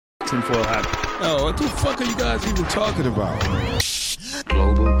tinfoil hat. Oh, what the fuck are you guys even talking about?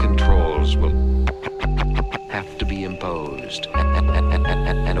 Global controls will have to be imposed,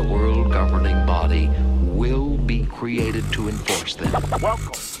 and a world governing body will be created to enforce them.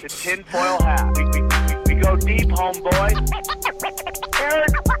 Welcome to Tinfoil Hat. We go deep, homeboy. Aaron,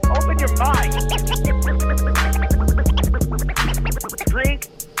 open your mind. Drink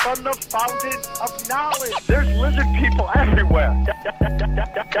from the fountain of knowledge. There's lizard people everywhere.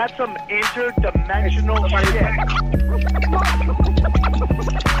 That's some interdimensional shit.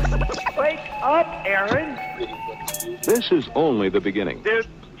 Wake up, Aaron. This is only the beginning. Dude,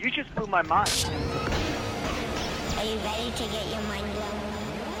 you just blew my mind. Are you ready to get your mind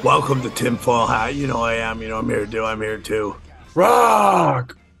blown? Welcome to Tinfoil Hat. You know I am. You know I'm here to do. I'm here to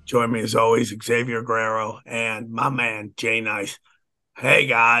rock. Join me as always, Xavier Guerrero and my man, Jay Nice. Hey,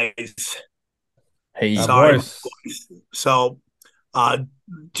 guys. Hey, sorry. So,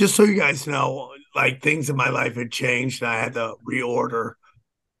 just so you guys know, like things in my life had changed, and I had to reorder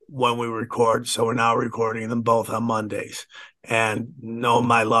when we record. So we're now recording them both on Mondays. And know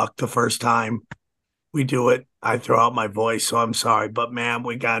my luck, the first time we do it, I throw out my voice. So I'm sorry, but man,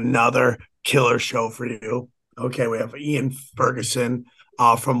 we got another killer show for you. Okay, we have Ian Ferguson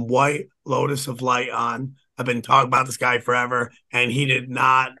from White Lotus of Light on. I've been talking about this guy forever, and he did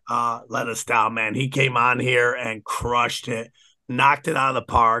not let us down, man. He came on here and crushed it, knocked it out of the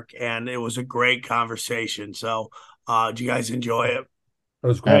park, and it was a great conversation. So did you guys enjoy it? It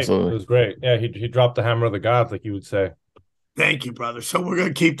was great. Absolutely. It was great. Yeah, he dropped the hammer of the gods, like you would say. Thank you, brother. So we're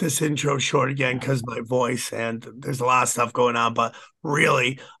going to keep this intro short again because of my voice, and there's a lot of stuff going on. But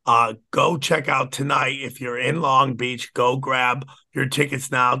really, go check out tonight. If you're in Long Beach, go grab your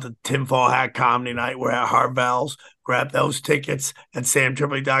tickets now to Tinfoil Hat Comedy Night. We're at Harvell's. Grab those tickets at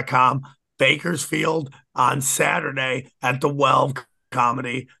samtripoli.com. Bakersfield on Saturday at the Well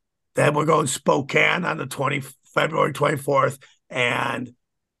Comedy. Then we're going Spokane on the February 24th and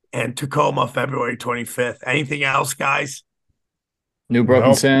Tacoma February 25th. Anything else, guys? New Broken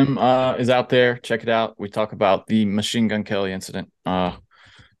Nope. Sim is out there. Check it out. We talk about the Machine Gun Kelly incident, and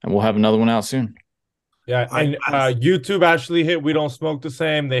we'll have another one out soon. Yeah, and YouTube actually hit We Don't Smoke the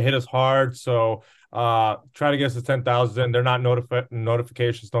Same. They hit us hard, so try to get us to 10,000. They're not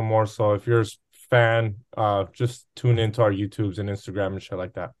notifications no more, so if you're a fan, just tune into our YouTubes and Instagram and shit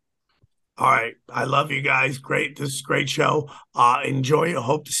like that. All right. I love you guys. Great. This is a great show. Enjoy it.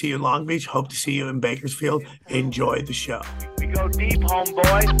 Hope to see you in Long Beach. Hope to see you in Bakersfield. Enjoy the show. We go deep,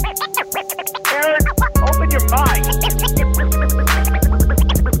 homeboy. Aaron, open your mind.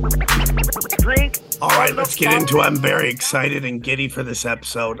 Drink. All right, let's get into it. I'm very excited and giddy for this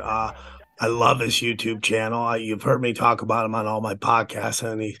episode. I love his YouTube channel. You've heard me talk about him on all my podcasts,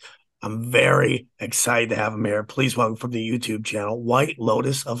 and I'm very excited to have him here. Please welcome from the YouTube channel, White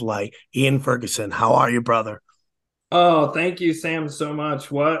Lotus of Light, Ian Ferguson. How are you, brother? Oh, thank you, Sam, so much.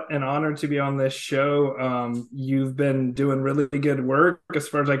 What an honor to be on this show. You've been doing really good work, as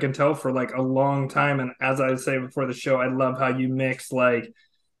far as I can tell, for like a long time. And as I say before the show, I love how you mix like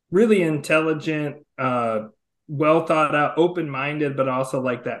really intelligent, well thought out, open-minded, but also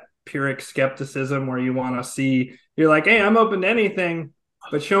like that pyrrhic skepticism where you want to see, you're like, hey, I'm open to anything,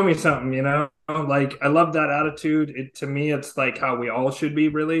 but show me something, you know? Like, I love that attitude. To me, it's like how we all should be,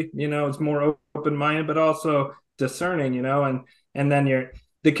 really. You know, it's more open-minded, but also discerning, you know? And then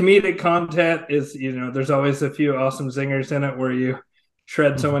the comedic content is, you know, there's always a few awesome zingers in it where you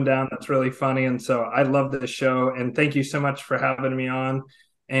shred someone down. That's really funny. And so I love this show. And thank you so much for having me on.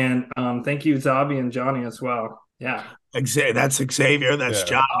 And thank you, Zavi and Johnny, as well. Yeah. That's Xavier. That's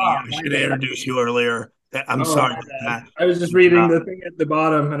Johnny. I should introduce you earlier. I'm sorry about that. I was just reading the thing at the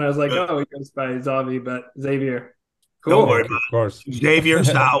bottom, and I was like, oh, he goes by Zavi, but Xavier. Cool. Don't worry about Of course. it. Xavier's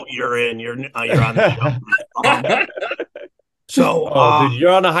out. You're in. You're on the show. Dude,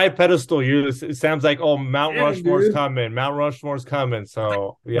 you're on a high pedestal. It sounds like, Mount Rushmore's dude. coming. Mount Rushmore's coming.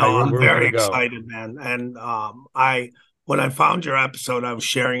 So yeah, I'm we're very ready to go. excited, man. And when I found your episode, I was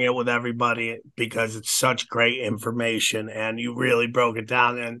sharing it with everybody because it's such great information, and you really broke it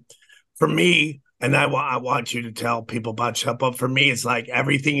down. And for me, and I want you to tell people about yourself, but for me, it's like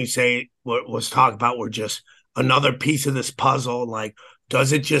everything you say was talked about were just another piece of this puzzle. Like,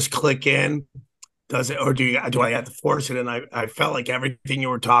 does it just click in? Does it, or do I have to force it? And I felt like everything you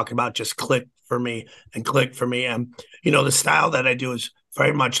were talking about just clicked for me. And, you know, the style that I do is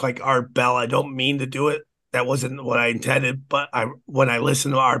very much like Art Bell. I don't mean to do it. That wasn't what I intended. But when I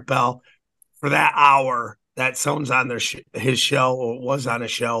listen to Art Bell for that hour that someone's on his show or was on a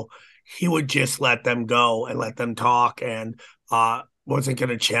show, he would just let them go and let them talk and wasn't going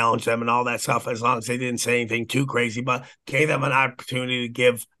to challenge them and all that stuff as long as they didn't say anything too crazy, but gave them an opportunity to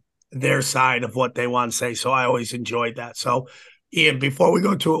give their side of what they want to say. So I always enjoyed that. So Ian, before we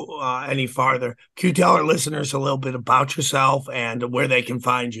go to any farther, can you tell our listeners a little bit about yourself and where they can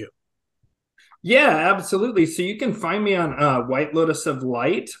find you? Yeah, absolutely. So you can find me on White Lotus of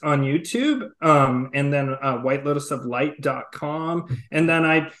Light on YouTube, and then whitelotusoflight.com. And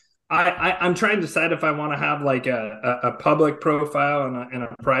then I'm trying to decide if I want to have like a public profile and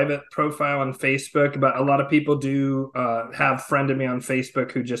a private profile on Facebook, but a lot of people do have friended me on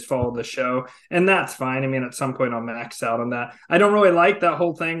Facebook who just follow the show, and that's fine. I mean, at some point I'll max out on that. I don't really like that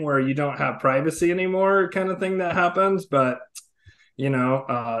whole thing where you don't have privacy anymore kind of thing that happens, but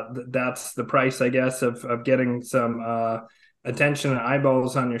that's the price, I guess, of getting some attention and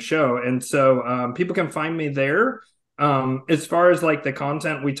eyeballs on your show. And so people can find me there. As far as like the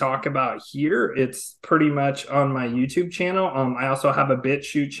content we talk about here, it's pretty much on my YouTube channel. I also have a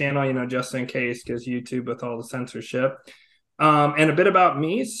BitChute channel, just in case, because YouTube with all the censorship. And a bit about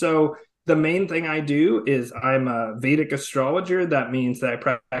me. So the main thing I do is I'm a Vedic astrologer. That means that I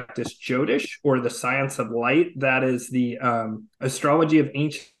practice Jyotish, or the science of light. That is the astrology of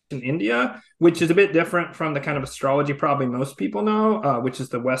ancient India, which is a bit different from the kind of astrology probably most people know, which is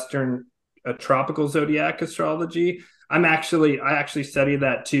the Western tropical zodiac astrology. I actually study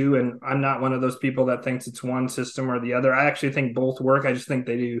that too, and I'm not one of those people that thinks it's one system or the other. I actually think both work. I just think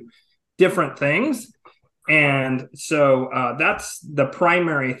they do different things. And so that's the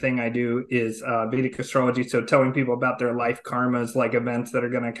primary thing I do is Vedic astrology. So telling people about their life karmas, like events that are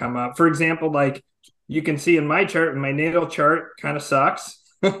going to come up. For example, like you can see in my chart, my natal chart kind of sucks.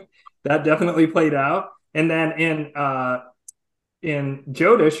 That definitely played out. And then in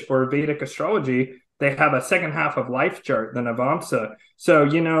Jyotish, or Vedic astrology, they have a second half of life chart, the Navamsa. So,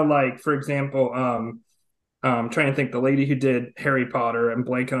 like, for example, I'm trying to think, the lady who did Harry Potter, I'm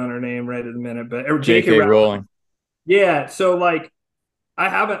blanking on her name right at the minute, but J.K. Rowling. Yeah. So like, I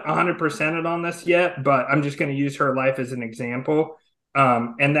haven't 100%ed on this yet, but I'm just going to use her life as an example.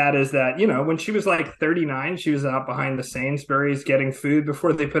 And that is that, when she was like 39, she was out behind the Sainsbury's getting food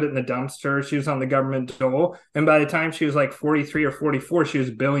before they put it in the dumpster. She was on the government dole. And by the time she was like 43 or 44, she was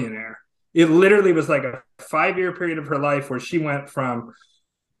a billionaire. It literally was like a 5-year period of her life where she went from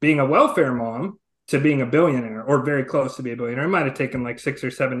being a welfare mom to being a billionaire, or very close to be a billionaire. It might have taken like 6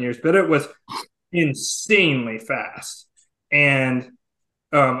 or 7 years, but it was insanely fast. And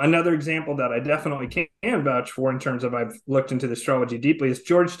another example that I definitely can vouch for in terms of I've looked into the astrology deeply is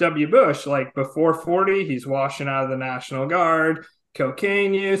George W. Bush. Like before 40, he's washing out of the National Guard,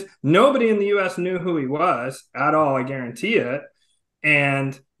 cocaine use. Nobody in the U.S. knew who he was at all, I guarantee it.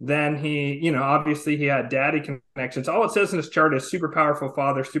 And then he, obviously he had daddy connections. All it says in his chart is super powerful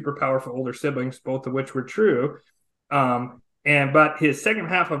father, super powerful older siblings, both of which were true. But his second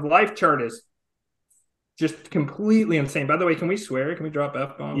half of life chart is just completely insane. By the way, can we swear? Can we drop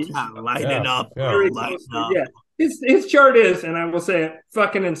F-bombs? Yeah, light it up. Yeah. Yeah. His chart is, and I will say it,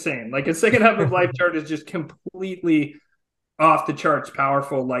 fucking insane. Like his second half of life chart is just completely off the charts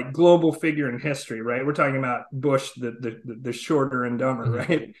powerful, like global figure in history, right? We're talking about Bush, the shorter and dumber,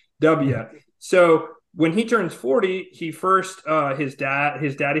 right? W. So when he turns 40, he first his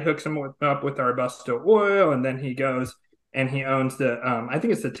daddy hooks him up with Arbusto oil, and then he goes and he owns the I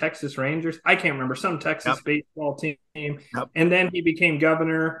think it's the Texas Rangers. I can't remember, some Texas baseball team. Yep. And then he became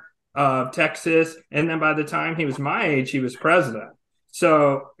governor of Texas, and then by the time he was my age, he was president.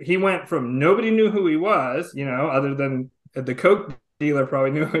 So he went from nobody knew who he was, other than the Coke dealer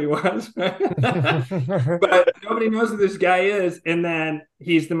probably knew who he was, but nobody knows who this guy is. And then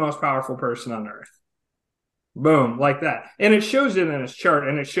he's the most powerful person on earth. Boom, like that. And it shows it in his chart,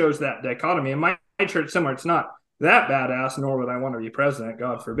 and it shows that dichotomy. And my chart's similar. It's not that badass, nor would I want to be president,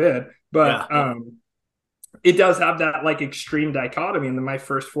 God forbid. But it does have that like extreme dichotomy. And then my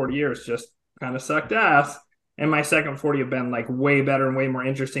first 40 years just kind of sucked ass. And my second 40 have been like way better and way more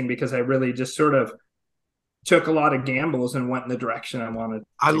interesting because I really just sort of took a lot of gambles and went in the direction I wanted.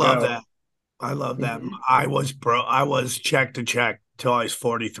 I love that. I was check to check till I was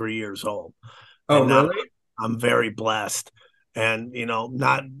 43 years old. Oh, really? I'm very blessed, and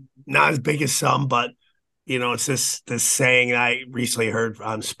not as big as some, but it's this saying I recently heard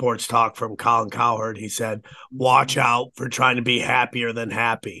on Sports Talk from Colin Cowherd. He said, "Watch out for trying to be happier than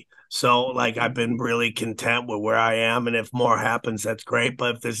happy." So, like, I've been really content with where I am, and if more happens, that's great.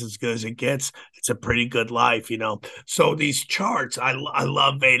 But if this is as good as it gets, it's a pretty good life, So these charts, I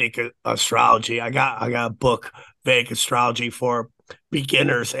love Vedic astrology. I got a book, Vedic Astrology for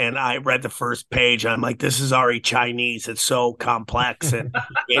Beginners, and I read the first page. And I'm like, this is already Chinese. It's so complex and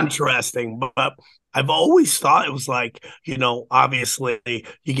interesting. But I've always thought it was like, obviously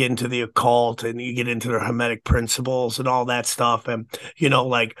you get into the occult and you get into the Hermetic principles and all that stuff. And,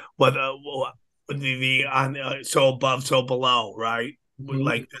 like whether the on so above, so below, right? Mhm.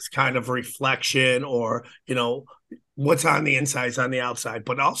 Like this kind of reflection or, what's on the inside is on the outside.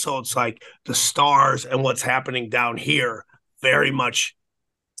 But also it's like the stars and what's happening down here very much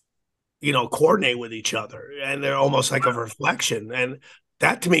coordinate with each other, and they're almost like a reflection. And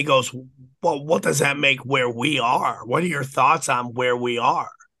that to me goes, well, what does that make where we are? What are your thoughts on where we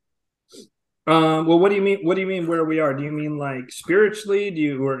are? Well, what do you mean? What do you mean where we are? Do you mean like spiritually? Do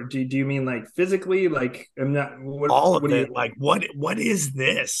you mean like physically? Like I'm not. All of what do it. you? Like what is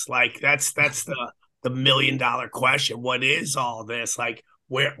this? Like that's the $1,000,000 question. What is all this? Like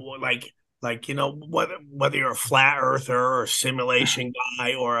where? Like whether you're a flat earther or a simulation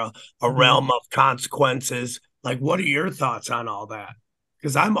guy or a realm of consequences. Like, what are your thoughts on all that?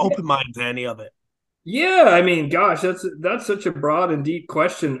 Because I'm open minded to any of it. Yeah, I mean, gosh, that's such a broad and deep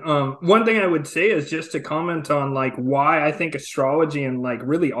question. One thing I would say is just to comment on like why I think astrology and like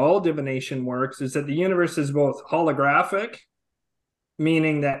really all divination works is that the universe is both holographic,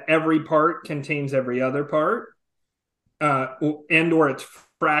 meaning that every part contains every other part, and or it's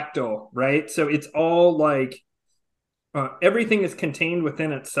fractal, right? So it's all like everything is contained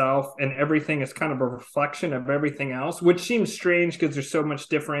within itself, and everything is kind of a reflection of everything else, which seems strange because there's so much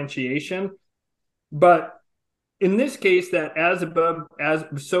differentiation. But in this case, that as above, as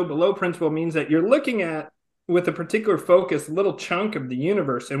so below principle means that you're looking at, with a particular focus, a little chunk of the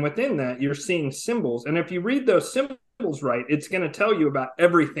universe. And within that, you're seeing symbols. And if you read those symbols right, it's going to tell you about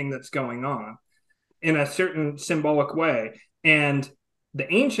everything that's going on in a certain symbolic way. And the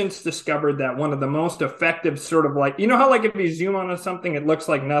ancients discovered that one of the most effective sort of like, how like if you zoom on something, it looks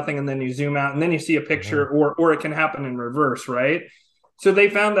like nothing, and then you zoom out and then you see a picture, or it can happen in reverse, right? So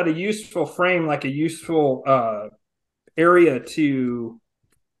they found that a useful frame, like a useful area to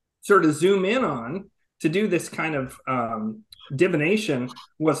sort of zoom in on to do this kind of divination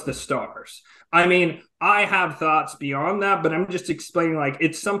was the stars. I mean, I have thoughts beyond that, but I'm just explaining like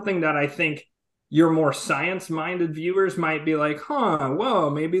it's something that I think your more science-minded viewers might be like, well,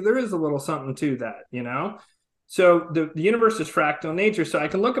 maybe there is a little something to that, So the universe is fractal nature. So I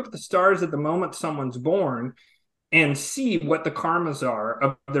can look up at the stars at the moment someone's born and see what the karmas are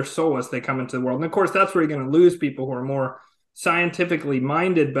of their soul as they come into the world. And of course, that's where you're going to lose people who are more scientifically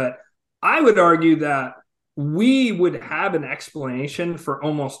minded. But I would argue that we would have an explanation for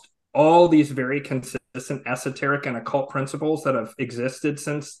almost all these very consistent esoteric and occult principles that have existed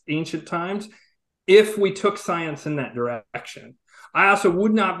since ancient times if we took science in that direction. I also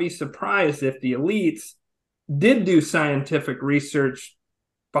would not be surprised if the elites did do scientific research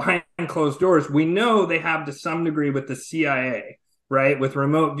behind closed doors. We know they have to some degree with the CIA, right? With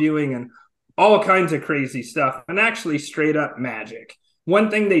remote viewing and all kinds of crazy stuff, and actually straight up magic. One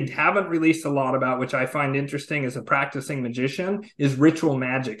thing they haven't released a lot about, which I find interesting as a practicing magician, is ritual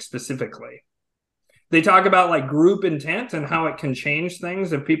magic specifically. They talk about like group intent and how it can change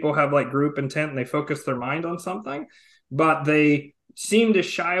things if people have like group intent and they focus their mind on something, but they seem to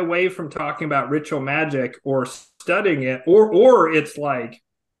shy away from talking about ritual magic or studying it, or it's like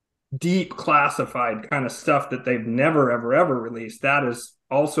deep classified kind of stuff that they've never ever released. That is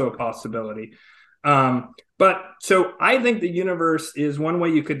also a possibility. But so I think the universe is, one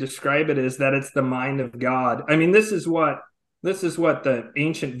way you could describe it is that it's the mind of God. I mean, this is what the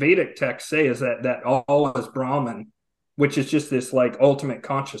ancient Vedic texts say, is that all is Brahman, which is just this like ultimate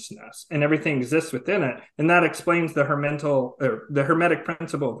consciousness, and everything exists within it. And that explains the Hermetic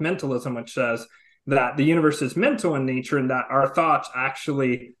principle of mentalism, which says that the universe is mental in nature, and that our thoughts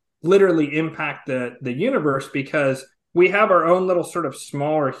actually literally impact the universe, because we have our own little sort of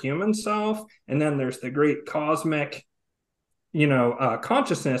smaller human self, and then there's the great cosmic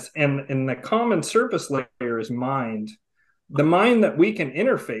consciousness, and the common surface layer is mind. The mind that we can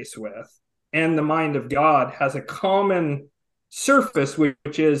interface with and the mind of God has a common surface,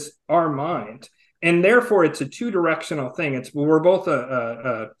 which is our mind, and therefore it's a two-directional thing. We're both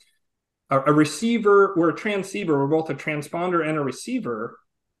a receiver, we're a transceiver, we're both a transponder and a receiver.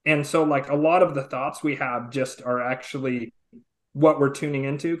 And so like a lot of the thoughts we have just are actually what we're tuning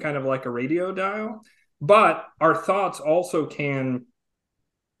into, kind of like a radio dial. But our thoughts also can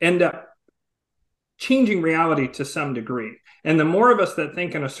end up changing reality to some degree. And the more of us that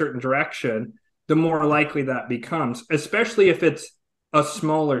think in a certain direction, the more likely that becomes, especially if it's a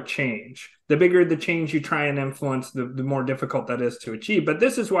smaller change. The bigger the change you try and influence, the more difficult that is to achieve. But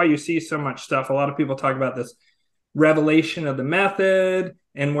this is why you see so much stuff. A lot of people talk about this revelation of the method,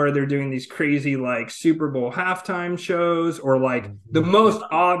 and where they're doing these crazy like Super Bowl halftime shows, or like the most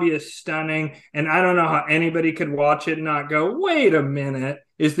obvious stunning, and I don't know how anybody could watch it and not go, wait a minute,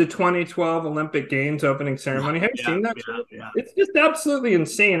 is the 2012 Olympic Games opening ceremony. Have you seen that? It's just absolutely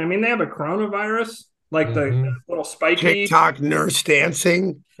insane. I mean, they have a coronavirus, like the little spiky TikTok nurse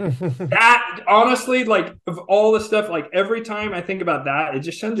dancing. That honestly, like of all the stuff, like every time I think about that, it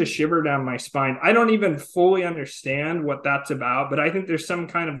just sends a shiver down my spine. I don't even fully understand what that's about, but I think there's some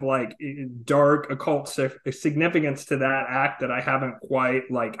kind of like dark occult significance to that act that I haven't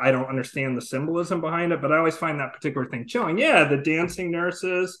quite, like, I don't understand the symbolism behind it, but I always find that particular thing chilling. Yeah, the dancing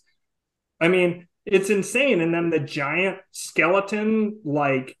nurses. I mean, it's insane. And then the giant skeleton,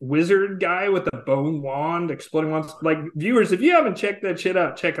 like wizard guy with the bone wand, exploding wands. Like, viewers, if you haven't checked that shit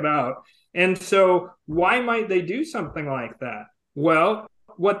out, check it out. And so why might they do something like that? Well,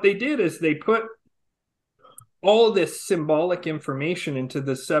 what they did is they put all this symbolic information into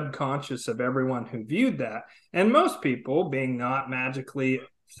the subconscious of everyone who viewed that. And most people, being not magically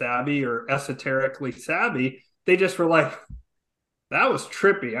savvy or esoterically savvy, they just were like, that was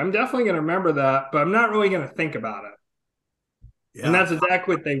trippy. I'm definitely going to remember that, but I'm not really going to think about it. Yeah. And that's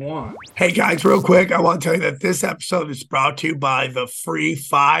exactly what they want. Hey, guys, real quick, I want to tell you that this episode is brought to you by the free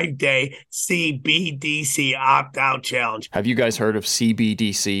 5-day CBDC opt-out challenge. Have you guys heard of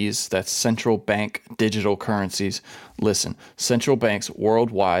CBDCs? That's central bank digital currencies. Listen, central banks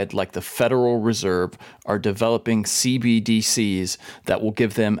worldwide, like the Federal Reserve, are developing CBDCs that will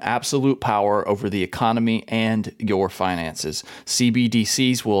give them absolute power over the economy and your finances.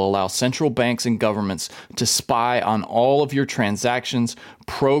 CBDCs will allow central banks and governments to spy on all of your transactions,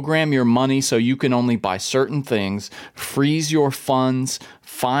 program your money so you can only buy certain things, freeze your funds,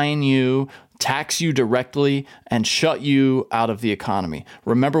 fine you, tax you directly, and shut you out of the economy.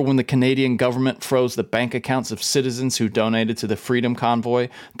 Remember when the Canadian government froze the bank accounts of citizens who donated to the Freedom Convoy?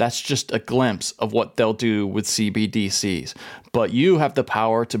 That's just a glimpse of what they'll do with CBDCs. But you have the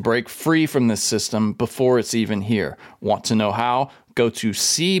power to break free from this system before it's even here. Want to know how? Go to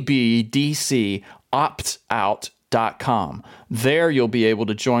CBDCoptout.com. There you'll be able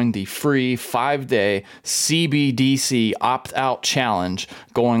to join the free 5-day CBDC opt-out challenge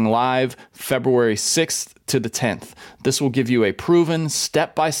going live February 6th to the 10th. This will give you a proven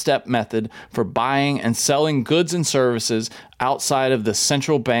step-by-step method for buying and selling goods and services outside of the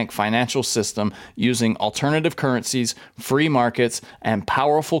central bank financial system using alternative currencies, free markets, and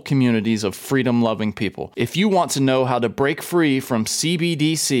powerful communities of freedom-loving people. If you want to know how to break free from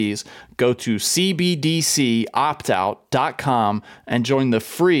CBDCs, go to CBDCoptout.com and join the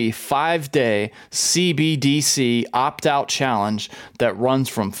free 5-day CBDC opt-out challenge that runs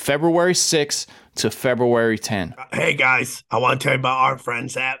from February 6th to February 10th. Hey guys, I want to tell you about our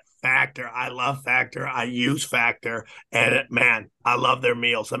friends at Factor. I love Factor. I use Factor. And man, I love their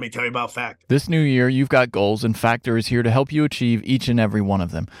meals. Let me tell you about Factor. This new year, you've got goals, and Factor is here to help you achieve each and every one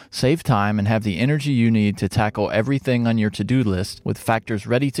of them. Save time and have the energy you need to tackle everything on your to-do list with Factor's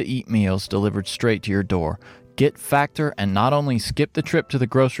ready-to-eat meals delivered straight to your door. Get Factor and not only skip the trip to the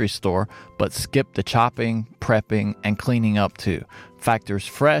grocery store, but skip the chopping, prepping, and cleaning up too. Factor's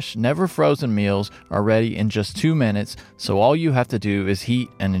fresh, never frozen meals are ready in just 2 minutes, so all you have to do is heat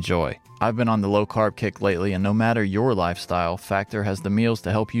and enjoy. I've been on the low-carb kick lately, and no matter your lifestyle, Factor has the meals to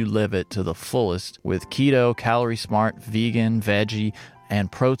help you live it to the fullest with keto, calorie smart, vegan, veggie, and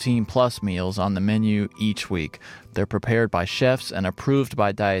protein plus meals on the menu each week. They're prepared by chefs and approved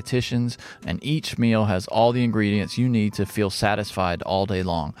by dietitians, and each meal has all the ingredients you need to feel satisfied all day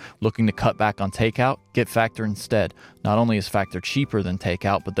long. Looking to cut back on takeout? Get Factor instead. Not only is Factor cheaper than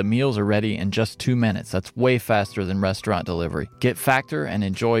takeout, but the meals are ready in just 2 minutes. That's way faster than restaurant delivery. Get Factor and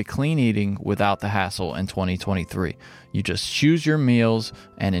enjoy clean eating without the hassle in 2023. You just choose your meals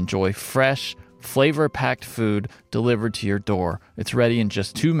and enjoy fresh, flavor-packed food delivered to your door. It's ready in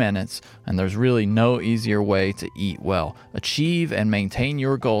just 2 minutes, and there's really no easier way to eat well. Achieve and maintain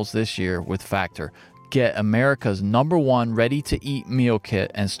your goals this year with Factor. Get America's #1 ready-to-eat meal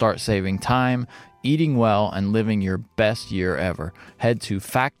kit and start saving time, eating well, and living your best year ever. Head to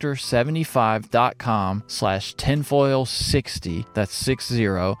factor75.com/tinfoil60, that's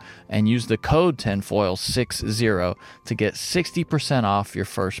 60, and use the code tinfoil60 to get 60% off your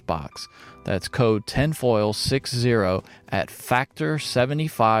first box. That's code tinfoil60 at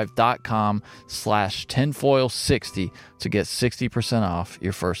factor75.com/tinfoil60 to get 60% off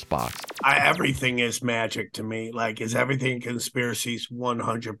your first box. Everything is magic to me. Like, is everything conspiracies?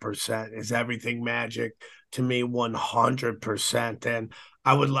 100%. Is everything magic? To me, 100%. And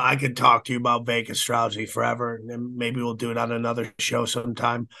I could talk to you about Vedic astrology forever, and maybe we'll do it on another show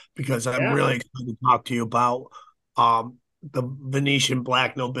sometime, because I'm really excited to talk to you about the Venetian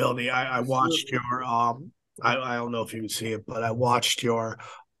black nobility. I watched your I don't know if you can see it, but I watched your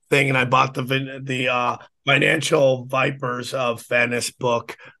thing, and I bought the Financial Vipers of Venice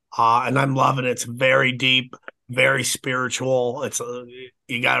book, and I'm loving it. It's very deep, very spiritual. It's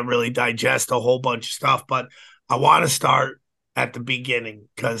you got to really digest a whole bunch of stuff, but I want to start at the beginning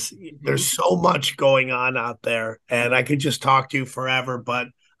because there's so much going on out there, and I could just talk to you forever, but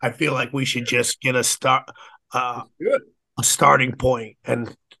I feel like we should just get a starting point.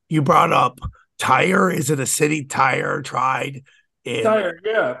 And you brought up Tyre. Is it a city? Tyre tried in Tyre,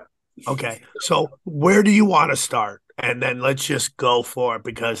 yeah. Okay, so where do you want to start? And then let's just go for it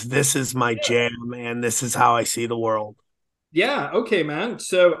because this is my jam, and this is how I see the world. Yeah, okay, man.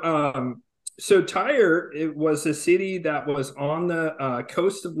 So Tyre, it was a city that was on the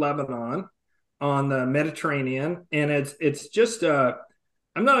coast of Lebanon, on the Mediterranean, and it's just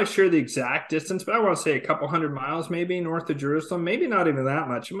I'm not sure the exact distance, but I want to say a couple hundred miles, maybe north of Jerusalem. Maybe not even that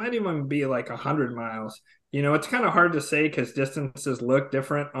much. It might even be like 100 miles. You know, it's kind of hard to say because distances look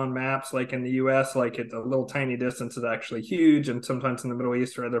different on maps. Like in the U.S., like it's a little tiny distance is actually huge, and sometimes in the Middle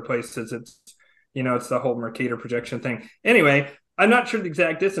East or other places, it's the whole Mercator projection thing. Anyway, I'm not sure the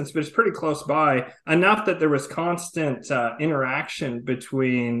exact distance, but it's pretty close by, enough that there was constant interaction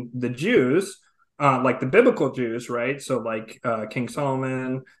between the Jews. Like the biblical Jews, right? So like King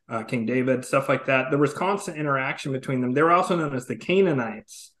Solomon, King David, stuff like that. There was constant interaction between them. They were also known as the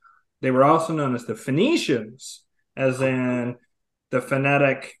Canaanites. They were also known as the Phoenicians, as in the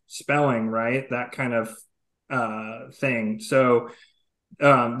phonetic spelling, right? That kind of thing. So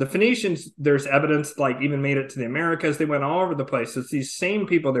the Phoenicians, there's evidence like even made it to the Americas. They went all over the place. It's these same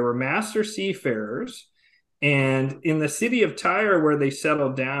people. They were master seafarers. And in the city of Tyre, where they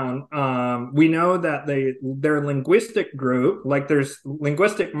settled down, we know that their linguistic group, like there's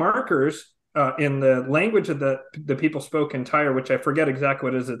linguistic markers in the language of the people spoke in Tyre, which I forget exactly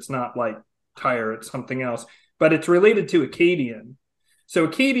what it is. It's not like Tyre, it's something else, but it's related to Akkadian. So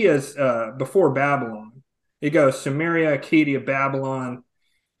Akkadia is before Babylon. It goes Sumeria, Akkadia, Babylon,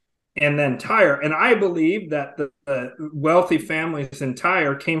 and then Tyre. And I believe that the wealthy families in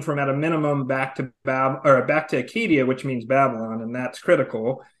Tyre came from, at a minimum, back to Akkadia, which means Babylon, and that's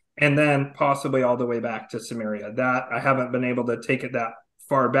critical. And then possibly all the way back to Samaria. That I haven't been able to take it that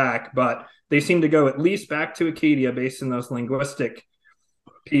far back, but they seem to go at least back to Akkadia based on those linguistic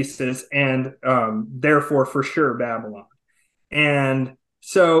pieces, and therefore for sure Babylon. And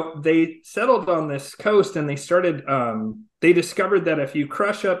so they settled on this coast, and they started they discovered that if you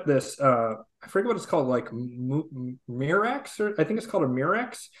crush up this I forget what it's called, like Murex, or I think it's called a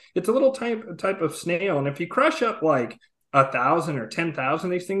Murex. It's a little type of snail, and if you crush up like 1,000 or 10,000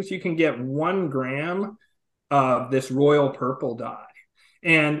 of these things, you can get 1 gram of this royal purple dye.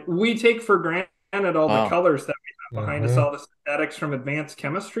 And we take for granted all the colors that we have behind us, all the synthetics from advanced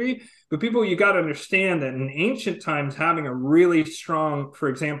chemistry. But people, you got to understand that in ancient times, having a really strong, for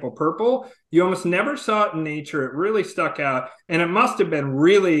example, purple, you almost never saw it in nature. It really stuck out. And it must have been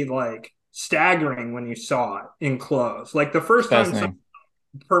really like staggering when you saw it in clothes. Like the first time some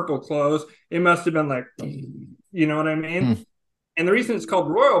purple clothes, it must have been like, you know what I mean? And the reason it's called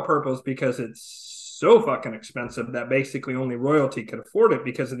royal purple is because it's so fucking expensive that basically only royalty could afford it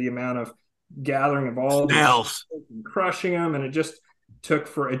because of the amount of gathering of all snails and crushing them, and it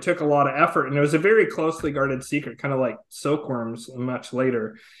took a lot of effort, and it was a very closely guarded secret, kind of like silkworms much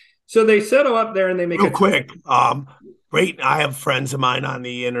later. So they settle up there and they make quick. Great. I have friends of mine on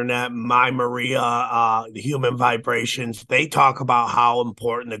the internet, My Maria, the Human Vibrations. They talk about how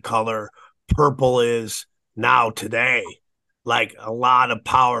important the color purple is now today. Like a lot of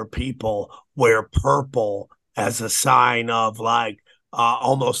power people wear purple as a sign of like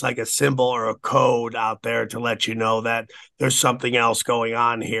almost like a symbol or a code out there to let you know that there's something else going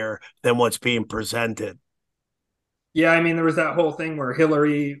on here than what's being presented. Yeah, I mean, there was that whole thing where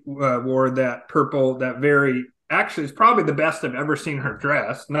Hillary wore that purple, actually, it's probably the best I've ever seen her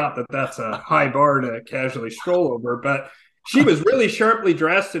dress. Not that that's a high bar to casually stroll over, but she was really sharply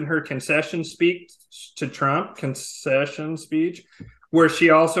dressed in her concession speech to Trump, where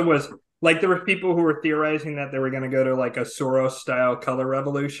she also was like, there were people who were theorizing that they were going to go to like a Soros-style color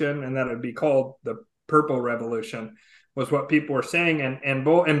revolution, and that it would be called the Purple Revolution, was what people were saying. And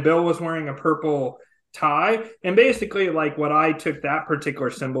Bill was wearing a purple tie, and basically, like, what I took that particular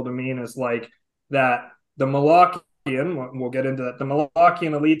symbol to mean is like that the Malachian, we'll get into that, the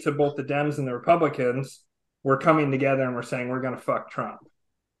Malachian elites of both the Dems and the Republicans were coming together and were saying, we're going to fuck Trump.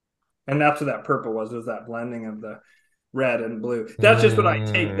 And that's what that purple was that blending of the red and blue. That's just what I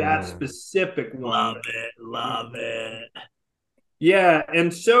take that specific one. Love it. Yeah.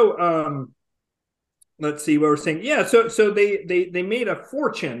 And so let's see what we're saying. Yeah, so they made a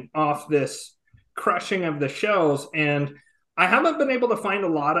fortune off this crushing of the shells, and I haven't been able to find a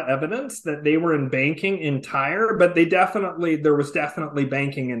lot of evidence that they were in banking in Tyre, but there was definitely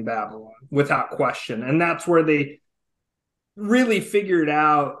banking in Babylon without question. And that's where they really figured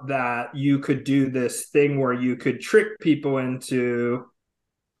out that you could do this thing where you could trick people into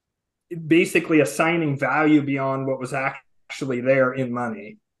basically assigning value beyond what was actually there in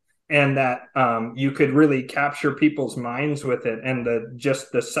money. And that you could really capture people's minds with it, and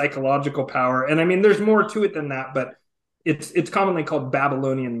the psychological power. And I mean, there's more to it than that, but it's commonly called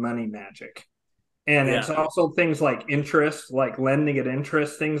Babylonian money magic. And it's also things like interest, like lending at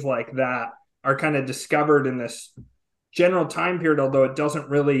interest, things like that are kind of discovered in this general time period, although it doesn't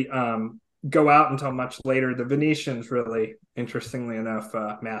really go out until much later. The Venetians really, interestingly enough,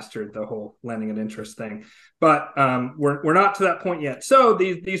 mastered the whole lending at interest thing. But we're not to that point yet. So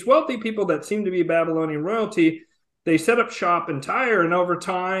these wealthy people that seem to be Babylonian royalty, they set up shop in Tyre, and over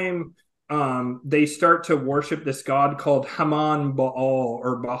time, they start to worship this god called Haman Baal,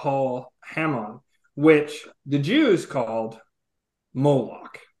 or Baal Haman, which the Jews called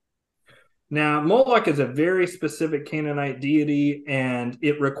Moloch. Now, Moloch is a very specific Canaanite deity, and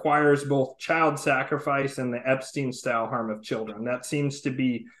it requires both child sacrifice and the Epstein-style harm of children. That seems to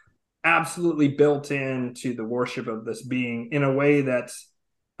be absolutely built into the worship of this being in a way that's,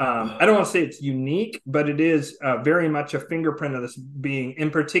 I don't want to say it's unique, but it is very much a fingerprint of this being.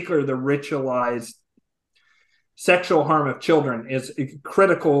 In particular, the ritualized sexual harm of children is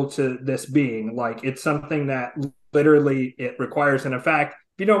critical to this being. Like, it's something that literally it requires. And in fact,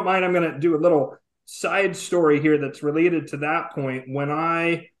 if you don't mind, I'm going to do a little side story here that's related to that point. When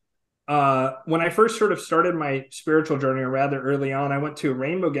I first sort of started my spiritual journey, or rather early on, I went to a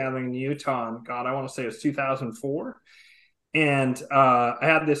rainbow gathering in Utah. And God, I want to say it was 2004. And I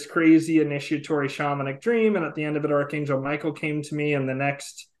had this crazy initiatory shamanic dream. And at the end of it, Archangel Michael came to me. And the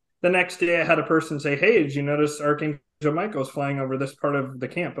next day I had a person say, "Hey, did you notice Archangel Michael's flying over this part of the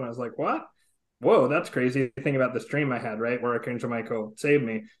camp?" And I was like, "What? Whoa, that's crazy." Think about this dream I had, right? Where Archangel Michael saved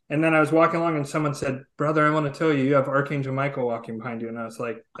me. And then I was walking along and someone said, "Brother, I want to tell you, you have Archangel Michael walking behind you." And I was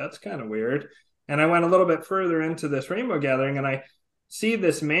like, that's kind of weird. And I went a little bit further into this rainbow gathering, and I see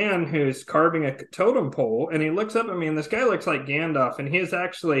this man who's carving a totem pole, and he looks up at me, and this guy looks like Gandalf, and he is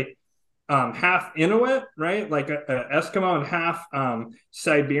actually half Inuit, right? Like a Eskimo, and half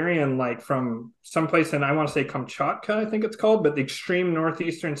Siberian, like from someplace in, I want to say Kamchatka, I think it's called, but the extreme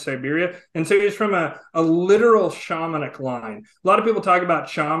northeastern Siberia. And so he's from a literal shamanic line. A lot of people talk about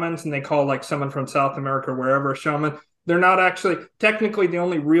shamans, and they call like someone from South America, wherever, a shaman. They're not actually, technically the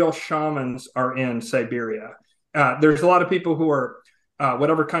only real shamans are in Siberia. There's a lot of people who are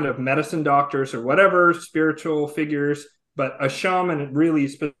whatever kind of medicine doctors or whatever, spiritual figures, but a shaman really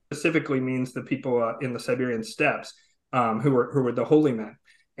specifically means the people in the Siberian steppes who were the holy men.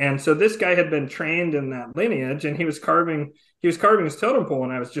 And so this guy had been trained in that lineage, and he was carving his totem pole,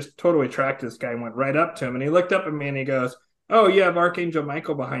 and I was just totally attracted to this guy and went right up to him, and he looked up at me and he goes, "Oh, you have Archangel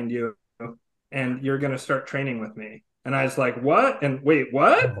Michael behind you, and you're going to start training with me." And I was like, "What?" And wait,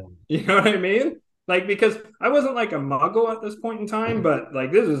 what? You know what I mean? Like, because I wasn't like a muggle at this point in time, but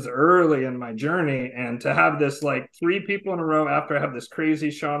like this is early in my journey. And to have this like 3 people in a row after I have this crazy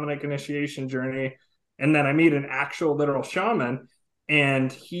shamanic initiation journey, and then I meet an actual literal shaman,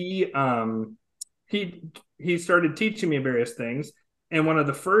 and he started teaching me various things. And one of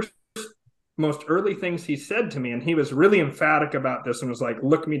the first most early things he said to me, and he was really emphatic about this and was like,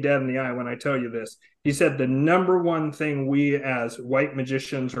 "Look me dead in the eye when I tell you this." He said, "The number one thing we as white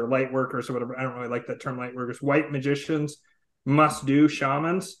magicians or light workers or whatever," I don't really like that term, light workers, white magicians must do,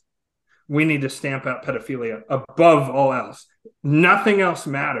 shamans, we need to stamp out pedophilia above all else. Nothing else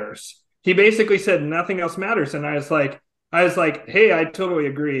matters. He basically said nothing else matters. And I was like, "Hey, I totally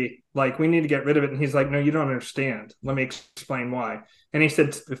agree. Like, we need to get rid of it." And he's like, "No, you don't understand. Let me explain why." And he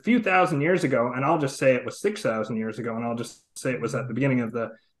said, a few thousand years ago, and I'll just say it was 6,000 years ago, and I'll just say it was at the beginning of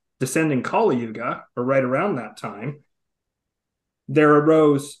the descending Kali Yuga, or right around that time, there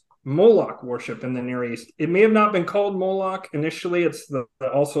arose Moloch worship in the Near East. It may have not been called Moloch initially. It's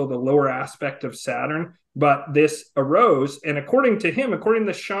also the lower aspect of Saturn, but this arose. And according to him, according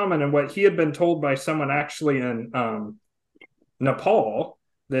to the shaman, and what he had been told by someone actually in Nepal,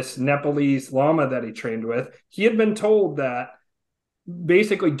 this Nepalese Lama that he trained with, he had been told that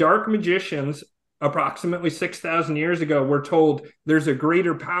basically dark magicians approximately 6,000 years ago were told there's a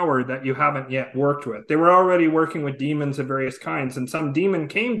greater power that you haven't yet worked with. They were already working with demons of various kinds, and some demon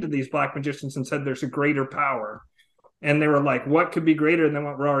came to these black magicians and said there's a greater power. And they were like, "What could be greater than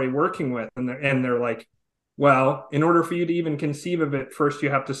what we're already working with?" And they're like, "Well, in order for you to even conceive of it, first you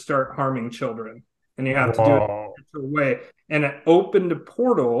have to start harming children." and you have to do it in a way. And it opened a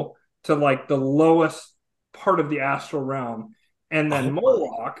portal to like the lowest part of the astral realm. And then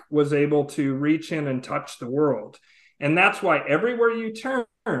Moloch was able to reach in and touch the world. And that's why everywhere you turn,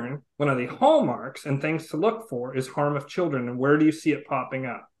 one of the hallmarks and things to look for is harm of children. And where do you see it popping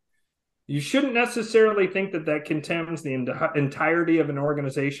up? You shouldn't necessarily think that that contains the entirety of an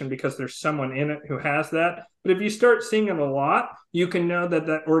organization because there's someone in it who has that. But if you start seeing it a lot, you can know that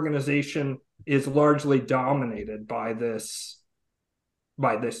that organization is largely dominated by this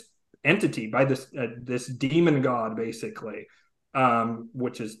entity, by this demon god, basically,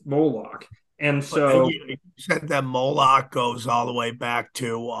 which is Moloch. And so you said that Moloch goes all the way back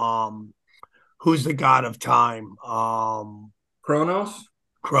to who's the god of time? Kronos.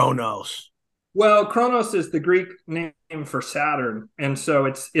 Well, Kronos is the Greek name for Saturn, and so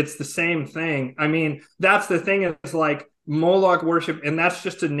it's the same thing. I mean, that's the thing, is like Moloch worship, and that's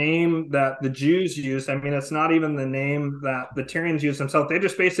just a name that the Jews use. I mean, it's not even the name that the Tyrians use themselves. They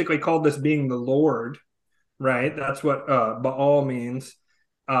just basically called this being the Lord, right? That's what Baal means.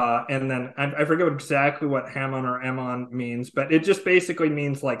 And then I forget exactly what Hammon or Ammon means, but it just basically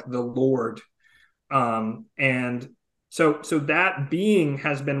means like the Lord. And so that being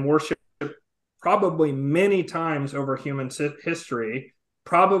has been worshipped probably many times over human history,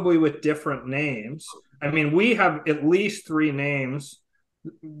 probably with different names. I mean, we have at least 3 names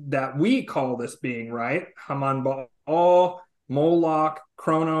that we call this being, right? Haman, Baal, Moloch,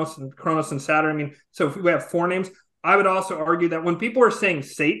 Kronos and Saturn. I mean, so if we have 4 names, I would also argue that when people are saying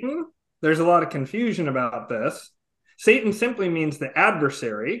Satan, there's a lot of confusion about this. Satan simply means the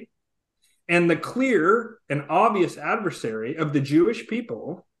adversary, and the clear and obvious adversary of the Jewish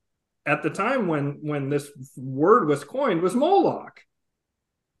people at the time when this word was coined was Moloch.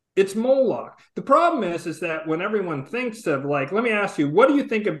 It's Moloch. The problem is that when everyone thinks of, like, let me ask you, what do you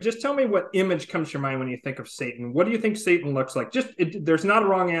think of, just tell me what image comes to your mind when you think of Satan. What do you think Satan looks like? There's not a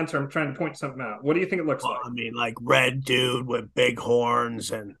wrong answer. I'm trying to point something out. What do you think it looks like? I mean, like red dude with big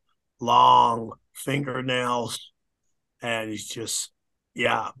horns and long fingernails. And he's just,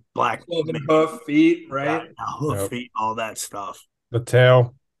 black. Hoof feet, right? Hoof feet, all that stuff. The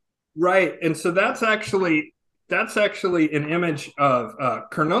tail. Right. And so that's actually an image of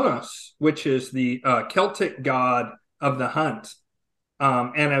Cernunnos, which is the Celtic god of the hunt.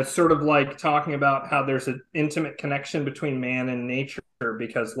 And it's sort of like talking about how there's an intimate connection between man and nature,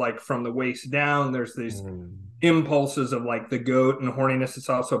 because like from the waist down, there's these impulses of like the goat and horniness. It's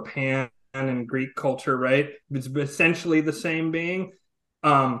also Pan in Greek culture, right? It's essentially the same being.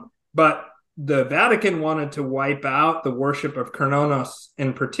 But the Vatican wanted to wipe out the worship of Cernunnos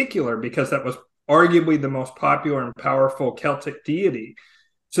in particular, because that was arguably the most popular and powerful Celtic deity.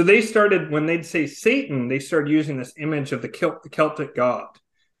 So they started, when they'd say Satan, they started using this image of the Celtic god.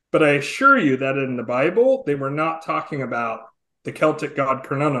 But I assure you that in the Bible, they were not talking about the Celtic god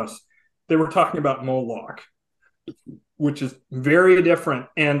Cernunnos. They were talking about Moloch, which is very different.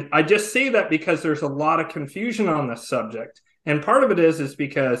 And I just say that because there's a lot of confusion on this subject. And part of it is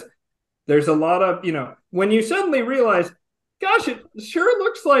because there's a lot of, when you suddenly realize, gosh, it sure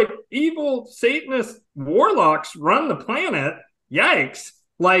looks like evil Satanist warlocks run the planet. Yikes.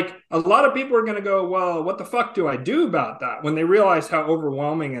 Like, a lot of people are going to go, well, what the fuck do I do about that? When they realize how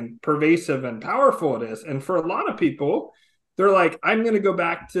overwhelming and pervasive and powerful it is. And for a lot of people, they're like, I'm going to go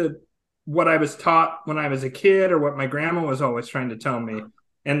back to what I was taught when I was a kid, or what my grandma was always trying to tell me.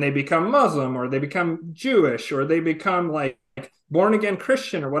 And they become Muslim, or they become Jewish, or they become like born again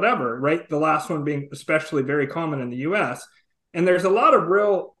Christian or whatever, right? The last one being especially very common in the US. And there's a lot of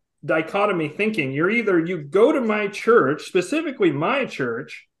real dichotomy thinking. You go to my church, specifically my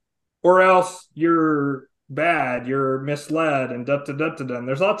church, or else you're bad, you're misled, and da-da-da-da-da. And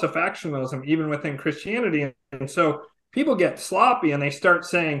there's lots of factionalism even within Christianity. And so people get sloppy and they start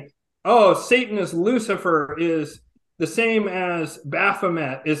saying, oh, Satan is Lucifer, is the same as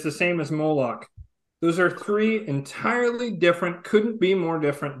Baphomet, is the same as Moloch. Those are 3 entirely different, couldn't be more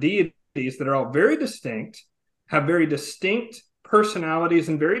different deities that are all very distinct, have very distinct personalities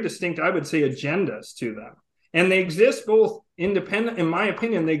and very distinct, I would say, agendas to them. And they exist both independent, in my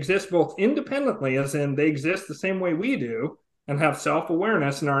opinion, they exist both independently, as in they exist the same way we do and have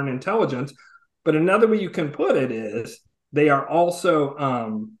self-awareness and are an intelligence. But another way you can put it is they are also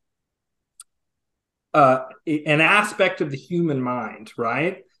an aspect of the human mind,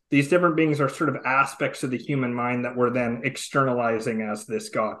 right? These different beings are sort of aspects of the human mind that we're then externalizing as this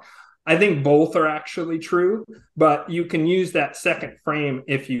God. I think both are actually true, but you can use that second frame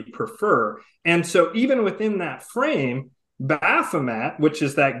if you prefer. And so even within that frame, Baphomet, which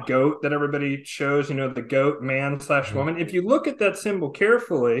is that goat that everybody shows, the goat man / woman, if you look at that symbol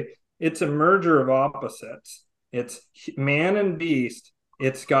carefully, It's a merger of opposites. It's man and beast.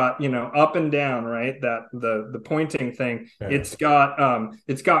 It's got, up and down, right? That the pointing thing. Yeah. It's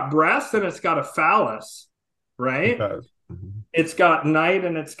got breast and it's got a phallus, right? It's got night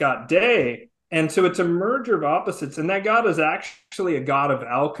and it's got day. And so it's a merger of opposites. And that God is actually a God of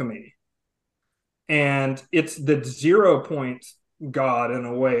alchemy. And it's the 0 point God in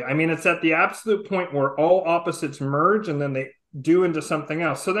a way. I mean, it's at the absolute point where all opposites merge and then they do into something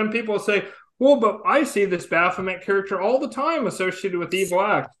else. So then people say, well, but I see this Baphomet character all the time associated with evil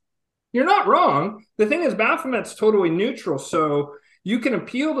acts. You're not wrong. The thing is, Baphomet's totally neutral. So you can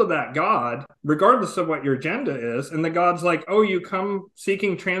appeal to that God, regardless of what your agenda is. And the God's like, oh, you come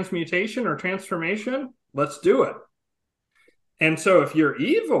seeking transmutation or transformation? Let's do it. And so if you're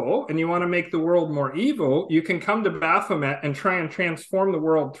evil and you want to make the world more evil, you can come to Baphomet and try and transform the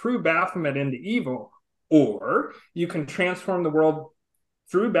world through Baphomet into evil. Or you can transform the world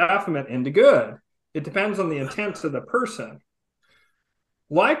through Baphomet into good. It depends on the intent of the person.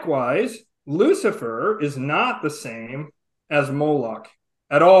 Likewise, Lucifer is not the same as Moloch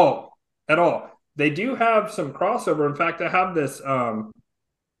at all. They do have some crossover. In fact, I have this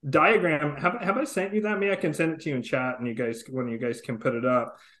diagram. Have I sent you that? Maybe I can send it to you in chat, and when you guys can put it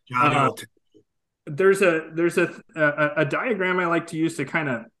up. There's a diagram I like to use to kind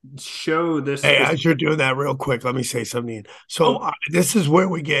of show this. Hey, as you're doing that, real quick, let me say something. So this is where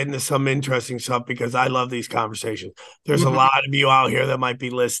we get into some interesting stuff, because I love these conversations. There's a lot of you out here that might be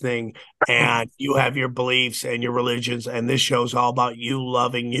listening, and you have your beliefs and your religions, and this show's all about you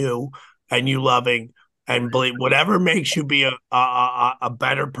loving you and you loving and believe whatever makes you be a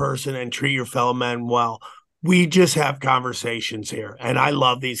better person and treat your fellow men well. We just have conversations here, and I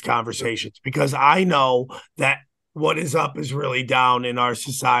love these conversations because I know that what is up is really down in our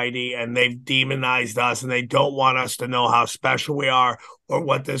society, and they've demonized us, and they don't want us to know how special we are or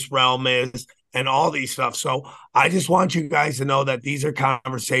what this realm is and all these stuff. So I just want you guys to know that these are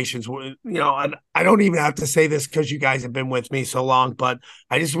conversations, and I don't even have to say this because you guys have been with me so long, but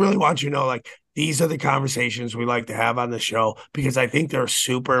I just really want you to know, like, these are the conversations we like to have on the show because I think they're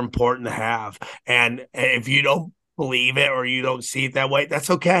super important to have. And if you don't believe it or you don't see it that way, that's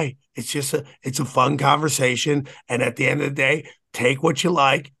okay. It's just it's a fun conversation. And at the end of the day, take what you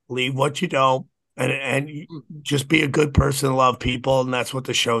like, leave what you don't, and just be a good person and love people. And that's what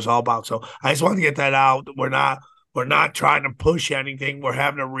the show's all about. So I just want to get that out. We're not trying to push anything. We're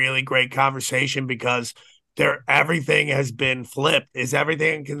having a really great conversation because everything has been flipped. Is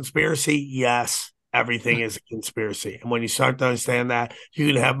everything a conspiracy? Yes, everything is a conspiracy. And when you start to understand that, you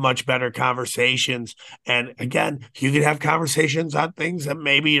can have much better conversations. And again, you can have conversations on things that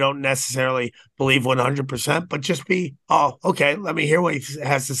maybe you don't necessarily believe 100%, but just be, okay, let me hear what he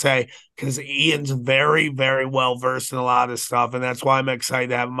has to say, because Ian's very, very well versed in a lot of stuff. And that's why I'm excited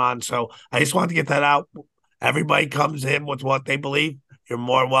to have him on. So I just wanted to get that out. Everybody comes in with what they believe. You're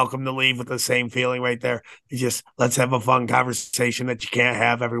more welcome to leave with the same feeling right there. It's just, let's have a fun conversation that you can't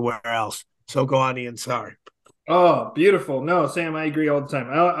have everywhere else. So go on, Ian. Sorry. Oh, beautiful. No, Sam, I agree all the time.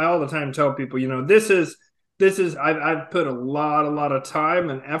 I all the time tell people, this is I've put a lot of time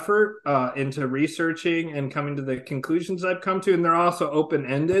and effort into researching and coming to the conclusions I've come to. And they're also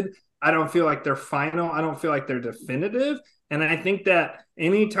open-ended. I don't feel like they're final. I don't feel like they're definitive. And I think that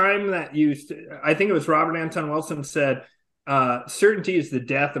anytime that I think it was Robert Anton Wilson said, certainty is the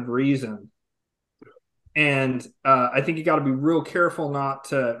death of reason. And I think you got to be real careful not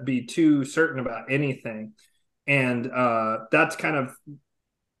to be too certain about anything. And that's kind of,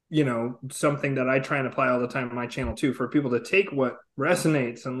 something that I try and apply all the time on my channel too, for people to take what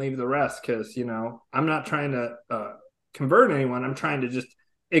resonates and leave the rest. Because, I'm not trying to convert anyone. I'm trying to just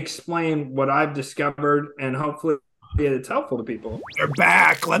explain what I've discovered, and hopefully it's helpful to people. We're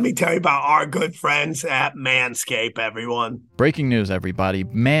back. Let me tell you about our good friends at Manscaped, everyone. Breaking news, everybody.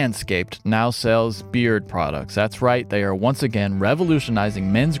 Manscaped now sells beard products. That's right. They are once again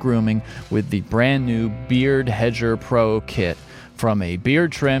revolutionizing men's grooming with the brand new Beard Hedger Pro Kit. From a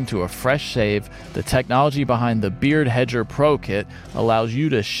beard trim to a fresh shave, the technology behind the Beard Hedger Pro Kit allows you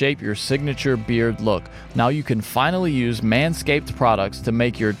to shape your signature beard look. Now you can finally use Manscaped products to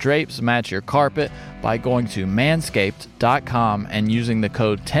make your drapes match your carpet by going to manscaped.com and using the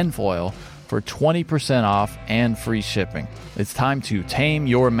code TINFOIL for 20% off and free shipping. It's time to tame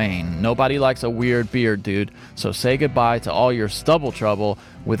your mane. Nobody likes a weird beard, dude. So say goodbye to all your stubble trouble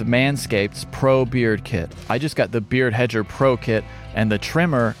with Manscaped's Pro Beard Kit. I just got the Beard Hedger Pro Kit, and the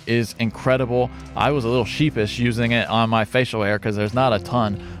trimmer is incredible. I was a little sheepish using it on my facial hair because there's not a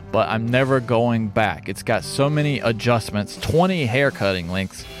ton, but I'm never going back. It's got so many adjustments, 20 hair cutting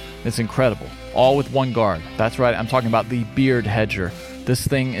lengths. It's incredible. all with one guard. That's right, I'm talking about the Beard Hedger. This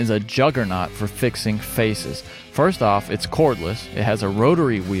thing is a juggernaut for fixing faces. First off, it's cordless. It has a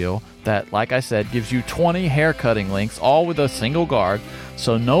rotary wheel that, like I said, gives you 20 hair cutting lengths, all with a single guard,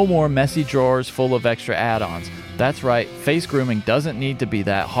 so no more messy drawers full of extra add-ons. That's right, face grooming doesn't need to be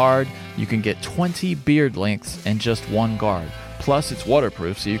that hard. You can get 20 beard lengths and just one guard. Plus, it's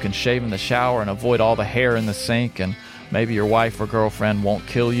waterproof, so you can shave in the shower and avoid all the hair in the sink, and maybe your wife or girlfriend won't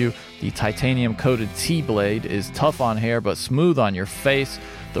kill you. The titanium-coated T-blade is tough on hair but smooth on your face.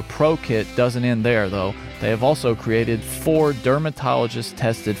 The Pro Kit doesn't end there, though. They have also created 4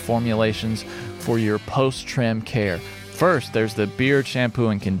 dermatologist-tested formulations for your post-trim care. First, there's the beard shampoo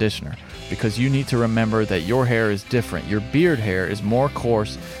and conditioner, because you need to remember that your hair is different. Your beard hair is more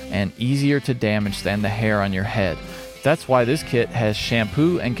coarse and easier to damage than the hair on your head. That's why this kit has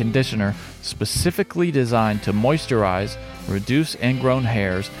shampoo and conditioner specifically designed to moisturize, reduce ingrown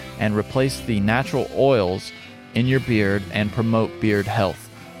hairs, and replace the natural oils in your beard and promote beard health.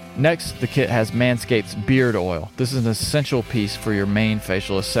 Next, the kit has Manscaped's Beard Oil. This is an essential piece for your main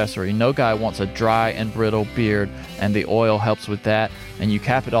facial accessory. No guy wants a dry and brittle beard, and the oil helps with that. And you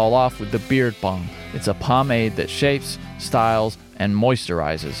cap it all off with the Beard Balm. It's a pomade that shapes, styles, and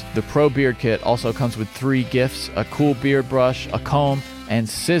moisturizes. The Pro Beard Kit also comes with 3 gifts: a cool beard brush, a comb, and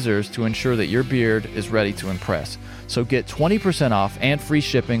scissors to ensure that your beard is ready to impress. So get 20% off and free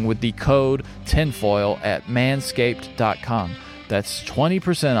shipping with the code TINFOIL at manscaped.com. That's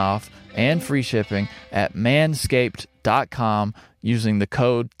 20% off and free shipping at manscaped.com using the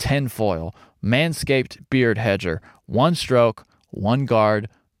code TINFOIL. Manscaped Beard Hedger. 1 stroke, 1 guard,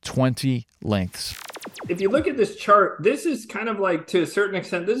 20 lengths. If you look at this chart, this is kind of like, to a certain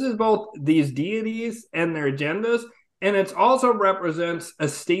extent, this is both these deities and their agendas, and it also represents a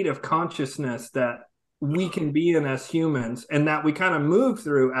state of consciousness that we can be in as humans, and that we kind of move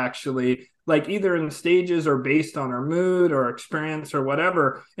through, actually, like either in stages or based on our mood or experience or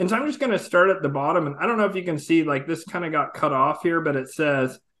whatever. And so I'm just going to start at the bottom, and I don't know if you can see, like, this kind of got cut off here, but it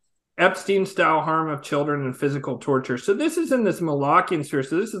says Epstein-style harm of children and physical torture. So this is in this Malachian sphere.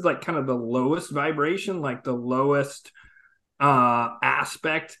 So this is like kind of the lowest vibration, like the lowest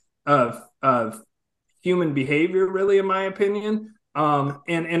aspect of human behavior, really, in my opinion. And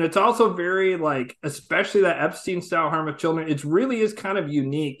it's also very, like, especially that Epstein-style harm of children, it really is kind of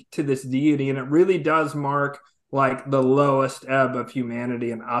unique to this deity, and it really does mark like the lowest ebb of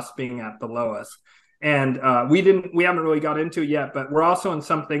humanity and us being at the lowest. And we haven't really got into it yet, but we're also in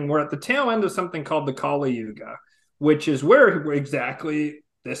something, we're at the tail end of something called the Kali Yuga, which is where exactly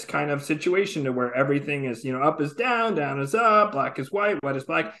this kind of situation, to where everything is, up is down, down is up, black is white, white is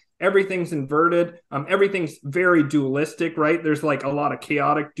black. Everything's inverted. Everything's very dualistic, right? There's like a lot of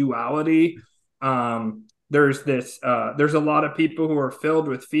chaotic duality. There's a lot of people who are filled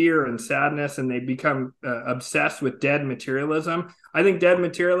with fear and sadness, and they become obsessed with dead materialism. I think dead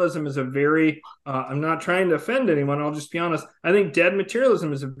materialism is a very, I'm not trying to offend anyone, I'll just be honest. I think dead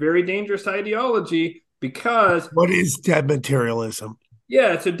materialism is a very dangerous ideology, because... What is dead materialism?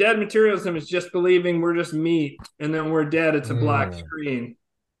 Yeah, so dead materialism is just believing we're just meat, and then we're dead. It's a black screen.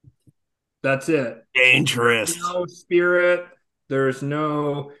 That's it. Dangerous. There's no spirit. There's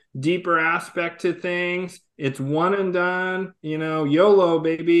no deeper aspect to things. It's one and done. YOLO,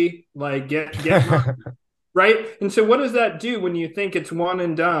 baby. Like, get right. And so, what does that do when you think it's one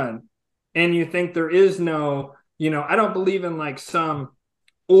and done, and you think there is no? I don't believe in like some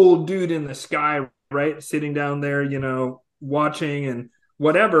old dude in the sky, right, sitting down there, watching and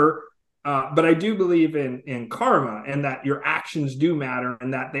whatever. But I do believe in karma, and that your actions do matter,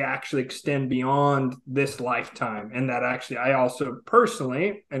 and that they actually extend beyond this lifetime. And that actually, I also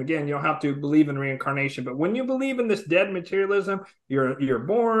personally, and again, you don't have to believe in reincarnation, but when you believe in this dead materialism, you're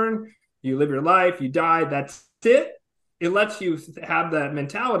born, you live your life, you die, that's it. It lets you have that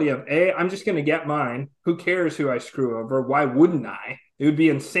mentality of, I'm just going to get mine. Who cares who I screw over? Why wouldn't I? It would be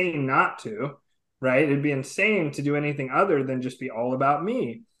insane not to, right? It'd be insane to do anything other than just be all about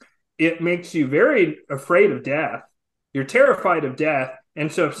me. It makes you very afraid of death. You're terrified of death.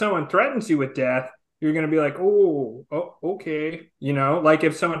 And so if someone threatens you with death, you're going to be like, oh, okay. Like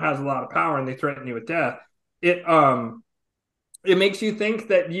if someone has a lot of power and they threaten you with death, it makes you think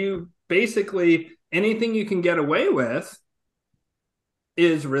that you basically, anything you can get away with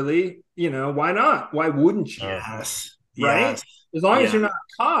is really, why not? Why wouldn't you? Yes. Right? Yes. As long as you're not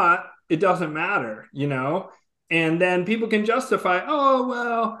caught, it doesn't matter, And then people can justify, oh,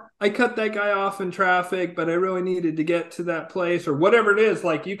 well, I cut that guy off in traffic, but I really needed to get to that place, or whatever it is.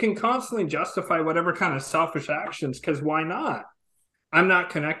 Like, you can constantly justify whatever kind of selfish actions, because why not? I'm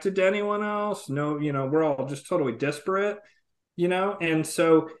not connected to anyone else. No, we're all just totally disparate, And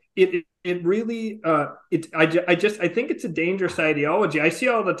so it really I think it's a dangerous ideology. I see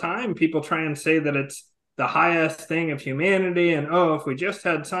all the time people try and say that it's the highest thing of humanity, and if we just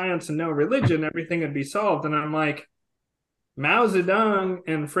had science and no religion, everything would be solved. And I'm like, Mao Zedong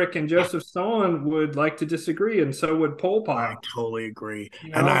and frickin' Joseph Stalin would like to disagree, and so would Pol Pot. I totally agree.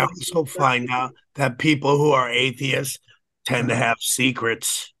 And I also find out that people who are atheists tend to have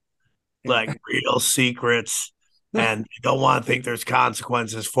secrets, like real secrets, and you don't want to think there's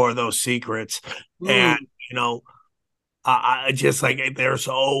consequences for those secrets. And, I just like, there's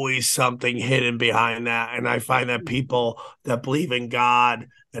always something hidden behind that. And I find that people that believe in God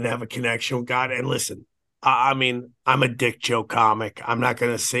and have a connection with God, and listen, I mean, I'm a dick joke comic. I'm not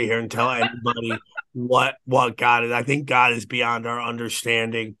going to sit here and tell anybody what God is. I think God is beyond our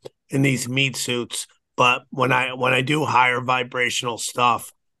understanding in these meat suits. But when I do higher vibrational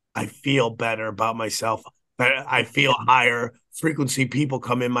stuff, I feel better about myself. I feel higher frequency people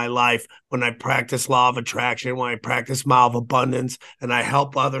come in my life when I practice law of attraction, when I practice law of abundance, and I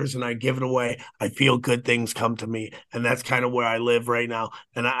help others and I give it away. I feel good things come to me. And that's kind of where I live right now.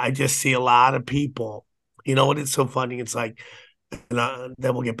 And I just see a lot of people. You know what? It's so funny. It's like, and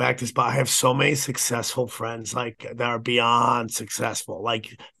then we'll get back to this, but I have so many successful friends like that are beyond successful.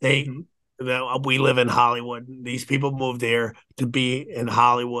 Like we live in Hollywood. These people moved here to be in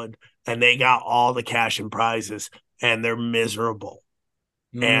Hollywood, and they got all the cash and prizes, and they're miserable.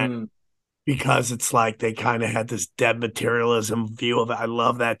 And because it's like they kind of had this dead materialism view of it. I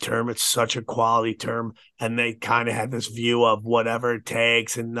love that term. It's such a quality term. And they kind of had this view of whatever it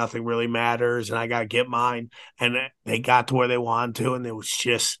takes and nothing really matters. And I got to get mine. And they got to where they wanted to. And it was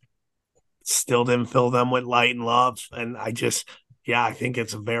just still didn't fill them with light and love. And I think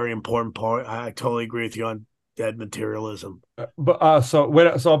it's a very important point. I totally agree with you on dead materialism. So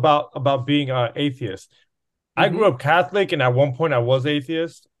about being atheist. I grew up Catholic, and at one point I was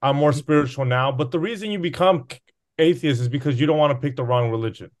atheist. I'm more spiritual now. But the reason you become atheist is because you don't want to pick the wrong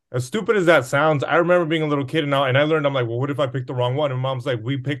religion. As stupid as that sounds, I remember being a little kid and I learned, I'm like, well, what if I pick the wrong one? And Mom's like,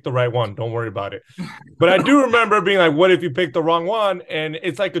 we picked the right one. Don't worry about it. But I do remember being like, what if you pick the wrong one? And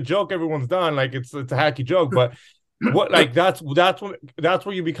it's like a joke everyone's done. Like it's a hacky joke. But that's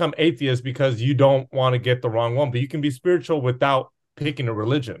where you become atheist, because you don't want to get the wrong one. But you can be spiritual without picking a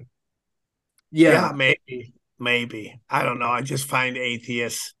religion. Yeah, maybe. I don't know. I just find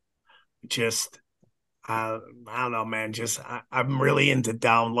atheists just, I don't know, man. I'm really into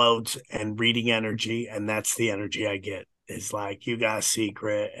downloads and reading energy, and that's the energy I get. It's like you got a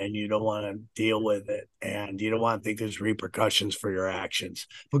secret and you don't want to deal with it, and you don't want to think there's repercussions for your actions.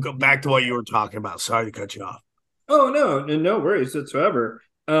 But go back to what you were talking about. Sorry to cut you off. Oh, no worries whatsoever.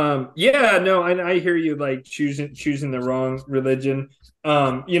 I hear you, like choosing the wrong religion.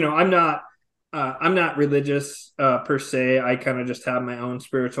 I'm not religious per se. I kind of just have my own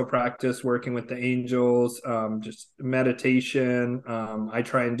spiritual practice, working with the angels, just meditation. I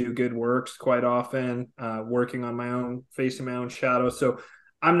try and do good works quite often, working on my own, facing my own shadow. So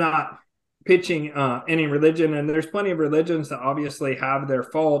I'm not pitching any religion, and there's plenty of religions that obviously have their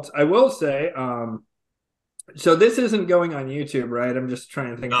faults. I will say, so this isn't going on YouTube, right? I'm just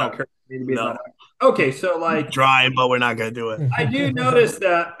trying to think how careful I need to be about it. Okay, so like trying, but we're not going to do it. I do notice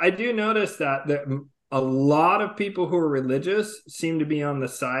that a lot of people who are religious seem to be on the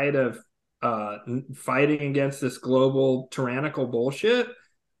side of fighting against this global tyrannical bullshit,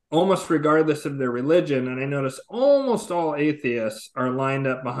 almost regardless of their religion. And I notice almost all atheists are lined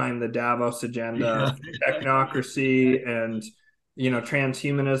up behind the Davos agenda, technocracy, and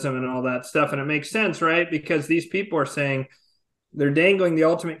transhumanism and all that stuff. And it makes sense, right? Because these people are saying, they're dangling the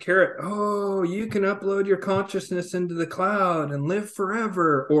ultimate carrot. Oh, you can upload your consciousness into the cloud and live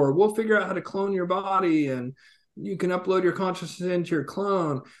forever, or we'll figure out how to clone your body and you can upload your consciousness into your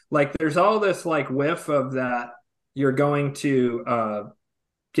clone. Like there's all this like whiff of that you're going to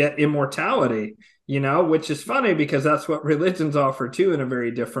get immortality, which is funny because that's what religions offer too in a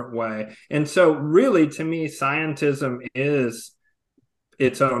very different way. And so really, to me, scientism is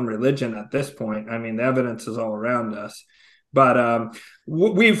its own religion at this point. I mean, the evidence is all around us. But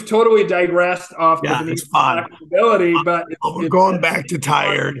we've totally digressed off it's fun. But we're going back to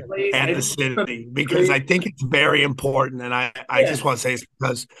Tired and the city, because I think it's very important. And I just want to say this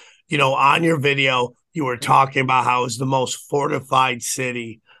because, on your video, you were talking about how it was the most fortified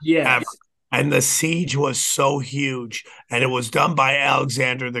city ever. And the siege was so huge, and it was done by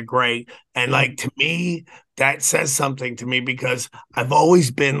Alexander the Great. And like, to me, that says something to me, because I've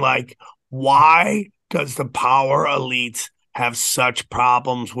always been like, why does the power elites have such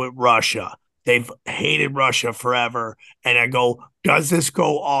problems with Russia? They've hated Russia forever. And I go, does this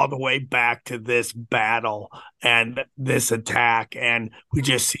go all the way back to this battle and this attack? And we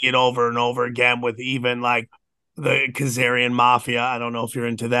just see it over and over again with even like the Khazarian mafia. I don't know if you're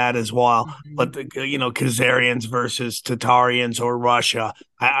into that as well, but the Khazarians versus Tatarians or Russia.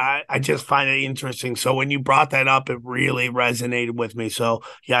 I just find it interesting. So when you brought that up, it really resonated with me. So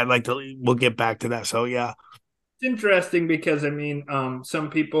yeah, we'll get back to that. So yeah. It's interesting because some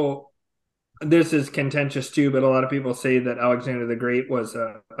people, this is contentious too, but a lot of people say that Alexander the Great was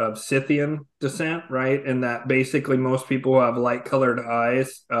of Scythian descent, right? And that basically most people who have light-colored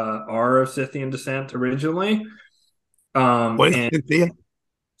eyes are of Scythian descent originally. What is Scythian?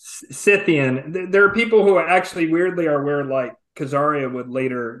 Scythian. There are people who actually weirdly are where like Khazaria would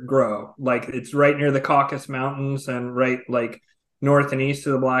later grow. Like it's right near the Caucasus Mountains and right like north and east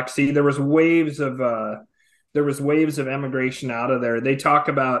of the Black Sea. There was waves of emigration out of there. They talk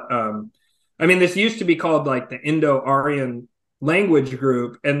about this used to be called like the Indo-Aryan language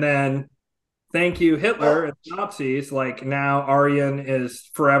group. And then thank you, Hitler and the Nazis, like now Aryan is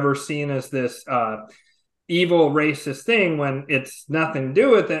forever seen as this evil racist thing when it's nothing to do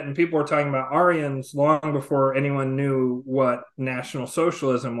with it. And people were talking about Aryans long before anyone knew what National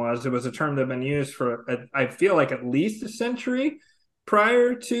Socialism was. It was a term that had been used for, I feel like at least a century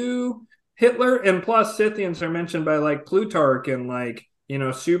prior to Hitler. And plus Scythians are mentioned by like Plutarch and like,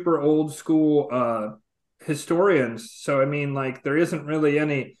 super old school historians. So, there isn't really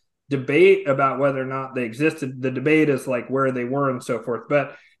any debate about whether or not they existed. The debate is like where they were and so forth.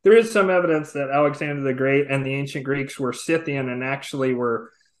 But there is some evidence that Alexander the Great and the ancient Greeks were Scythian and actually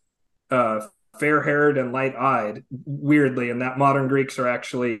were fair-haired and light-eyed, weirdly, and that modern Greeks are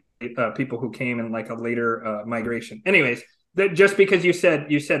actually people who came in like a later migration. Anyways, just because you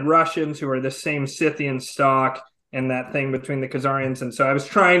said Russians who are the same Scythian stock, and that thing between the Khazarians. And so I was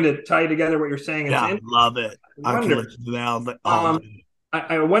trying to tie together what you're saying. Yeah, love it. I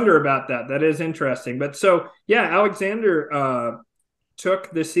wonder about that. That is interesting. But so, yeah, Alexander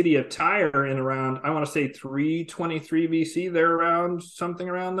took the city of Tyre in around, I want to say 323 BC, there around, something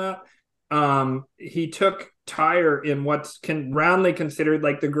around that. He took Tyre in what's roundly considered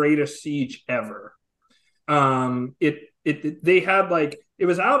like the greatest siege ever. They had like, it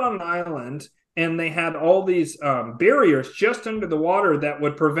was out on an island, and they had all these barriers just under the water that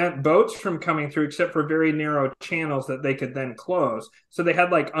would prevent boats from coming through, except for very narrow channels that they could then close. So they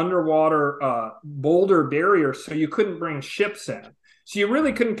had like underwater boulder barriers, so you couldn't bring ships in. So you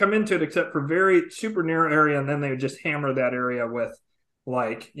really couldn't come into it except for very super narrow area, and then they would just hammer that area with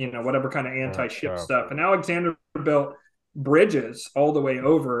like, whatever kind of anti-ship stuff. And Alexander built bridges all the way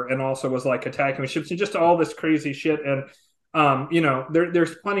over and also was like attacking with ships and just all this crazy shit. And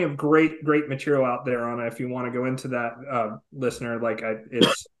there's plenty of great material out there on it if you want to go into that, listener.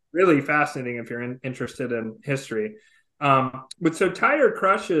 It's really fascinating if you're interested in history. But so Tyre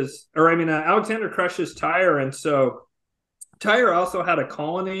crushes, Alexander crushes Tyre, and so Tyre also had a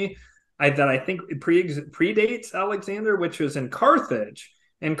colony that I think predates Alexander, which was in Carthage.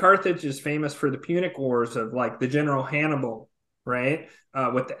 And Carthage is famous for the Punic Wars of like the general Hannibal, right?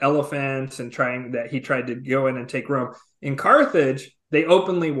 With the elephants and he tried to go in and take Rome. In Carthage, they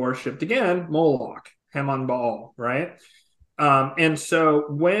openly worshipped, again, Moloch, Hammon Baal, right? And so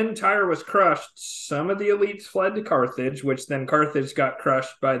when Tyre was crushed, some of the elites fled to Carthage, which then Carthage got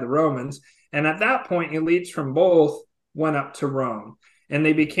crushed by the Romans. And at that point, elites from both went up to Rome. And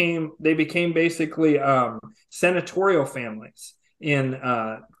they became basically senatorial families in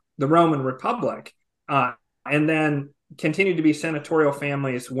the Roman Republic. And then continued to be senatorial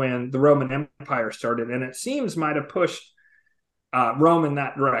families when the Roman Empire started, and it seems might have pushed Rome in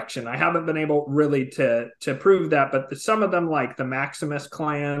that direction. I haven't been able really to prove that, but some of them, like the Maximus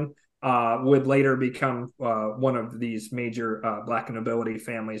clan, would later become one of these major black nobility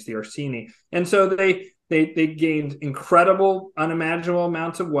families, the Orsini. And so they gained incredible, unimaginable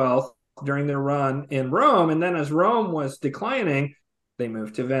amounts of wealth during their run in Rome, and then as Rome was declining, they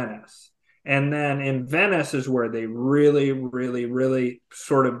moved to Venice. And then in Venice is where they really, really, really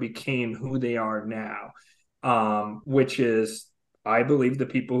sort of became who they are now, which is, I believe, the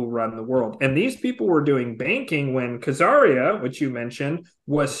people who run the world. And these people were doing banking when Khazaria, which you mentioned,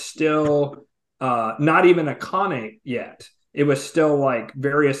 was still not even a Khanate yet. It was still like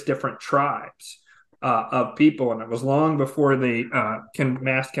various different tribes of people. And it was long before they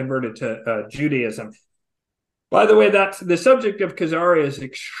mass converted to Judaism. By the way, that's the subject of Khazaria is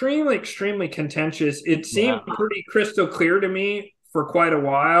extremely, extremely contentious. It seemed pretty crystal clear to me for quite a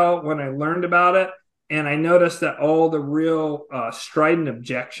while when I learned about it. And I noticed that all the real strident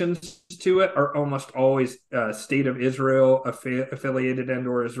objections to it are almost always State of Israel affiliated and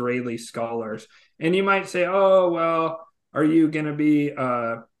or Israeli scholars. And you might say, oh, well, Are you going to be,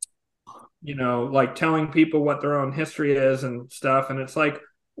 like telling people what their own history is and stuff? And it's like,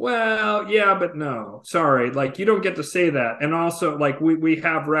 well, yeah, but no, sorry. Like, you don't get to say that. And also, like, we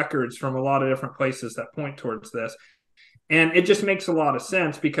have records from a lot of different places that point towards this. And it just makes a lot of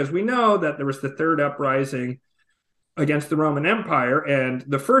sense because we know that there was the third uprising against the Roman Empire. And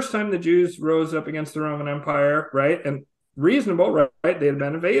the first time the Jews rose up against the Roman Empire, right? And reasonable, right? They had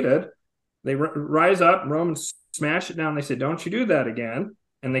been invaded. They rise up, Romans smash it down. They said, don't you do that again.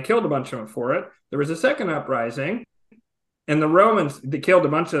 And they killed a bunch of them for it. There was a second uprising, and the Romans, they killed a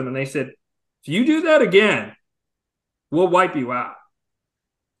bunch of them, and they said, if you do that again, we'll wipe you out.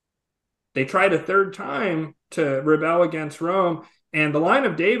 They tried a third time to rebel against Rome, and the line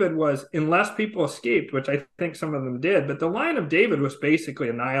of David was, unless people escaped, which I think some of them did, but the line of David was basically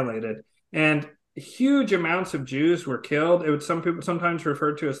annihilated, and huge amounts of Jews were killed. It was some people sometimes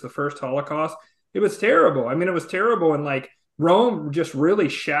referred to as the first Holocaust. It was terrible. I mean, it was terrible, and like Rome just really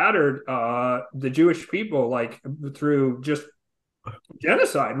shattered the Jewish people, like through just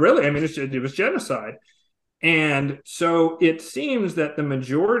genocide. Really, I mean, it was genocide. And so it seems that the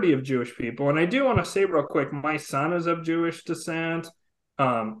majority of Jewish people, and I do want to say real quick, my son is of Jewish descent.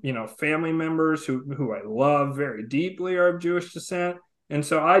 Family members who I love very deeply are of Jewish descent. And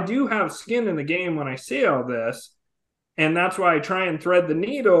so I do have skin in the game when I say all this. And that's why I try and thread the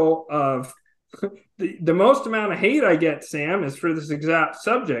needle of the most amount of hate I get, Sam, is for this exact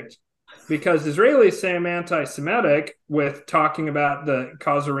subject. Because Israelis say I'm anti-Semitic with talking about the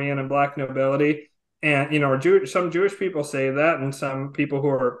Khazarian and black nobility. And, some Jewish people say that, and some people who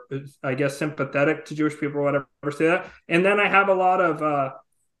are, I guess, sympathetic to Jewish people or whatever say that. And then I have a lot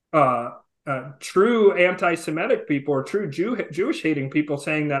of true anti-Semitic people or true Jewish-hating people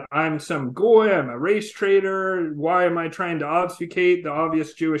saying that I'm some goy, I'm a race traitor. Why am I trying to obfuscate the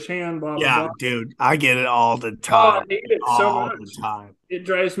obvious Jewish hand? Blah, blah, blah. Dude, I get it all the time. I hate it so much. The time. It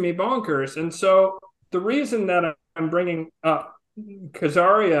drives me bonkers. And so the reason that I'm bringing up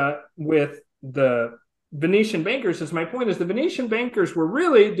Khazaria with the Venetian bankers is my point is the Venetian bankers were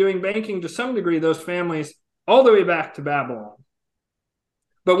really doing banking to some degree, those families, all the way back to Babylon.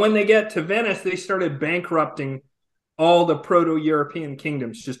 But when they get to Venice, they started bankrupting all the Proto-European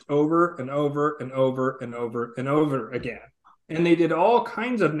kingdoms just over and over and over and over and over again. And they did all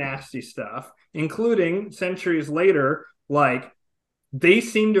kinds of nasty stuff, including centuries later, like they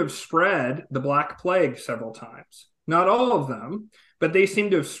seem to have spread the Black Plague several times. Not all of them, but they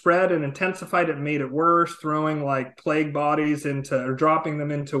seem to have spread and intensified it and made it worse, throwing like plague bodies or dropping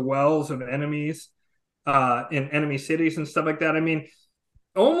them into wells of enemies in enemy cities and stuff like that. I mean,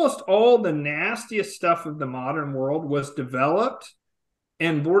 almost all the nastiest stuff of the modern world was developed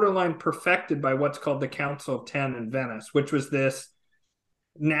and borderline perfected by what's called the Council of Ten in Venice, which was this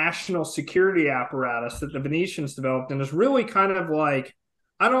national security apparatus that the Venetians developed and is really kind of like,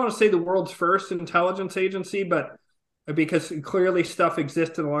 I don't want to say the world's first intelligence agency, but because clearly stuff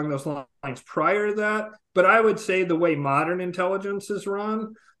existed along those lines prior to that. But I would say the way modern intelligence is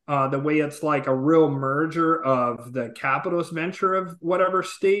run, the way it's like a real merger of the capitalist venture of whatever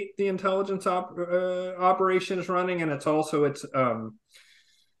state the intelligence operation is running. And it's also, it's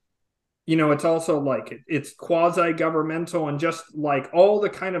also like it's quasi-governmental and just like all the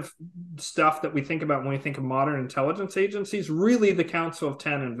kind of stuff that we think about when we think of modern intelligence agencies. Really, the Council of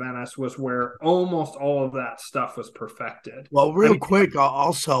Ten in Venice was where almost all of that stuff was perfected. Well, quick,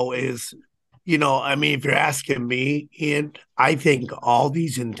 also is, if you're asking me, Ian, I think all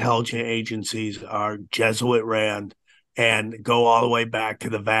these intelligence agencies are Jesuit ran and go all the way back to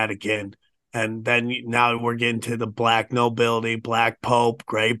the Vatican. And then now we're getting to the black nobility, black pope,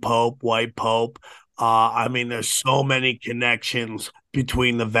 gray pope, white pope. There's so many connections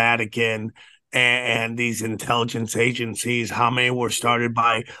between the Vatican and these intelligence agencies. How many were started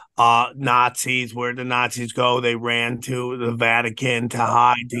by Nazis? Where did the Nazis go? They ran to the Vatican to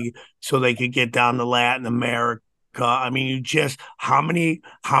hide so they could get down to Latin America. I mean, how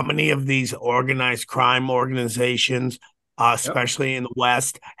many of these organized crime organizations, especially in the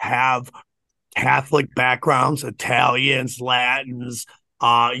West, have Catholic backgrounds, Italians, Latins,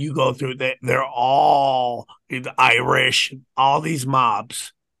 you go through they're all Irish, all these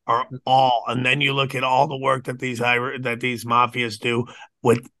mobs are all, and then you look at all the work that these mafias do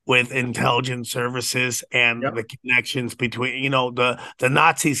with intelligence services and the connections between, the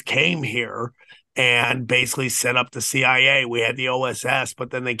Nazis came here and basically set up the CIA. We had the OSS, but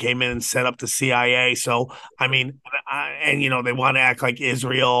then they came in and set up the CIA. So, they want to act like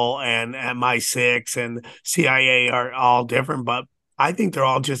Israel and MI6 and CIA are all different. But, I think they're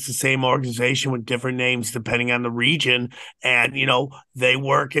all just the same organization with different names depending on the region. And, they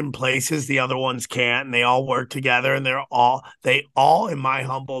work in places the other ones can't, and they all work together. And they all, in my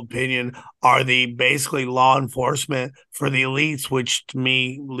humble opinion, are the basically law enforcement for the elites, which to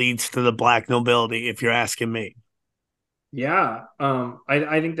me leads to the black nobility, if you're asking me. Yeah,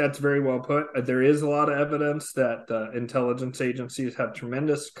 I think that's very well put. There is a lot of evidence that intelligence agencies have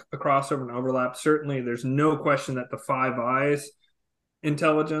tremendous crossover and overlap. Certainly, there's no question that the Five Eyes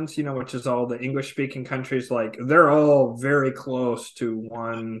intelligence, which is all the English-speaking countries, like they're all very close to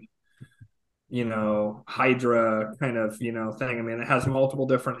one, Hydra kind of, thing. I mean, it has multiple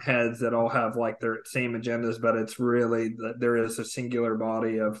different heads that all have like their same agendas, but it's really there is a singular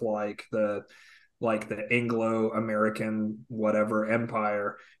body of like the Anglo-American whatever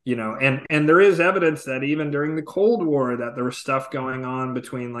empire, and there is evidence that even during the Cold War that there was stuff going on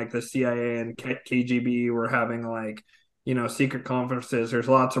between like the CIA and KGB were having like, secret conferences. There's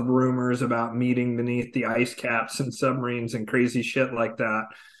lots of rumors about meeting beneath the ice caps and submarines and crazy shit like that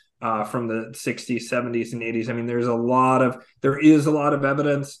from the 60s, 70s, and 80s. I mean, there is a lot of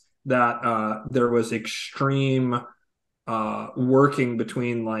evidence that there was extreme working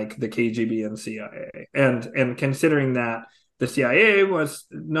between like the KGB and CIA, and considering that the CIA was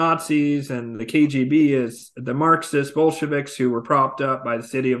Nazis and the KGB is the Marxist Bolsheviks who were propped up by the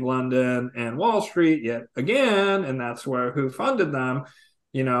City of London and Wall Street yet again, and that's who funded them,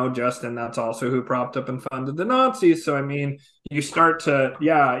 and that's also who propped up and funded the Nazis. So I mean, you start to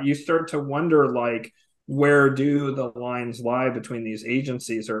wonder, like, where do the lines lie between these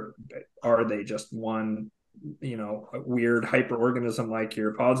agencies, or are they just one a weird hyper-organism like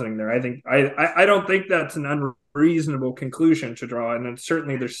you're positing there? I don't think that's an unreasonable conclusion to draw, and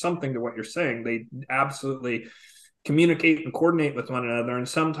certainly there's something to what you're saying. They absolutely communicate and coordinate with one another, and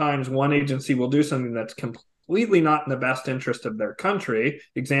sometimes one agency will do something that's completely not in the best interest of their country.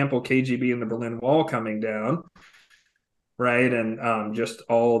 Example, KGB and the Berlin Wall coming down, right? And just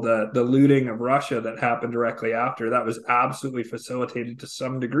all the looting of Russia that happened directly after, that was absolutely facilitated to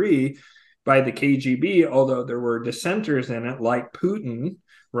some degree by the KGB, although there were dissenters in it like Putin,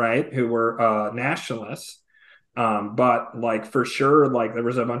 right, who were nationalists. But like for sure, like there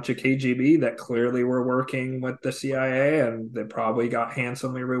was a bunch of KGB that clearly were working with the CIA, and they probably got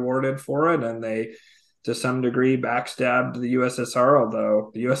handsomely rewarded for it. And they, to some degree, backstabbed the USSR, although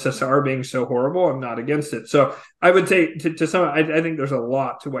the USSR being so horrible, I'm not against it. So I would say to some, I think there's a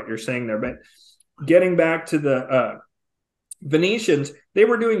lot to what you're saying there. But getting back to the Venetians, they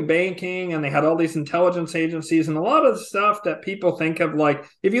were doing banking and they had all these intelligence agencies, and a lot of the stuff that people think of, like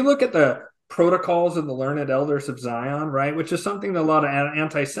if you look at the protocols of the learned elders of Zion, right, which is something that a lot of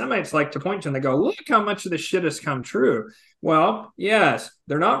anti-Semites like to point to, and they go, look how much of this shit has come true. Well, yes,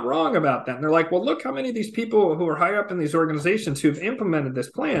 they're not wrong about that. And they're like, well, look how many of these people who are high up in these organizations who've implemented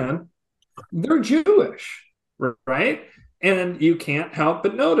this plan, they're Jewish, right? And you can't help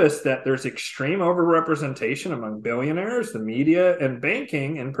but notice that there's extreme overrepresentation among billionaires, the media, and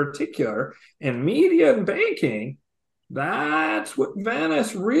banking in particular. And media and banking, that's what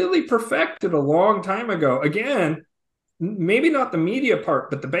Venice really perfected a long time ago. Again, maybe not the media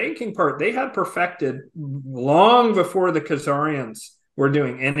part, but the banking part, they had perfected long before the Khazarians were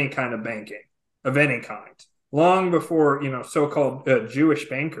doing any kind of banking of any kind, long before, so-called Jewish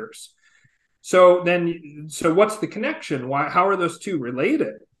bankers. So what's the connection? How are those two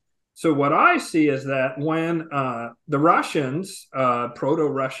related? So what I see is that when the Russians,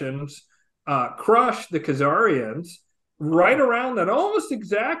 proto-Russians, crushed the Khazarians right around that almost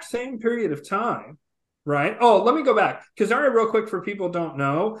exact same period of time, right? Oh, let me go back. Khazari, real quick, for people who don't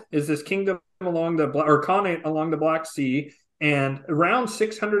know, is this kingdom along the Khanate along the Black Sea, and around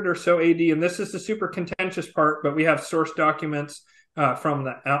 600 or so AD, and this is the super contentious part, but we have source documents from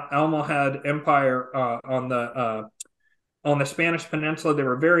the Almohad Empire on the Spanish Peninsula. They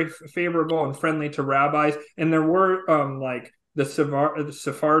were very favorable and friendly to rabbis, and there were like the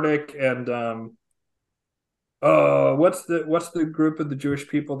Sephardic and what's the group of the Jewish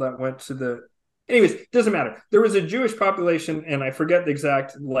people that went to the. Anyways, it doesn't matter. There was a Jewish population, and I forget the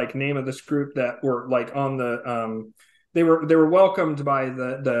exact like name of this group that were like on the. They were welcomed by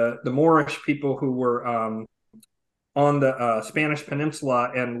the Moorish people who were on the Spanish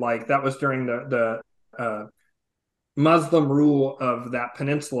Peninsula, and like that was during the Muslim rule of that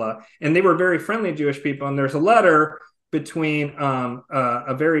peninsula, and they were very friendly Jewish people. And there's a letter between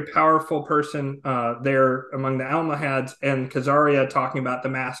a very powerful person there among the Almohads and Khazaria talking about the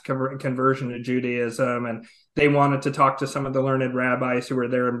mass conversion to Judaism, and they wanted to talk to some of the learned rabbis who were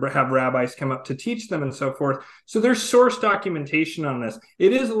there and have rabbis come up to teach them and so forth. So there's source documentation on this.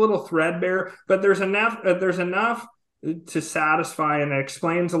 It is a little threadbare, but there's enough to satisfy, and it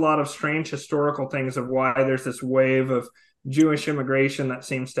explains a lot of strange historical things of why there's this wave of Jewish immigration that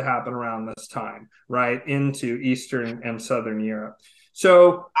seems to happen around this time, right, into Eastern and Southern Europe.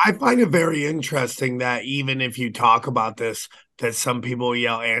 So I find it very interesting that even if you talk about this, that some people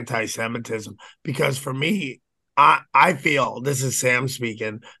yell anti-Semitism, because for me, I feel, this is Sam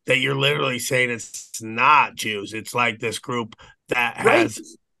speaking, that you're literally saying it's not Jews. It's like this group that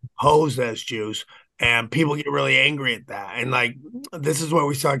has posed as Jews, and people get really angry at that. And like, this is where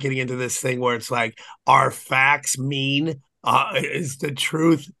we start getting into this thing where it's like, are facts mean? Is the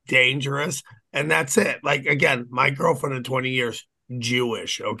truth dangerous? And that's it. Like, again, my girlfriend of 20 years,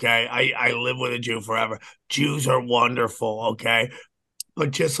 Jewish, okay? I live with a Jew forever. Jews are wonderful, okay?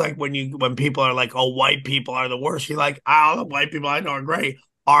 But just like when people are like, oh, white people are the worst, you're like, all the white people I know are great.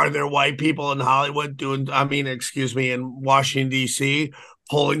 Are there white people in Hollywood in Washington, D.C.,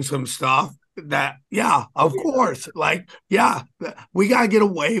 pulling some stuff that, yeah, of course. Like, yeah, we got to get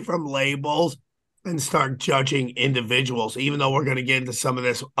away from labels and start judging individuals, even though we're going to get into some of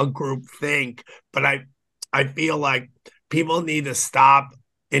this, a group think. But I feel like people need to stop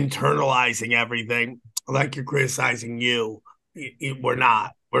internalizing everything like you're criticizing you. We're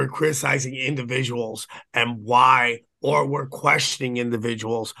not. We're criticizing individuals and why, or we're questioning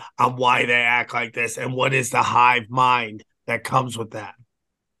individuals on why they act like this and what is the hive mind that comes with that.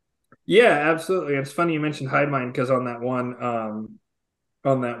 Yeah, absolutely. It's funny you mentioned hive mind, because on that one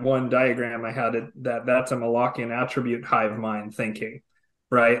diagram I had that's a Malachian attribute, hive mind thinking.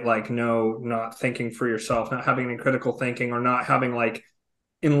 Right? Like, no, not thinking for yourself, not having any critical thinking, or not having like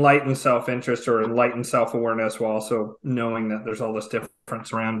enlightened self-interest or enlightened self-awareness, while also knowing that there's all this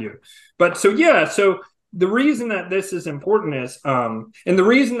difference around you. But so the reason that this is important is, and the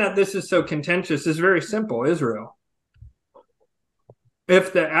reason that this is so contentious is very simple. Israel.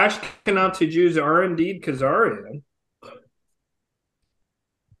 If the Ashkenazi Jews are indeed Khazarian,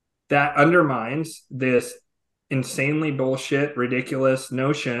 that undermines this insanely bullshit, ridiculous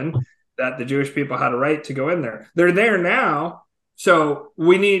notion that the Jewish people had a right to go in there. They're there now, so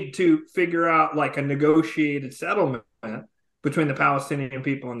we need to figure out like a negotiated settlement between the Palestinian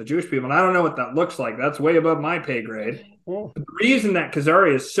people and the Jewish people. And I don't know what that looks like. That's way above my pay grade. But the reason that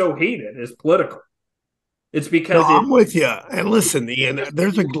Khazari is so hated is political. It's because I'm with you. And listen, Ian,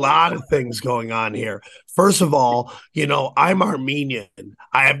 there's a lot of things going on here. First of all, I'm Armenian.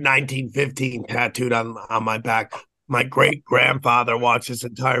 I have 1915 tattooed on my back. My great grandfather watched his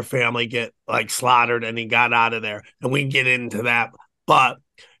entire family get like slaughtered, and he got out of there. And we can get into that. But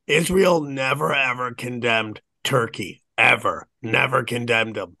Israel never, ever condemned Turkey, ever, never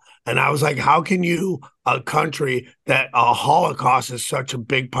condemned them. And I was like, how can you, a country that a Holocaust is such a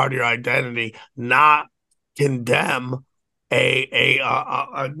big part of your identity, not condemn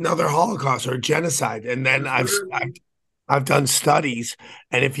another Holocaust or genocide? And then I've done studies,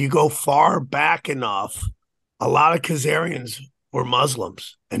 and if you go far back enough, a lot of Khazarians were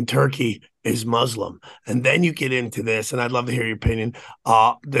Muslims, and Turkey is Muslim. And then you get into this, and I'd love to hear your opinion,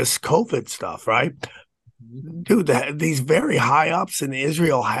 this COVID stuff, right? Dude, these very high ups in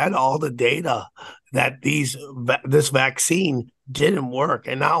Israel had all the data that this vaccine didn't work.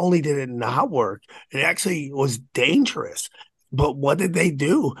 And not only did it not work, it actually was dangerous. But what did they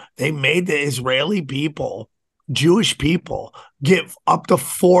do? They made the Israeli people, Jewish people, give up to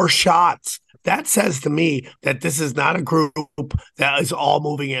 4 shots. That says to me that this is not a group that is all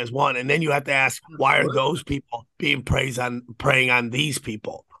moving as one. And then you have to ask, why are those people being preying on these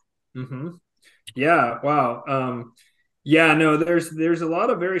people? Mm-hmm. Yeah. Wow. Yeah, no, there's a lot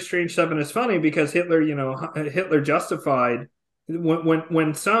of very strange stuff. And it's funny because Hitler justified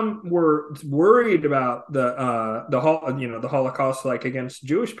when some were worried about the Holocaust, like against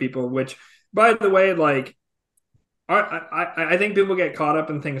Jewish people, which, by the way, like I think people get caught up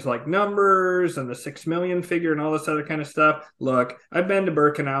in things like numbers and the 6 million figure and all this other kind of stuff. Look, I've been to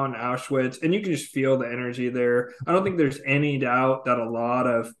Birkenau and Auschwitz, and you can just feel the energy there. I don't think there's any doubt that a lot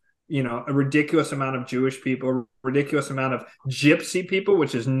of, a ridiculous amount of Jewish people, a ridiculous amount of gypsy people,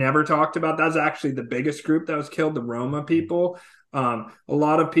 which is never talked about. That's actually the biggest group that was killed, the Roma people. A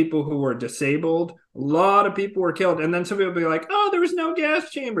lot of people who were disabled, a lot of people were killed. And then some people will be like, oh, there was no gas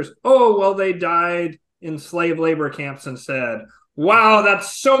chambers. Oh, well, they died in slave labor camps instead. Wow,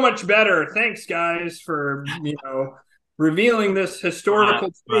 that's so much better. Thanks, guys, for, revealing this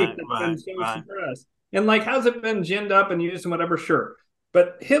historical truth that's been so suppressed. And like, has it been ginned up and used and whatever? Sure.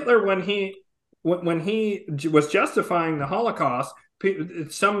 But Hitler, when he was justifying the Holocaust,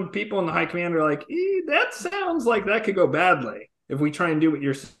 some people in the high command are like, that sounds like that could go badly if we try and do what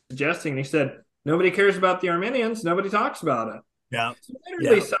you're suggesting. And he said, nobody cares about the Armenians. Nobody talks about it. Yeah. So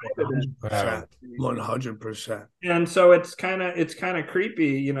literally Yeah. cited it. 100%. And so it's kind of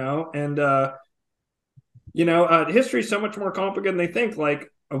creepy, you know, and history is so much more complicated than they think. Like,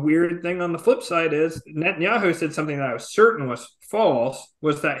 a weird thing on the flip side is Netanyahu said something that I was certain was false,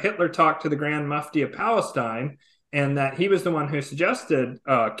 was that Hitler talked to the Grand Mufti of Palestine and that he was the one who suggested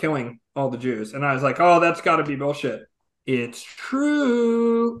killing all the Jews. And I was like, oh, that's got to be bullshit. It's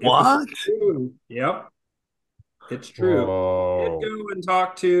true. What? It's true. Yep. It's true. Whoa. Did go and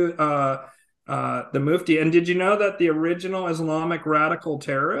talk to the Mufti. And did you know that the original Islamic radical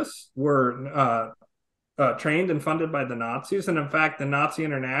terrorists were trained and funded by the Nazis? And in fact, the Nazi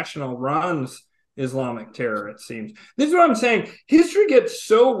International runs Islamic terror, it seems. This is what I'm saying. History gets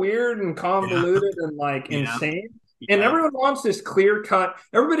so weird and convoluted and insane. And everyone wants this clear cut.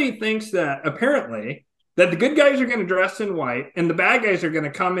 Everybody thinks that apparently that the good guys are going to dress in white and the bad guys are going to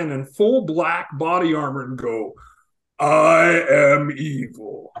come in full black body armor and go, I am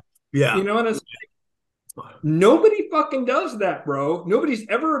evil. Yeah. You know what I'm saying? Nobody fucking does that, bro. Nobody's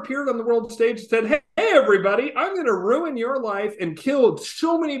ever appeared on the world stage and said, hey everybody, I'm going to ruin your life and kill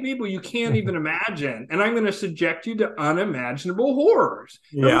so many people you can't even imagine. And I'm going to subject you to unimaginable horrors.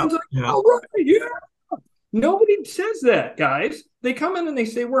 Yeah. Like, all right, yeah. Nobody says that, guys. They come in and they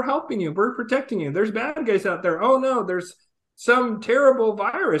say, we're helping you. We're protecting you. There's bad guys out there. Oh, no, there's some terrible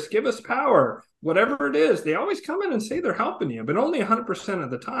virus. Give us power. Whatever it is, they always come in and say they're helping you, but only 100%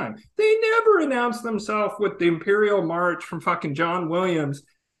 of the time. They never announce themselves with the Imperial March from fucking John Williams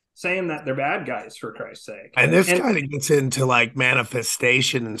saying that they're bad guys, for Christ's sake. And this kind of gets into like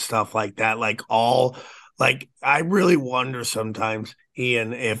manifestation and stuff like that. I really wonder sometimes,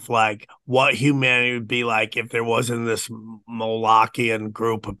 Ian, if like what humanity would be like if there wasn't this Molochian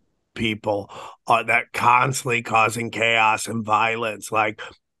group of people that constantly causing chaos and violence. Like,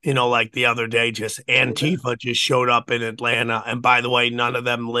 you know, like the other day, just Antifa just showed up in Atlanta. And by the way, none of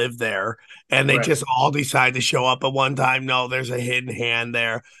them live there. And they just all decide to show up at one time. No, there's a hidden hand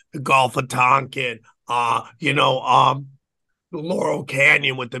there. The Gulf of Tonkin, Laurel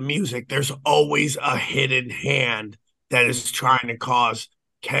Canyon with the music. There's always a hidden hand that is trying to cause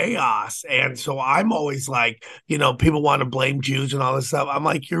chaos. And so I'm always like, you know, people want to blame Jews and all this stuff. I'm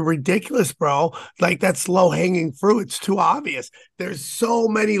like, you're ridiculous, bro. Like, that's low-hanging fruit. It's too obvious. There's so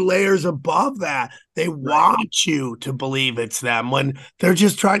many layers above that. They want you to believe it's them when they're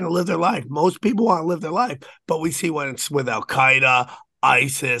just trying to live their life. Most people want to live their life, but we see when it's with Al-Qaeda,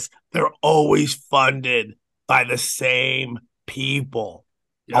 ISIS, they're always funded by the same people.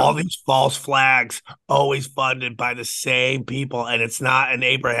 All these false flags always funded by the same people, and it's not an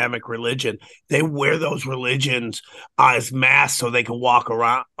Abrahamic religion. They wear those religions as masks so they can walk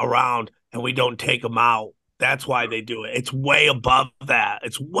around and we don't take them out. That's why they do it. It's way above that.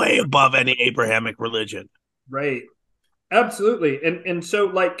 It's way above any Abrahamic religion. Right. Absolutely. And so,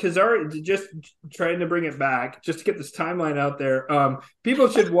 like, Kazari, just trying to bring it back, just to get this timeline out there, people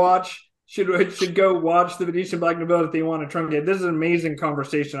should go watch the Venetian Black Nobility if they want to truncate. This is an amazing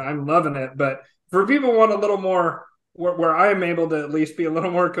conversation. I'm loving it. But for people who want a little more, where I'm able to at least be a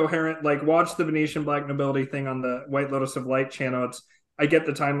little more coherent, like watch the Venetian Black Nobility thing on the White Lotus of Light channel. I get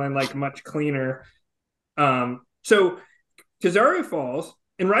the timeline like much cleaner. So Kazari Falls,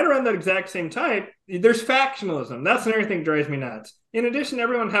 and right around that exact same time, there's factionalism. That's another thing that drives me nuts. In addition to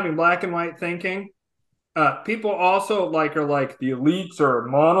everyone having black and white thinking, people also are like the elites are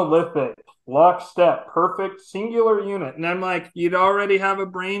monolithic, lockstep, perfect, singular unit. And I'm like, you'd already have a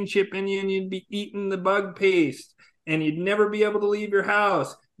brain chip in you and you'd be eating the bug paste and you'd never be able to leave your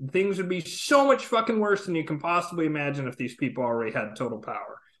house. Things would be so much fucking worse than you can possibly imagine if these people already had total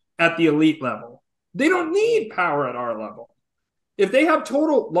power at the elite level. They don't need power at our level. If they have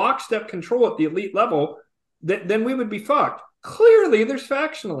total lockstep control at the elite level, then we would be fucked. Clearly, there's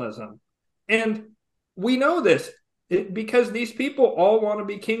factionalism. And we know this because these people all want to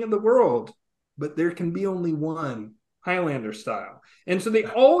be king of the world, but there can be only one, Highlander style. And so they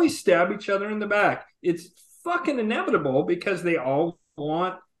always stab each other in the back. It's fucking inevitable because they all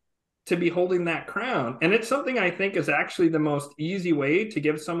want to be holding that crown. And it's something I think is actually the most easy way to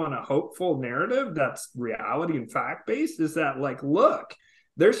give someone a hopeful narrative that's reality and fact-based is that, like, look,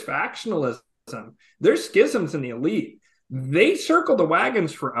 there's factionalism. There's schisms in the elite. They circle the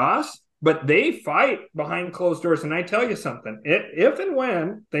wagons for us, but they fight behind closed doors. And I tell you something, if and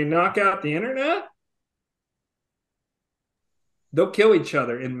when they knock out the internet, they'll kill each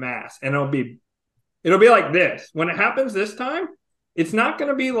other in mass. And it'll be like this. When it happens this time, it's not going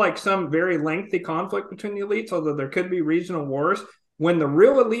to be like some very lengthy conflict between the elites, although there could be regional wars. When the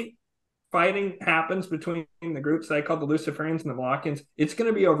real elite fighting happens between the groups that I call the Luciferians and the Molochians, it's going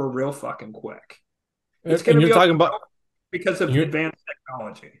to be over real fucking quick. It's going to be talking about because of advanced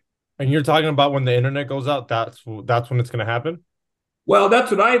technology. And you're talking about when the internet goes out, that's when it's going to happen? Well,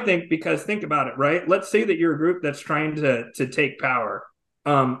 that's what I think, because think about it, right? Let's say that you're a group that's trying to take power.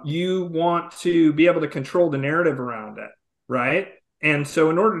 You want to be able to control the narrative around it, right? And so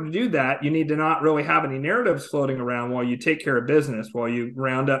in order to do that, you need to not really have any narratives floating around while you take care of business, while you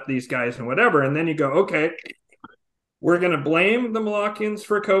round up these guys and whatever. And then you go, okay, we're going to blame the Malakians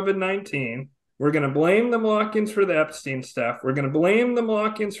for COVID-19. We're going to blame the Malakians for the Epstein stuff. We're going to blame the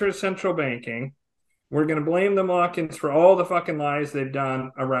Malakians for central banking. We're going to blame the Malakians for all the fucking lies they've done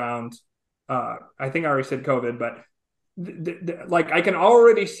around, I think I already said COVID, but like I can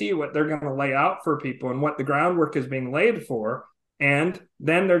already see what they're going to lay out for people and what the groundwork is being laid for. And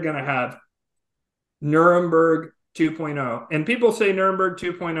then they're going to have Nuremberg 2.0. And people say Nuremberg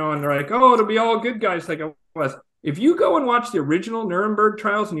 2.0 and they're like, oh, it'll be all good guys like it was. If you go and watch the original Nuremberg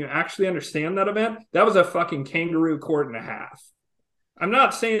trials and you actually understand that event, that was a fucking kangaroo court and a half. I'm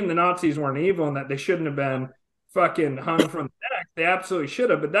not saying the Nazis weren't evil and that they shouldn't have been fucking hung from the neck. They absolutely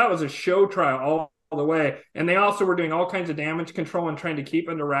should have, but that was a show trial all the way. And they also were doing all kinds of damage control and trying to keep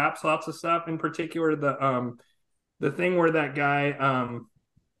under wraps lots of stuff, in particular the thing where that guy,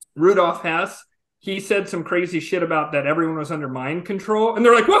 Rudolf Hess, he said some crazy shit about that everyone was under mind control. And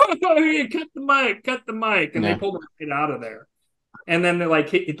they're like, whoa, cut the mic. And they pulled him right out of there. And then they're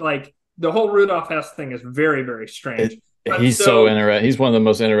like, the whole Rudolf Hess thing is very, very strange. He's so interesting. He's one of the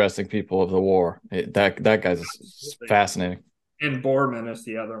most interesting people of the war. That guy's fascinating. And Bormann is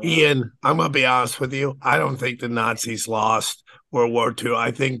the other one. Ian, I'm going to be honest with you. I don't think the Nazis lost World War II. I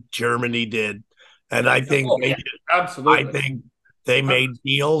think Germany did. And I think absolutely. I think they made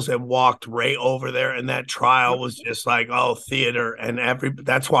deals and walked right over there. And that trial was just like, oh, theater. And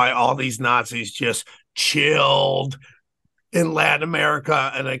that's why all these Nazis just chilled in Latin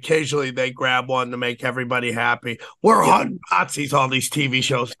America. And occasionally they grab one to make everybody happy. We're hunting Nazis, all these TV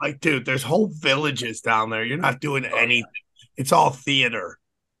shows. Like, dude, there's whole villages down there. You're not doing anything. It's all theater.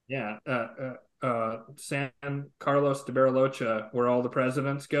 Yeah. San Carlos de Bariloche, where all the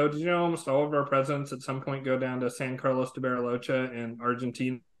presidents go. Did you know almost all of our presidents at some point go down to San Carlos de Bariloche in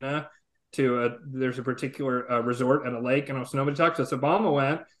Argentina there's a particular resort and a lake, and almost nobody talks to us. Obama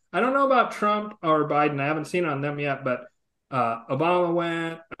went. I don't know about Trump or Biden. I haven't seen on them yet, but Obama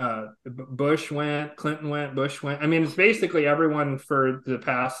went, Bush went, Clinton went, Bush went. I mean, it's basically everyone for the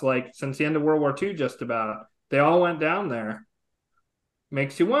past, since the end of World War II, just about. They all went down there.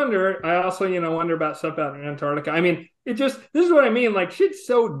 Makes you wonder. I also, wonder about stuff out in Antarctica. I mean, this is what I mean. Shit's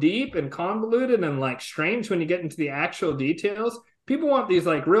so deep and convoluted and strange when you get into the actual details. People want these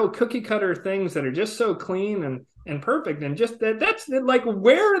real cookie cutter things that are just so clean and perfect. And just that's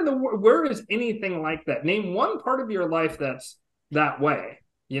where is anything like that? Name one part of your life that's that way,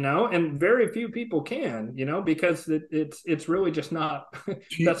 and very few people can, because it's really just not,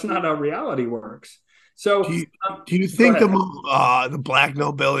 that's not how reality works. So, do you think the black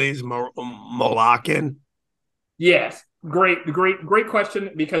nobility is Moroccan? Yes, great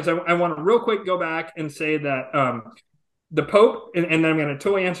question. Because I want to real quick go back and say that the Pope, and then I'm going to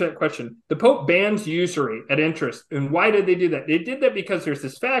totally answer that question. The Pope bans usury at interest, and why did they do that? They did that because there's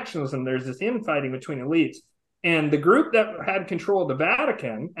this factionalism, there's this infighting between elites, and the group that had control of the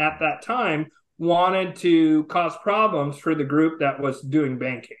Vatican at that time wanted to cause problems for the group that was doing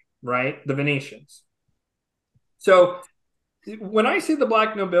banking, right? The Venetians. So when I say the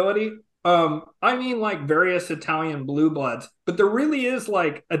black nobility, I mean various Italian blue bloods, but there really is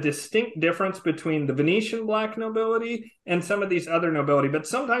a distinct difference between the Venetian black nobility and some of these other nobility. But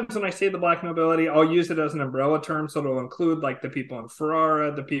sometimes when I say the black nobility, I'll use it as an umbrella term. So it'll include the people in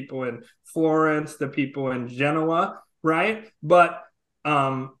Ferrara, the people in Florence, the people in Genoa, right? But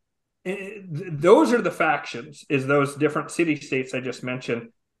those are the factions, is those different city-states I just mentioned,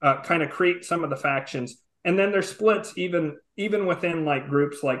 kind of create some of the factions. And then there's splits even within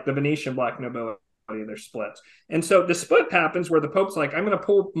groups like the Venetian black nobility, there's splits. And so the split happens where the Pope's I'm going to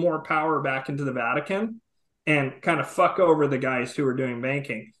pull more power back into the Vatican and kind of fuck over the guys who are doing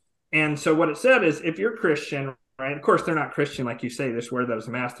banking. And so what it said is, if you're Christian, right? Of course, they're not Christian, like you say, they swear that as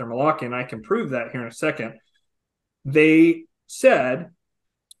Master Malachi, I can prove that here in a second. They said,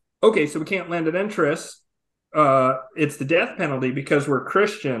 okay, so we can't lend at interest. It's the death penalty because we're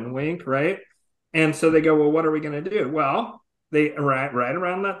Christian, wink, right? And so they go, well, what are we going to do? Well, right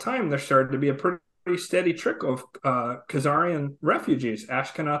around that time, there started to be a pretty steady trickle of Khazarian refugees,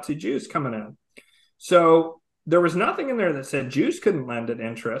 Ashkenazi Jews coming in. So there was nothing in there that said Jews couldn't lend at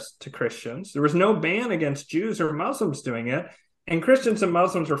interest to Christians. There was no ban against Jews or Muslims doing it. And Christians and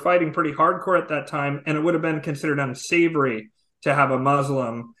Muslims were fighting pretty hardcore at that time, and it would have been considered unsavory to have a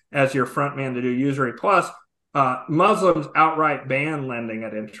Muslim as your front man to do usury. Plus, Muslims outright ban lending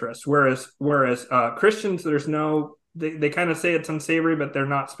at interest, whereas Christians, there's no, they kind of say it's unsavory, but they're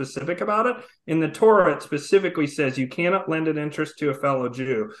not specific about it. In the Torah, it specifically says you cannot lend at interest to a fellow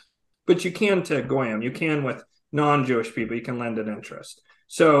Jew, but you can to Goyim. You can with non-Jewish people. You can lend at interest.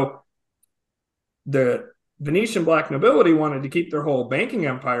 So the Venetian black nobility wanted to keep their whole banking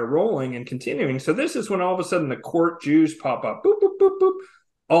empire rolling and continuing. So this is when all of a sudden the court Jews pop up, boop, boop, boop, boop,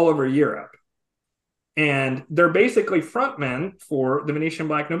 all over Europe. And they're basically frontmen for the Venetian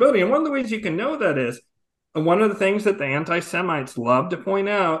black nobility. And one of the ways you can know that is one of the things that the anti-Semites love to point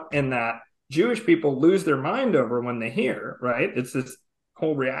out, and that Jewish people lose their mind over when they hear, right? It's this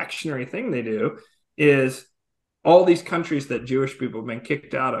whole reactionary thing they do, is all these countries that Jewish people have been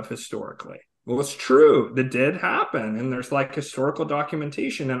kicked out of historically. Well, it's true. That did happen. And there's like historical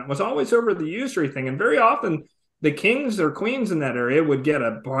documentation. And it was always over the usury thing. And very often the kings or queens in that area would get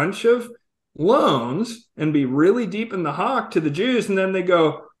a bunch of loans and be really deep in the hock to the Jews, and then they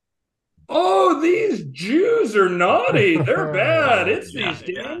go, oh, these Jews are naughty, they're bad, it's these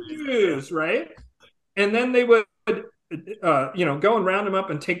damn Jews, right? And then they would go and round them up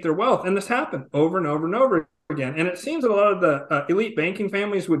and take their wealth. And this happened over and over and over again. And it seems that a lot of the elite banking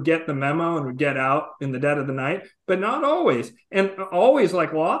families would get the memo and would get out in the dead of the night, but not always. And always,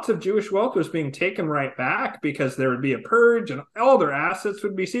 like, lots of Jewish wealth was being taken right back because there would be a purge and all their assets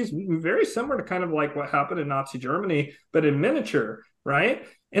would be seized. Very similar to kind of like what happened in Nazi Germany, but in miniature, right?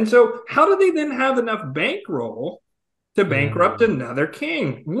 And so how do they then have enough bankroll to bankrupt another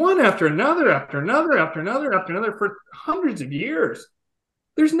king, one after another, after another, after another, after another, for hundreds of years?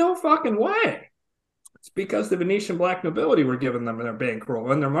 There's no fucking way. It's because the Venetian black nobility were giving them their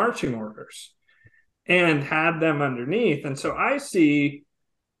bankroll and their marching orders and had them underneath. And so I see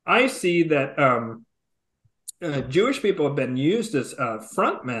that Jewish people have been used as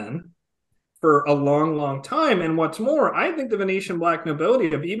frontmen for a long, long time. And what's more, I think the Venetian black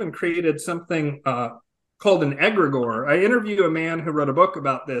nobility have even created something called an egregore. I interview a man who wrote a book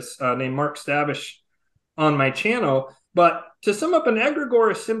about this named Mark Stavish on my channel. But to sum up, an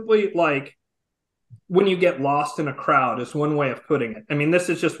egregore is simply like when you get lost in a crowd, is one way of putting it. I mean, this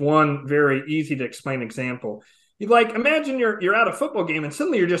is just one very easy to explain example. You like, imagine you're at a football game and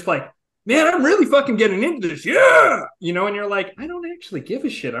suddenly you're just like, man, I'm really fucking getting into this. Yeah. And you're like, I don't actually give a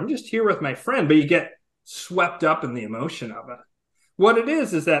shit. I'm just here with my friend. But you get swept up in the emotion of it. What it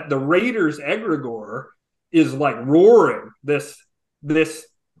is that the Raiders egregore is like roaring this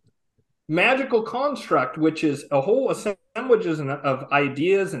magical construct, which is a whole assemblages of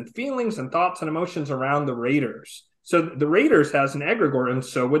ideas and feelings and thoughts and emotions around the Raiders. So the Raiders has an egregore, and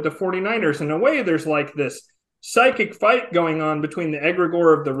so would the 49ers. In a way, there's like this psychic fight going on between the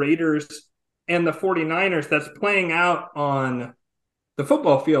egregore of the Raiders and the 49ers that's playing out on the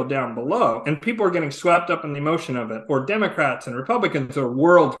football field down below. And people are getting swept up in the emotion of it, or Democrats and Republicans, or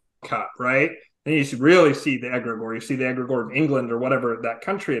World Cup, right? And you should really see the egregore. You see the egregore of England or whatever that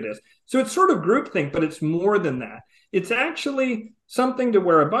country it is. So it's sort of groupthink, but it's more than that. It's actually something to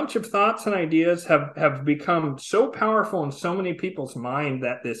where a bunch of thoughts and ideas have become so powerful in so many people's mind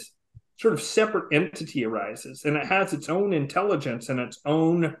that this sort of separate entity arises, and it has its own intelligence and its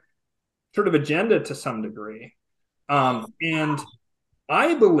own sort of agenda to some degree. And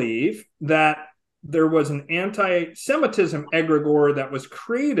I believe that there was an anti-Semitism egregore that was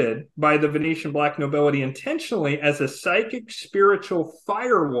created by the Venetian black nobility intentionally as a psychic spiritual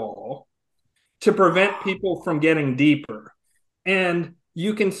firewall to prevent people from getting deeper. And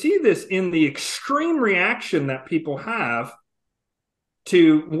you can see this in the extreme reaction that people have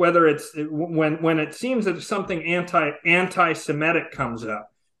to whether it's when it seems that something anti-Semitic comes up.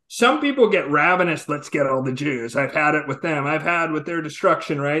 Some people get ravenous, let's get all the Jews. I've had it with them. I've had with their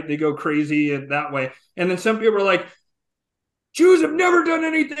destruction, right? They go crazy that way. And then some people are like, Jews have never done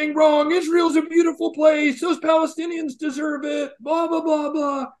anything wrong. Israel's a beautiful place. Those Palestinians deserve it. Blah, blah, blah,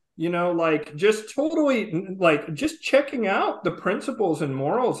 blah. Like just totally, like just checking out the principles and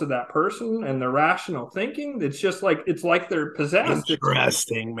morals of that person and their rational thinking. It's just like, it's like they're possessed.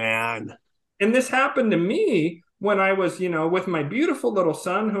 Interesting, man. And this happened to me when I was, with my beautiful little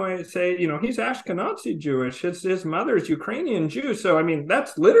son, who I say, he's Ashkenazi Jewish. His mother's Ukrainian Jew. So, I mean,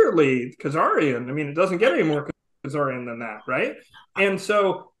 that's literally Khazarian. I mean, it doesn't get any more Khazarian than that, right? And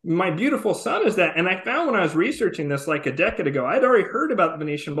so my beautiful son is that. And I found when I was researching this like a decade ago, I'd already heard about the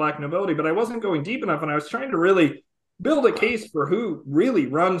Venetian black nobility, but I wasn't going deep enough. And I was trying to really build a case for who really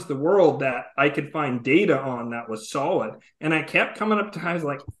runs the world that I could find data on that was solid. And I kept coming up to, I was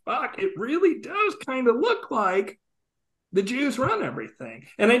like, fuck, it really does kind of look like the Jews run everything.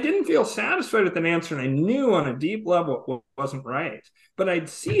 And I didn't feel satisfied with an answer. And I knew on a deep level it wasn't right. But I'd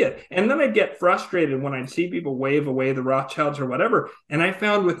see it. And then I'd get frustrated when I'd see people wave away the Rothschilds or whatever. And I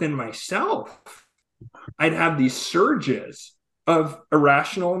found within myself, I'd have these surges of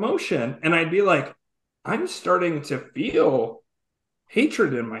irrational emotion. And I'd be like, I'm starting to feel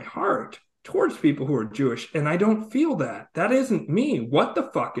hatred in my heart towards people who are Jewish. And I don't feel that. That isn't me. What the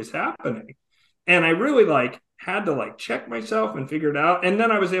fuck is happening? And I really had to check myself and figure it out. And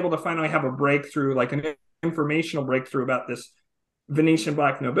then I was able to finally have a breakthrough, like an informational breakthrough about this Venetian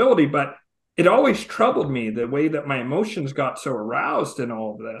black nobility. But it always troubled me the way that my emotions got so aroused in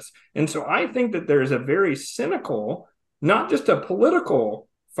all of this. And so I think that there's a very cynical, not just a political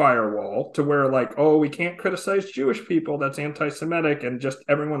firewall to where oh, we can't criticize Jewish people, that's anti-Semitic, and just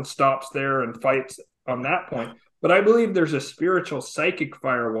everyone stops there and fights on that point. But I believe there's a spiritual psychic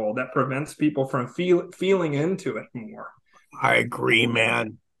firewall that prevents people from feeling into it more. I agree,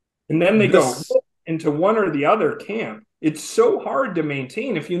 man. And then they go into one or the other camp. It's so hard to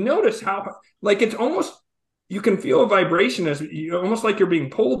maintain. If you notice how, it's almost, you can feel a vibration as almost like you're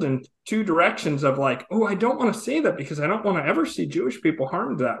being pulled in two directions of oh, I don't want to say that because I don't want to ever see Jewish people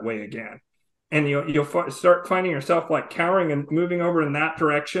harmed that way again. And you'll start finding yourself cowering and moving over in that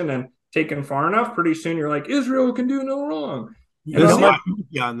direction and taken far enough, pretty soon you're Israel can do no wrong. This might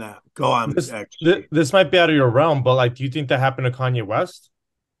be on that. Go on. This might be out of your realm, but do you think that happened to Kanye West?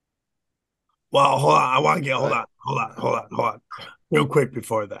 Well, hold on. I want to get hold on. Real quick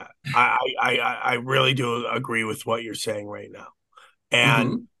before that. I really do agree with what you're saying right now.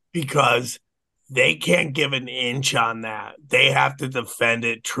 And because they can't give an inch on that. They have to defend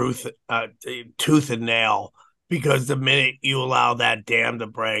it tooth and nail. Because the minute you allow that dam to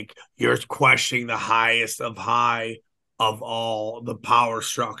break, you're questioning the highest of high of all the power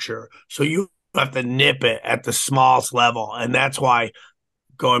structure. So you have to nip it at the smallest level. And that's why,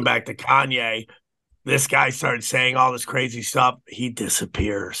 going back to Kanye, this guy started saying all this crazy stuff. He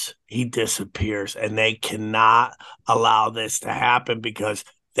disappears. And they cannot allow this to happen because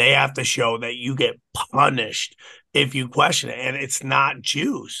they have to show that you get punished if you question it. And it's not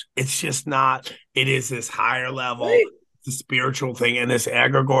Jews. It's just not. It is this higher level, the spiritual thing. And this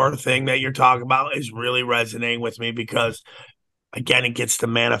egregore thing that you're talking about is really resonating with me because, again, it gets to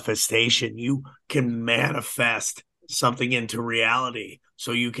manifestation. You can manifest something into reality.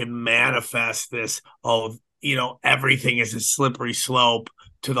 So you can manifest this, everything is a slippery slope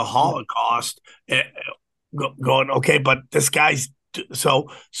to the Holocaust. Going, okay, but this guy's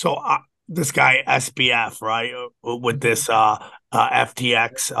this guy SBF, right, with this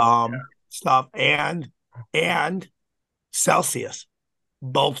FTX stuff and Celsius,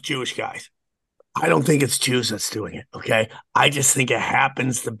 both Jewish guys. I don't think it's Jews that's doing it, okay? I just think it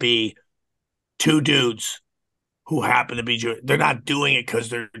happens to be two dudes who happen to be Jewish. They're not doing it because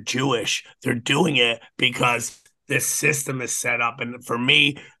they're Jewish. They're doing it because this system is set up. And for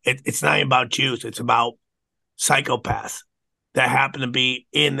me, it's not about Jews. It's about psychopaths that happen to be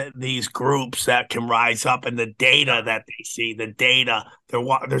in these groups that can rise up, and the data that they see,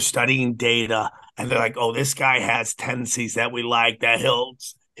 they're studying data, and they're like, oh, this guy has tendencies that we like, that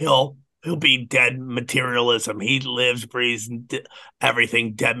he'll be dead materialism. He lives, breathes,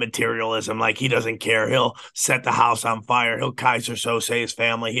 everything dead materialism. He doesn't care. He'll set the house on fire. He'll Kaiser Sose his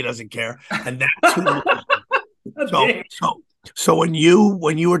family. He doesn't care. And that's who. So when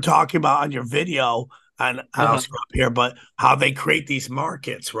you were talking about on your video, and I'll screw up here, but how they create these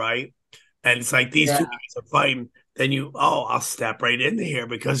markets, right? And it's these two guys are fighting. Then I'll step right into here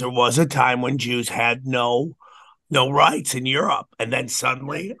because there was a time when Jews had no rights in Europe. And then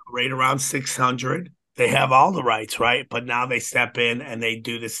suddenly, right around 600, they have all the rights, right? But now they step in and they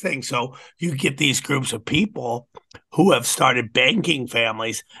do this thing. So you get these groups of people who have started banking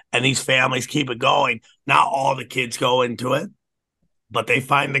families, and these families keep it going. Not all the kids go into it, but they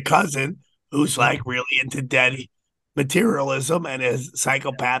find the cousin who's really into dead materialism and is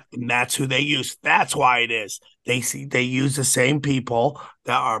psychopath, and that's who they use. That's why it is. They use the same people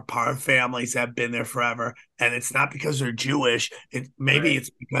that are part of families that have been there forever, and it's not because they're Jewish. It's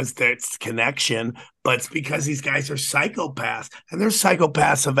because there's connection, but it's because these guys are psychopaths, and they're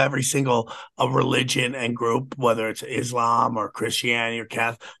psychopaths of every single religion and group, whether it's Islam or Christianity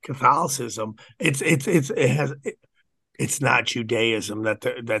or Catholicism. It's not Judaism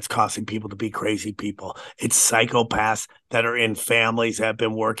that's causing people to be crazy people. It's psychopaths that are in families that have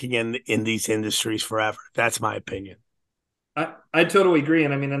been working in these industries forever. That's my opinion. I totally agree.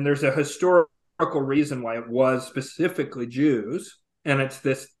 And and there's a historical reason why it was specifically Jews. And it's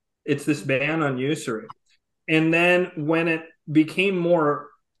this ban on usury. And then when it became more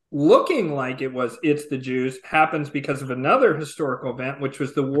looking like it's the Jews happens because of another historical event, which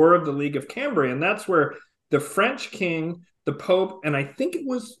was the War of the League of Cambrai. And that's where the French king, the Pope, and I think it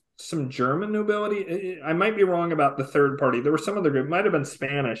was some German nobility. I might be wrong about the third party. There was some other group. It might have been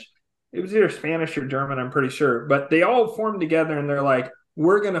Spanish. It was either Spanish or German, I'm pretty sure. But they all formed together and they're like,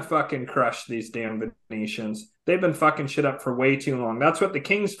 we're going to fucking crush these damn Venetians. They've been fucking shit up for way too long. That's what the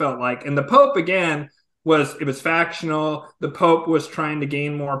kings felt like. And the Pope, again, was factional. The Pope was trying to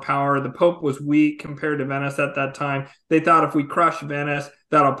gain more power. The Pope was weak compared to Venice at that time. They thought if we crush Venice,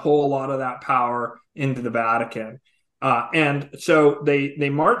 that'll pull a lot of that power into the Vatican. And so they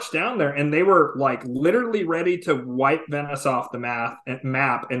marched down there and they were like literally ready to wipe Venice off the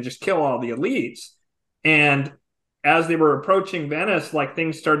map and just kill all the elites. And as they were approaching Venice, like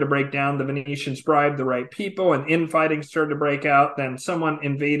things started to break down. The Venetians bribed the right people and infighting started to break out. Then someone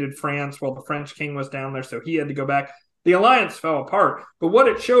invaded France while the French king was down there, so he had to go back. The alliance fell apart. But what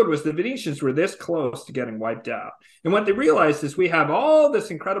it showed was the Venetians were this close to getting wiped out. And what they realized is we have all this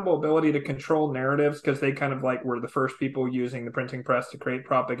incredible ability to control narratives because they kind of like were the first people using the printing press to create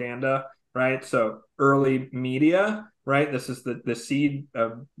propaganda, right? So early media, right? This is the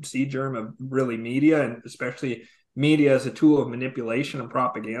seed germ of really media, and especially media as a tool of manipulation and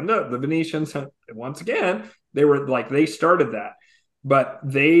propaganda. The Venetians, once again, they started that, but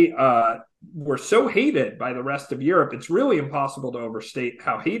they were so hated by the rest of Europe. It's really impossible to overstate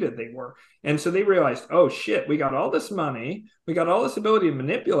how hated they were. And so they realized, oh shit, we got all this money, we got all this ability to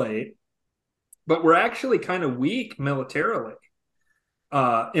manipulate, but we're actually kind of weak militarily,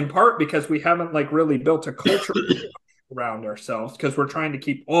 in part because we haven't like really built a culture around ourselves because we're trying to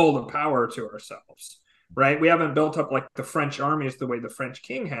keep all the power to ourselves. Right? We haven't built up like the French armies the way the French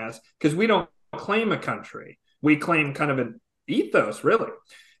king has, because we don't claim a country. We claim kind of an ethos, really.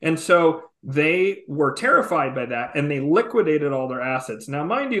 And so they were terrified by that and they liquidated all their assets. Now,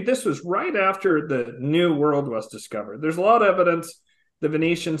 mind you, this was right after the New World was discovered. There's a lot of evidence. The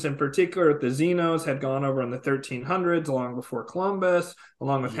Venetians in particular, the Zenos, had gone over in the 1300s, long before Columbus,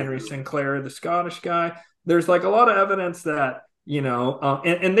 along with Henry Sinclair, the Scottish guy. There's like a lot of evidence that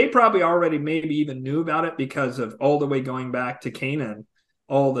and they probably already maybe even knew about it because of all the way going back to Canaan,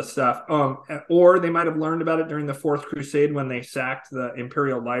 all the stuff. Or they might have learned about it during the Fourth Crusade when they sacked the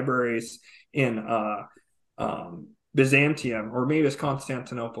imperial libraries in Byzantium, or maybe it was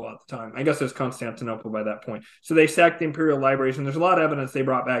Constantinople at the time. I guess it was Constantinople by that point. So they sacked the imperial libraries, and there's a lot of evidence they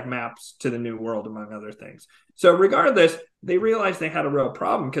brought back maps to the New World, among other things. So regardless, they realized they had a real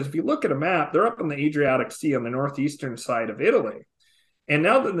problem, because if you look at a map, they're up on the Adriatic Sea on the northeastern side of Italy. And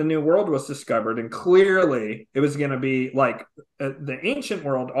now that the New World was discovered, and clearly it was going to be like the ancient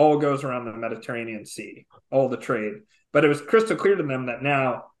world all goes around the Mediterranean Sea, all the trade. But it was crystal clear to them that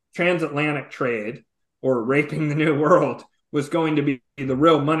now transatlantic trade, or raping the New World, was going to be the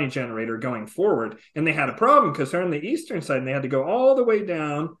real money generator going forward. And they had a problem because they're on the eastern side and they had to go all the way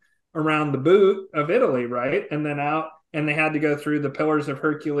down around the boot of Italy, right? And then out, and they had to go through the Pillars of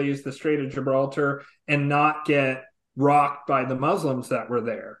Hercules, the Strait of Gibraltar, and not get rocked by the Muslims that were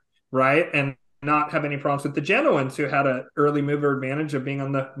there, right? And not have any problems with the Genoans, who had an early mover advantage of being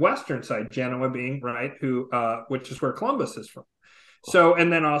on the western side, Genoa being, right, which is where Columbus is from. So,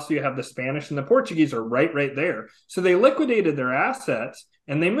 and then also you have the Spanish and the Portuguese are right there. So they liquidated their assets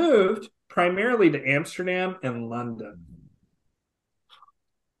and they moved primarily to Amsterdam and London.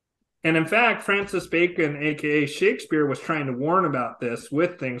 And in fact, Francis Bacon, aka Shakespeare, was trying to warn about this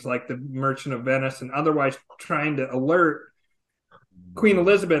with things like the Merchant of Venice, and otherwise trying to alert Queen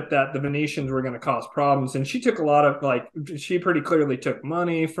Elizabeth that the Venetians were going to cause problems. And she took a lot of, she pretty clearly took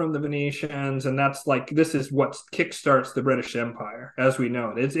money from the Venetians. And that's this is what kickstarts the British Empire as we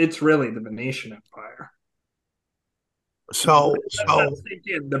know it. It's really the Venetian Empire. So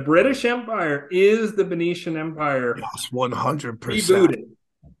the British Empire is the Venetian Empire. Yes, 100%. Rebooted.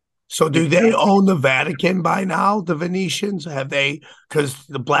 So do they own the Vatican by now, the Venetians? Have they? Because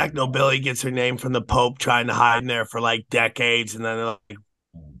the black nobility gets their name from the Pope trying to hide in there for decades, and then they're like,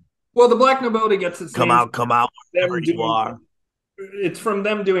 well, the black nobility gets its come name out, wherever you are. It's from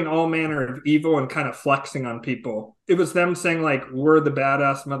them doing all manner of evil and kind of flexing on people. It was them saying we're the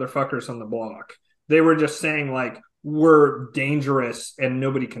badass motherfuckers on the block. They were just saying we're dangerous and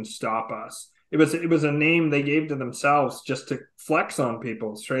nobody can stop us. It was a name they gave to themselves just to flex on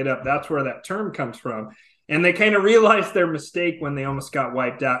people straight up. That's where that term comes from. And they kind of realized their mistake when they almost got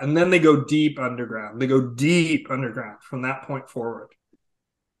wiped out. And then they go deep underground. They go deep underground from that point forward.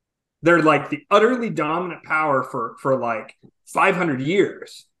 They're the utterly dominant power for 500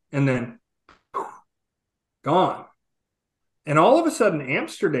 years. And then gone. And all of a sudden,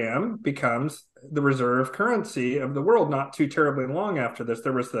 Amsterdam becomes the reserve currency of the world. Not too terribly long after this,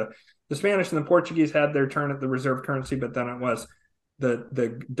 there was the Spanish and the Portuguese had their turn at the reserve currency, but then it was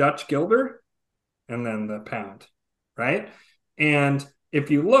the Dutch guilder and then the pound, right? And if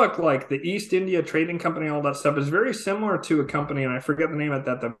you look, like the East India Trading Company, all that stuff is very similar to a company, and I forget the name of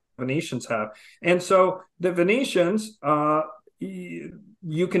that the Venetians have. And so the Venetians,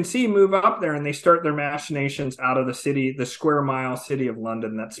 you can see, move up there, and they start their machinations out of the city, the square mile city of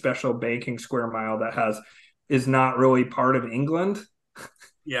London, that special banking square mile that is not really part of England.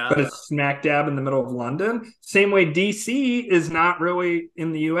 Yeah. But it's smack dab in the middle of London. Same way DC is not really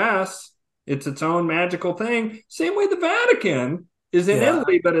in the US. It's its own magical thing. Same way the Vatican is in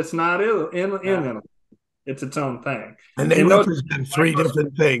Italy, but it's not in Italy. It's its own thing. And they represent three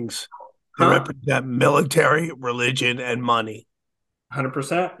different things. They represent military, religion, and money.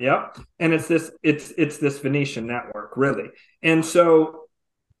 100%. Yep. And it's this Venetian network, really. And so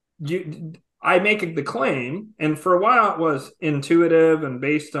I make the claim, and for a while it was intuitive and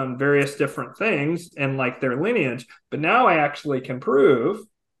based on various different things and like their lineage, but now I actually can prove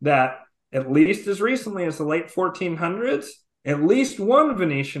that at least as recently as the late 1400s, at least one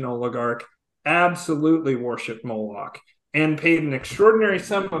Venetian oligarch absolutely worshipped Moloch and paid an extraordinary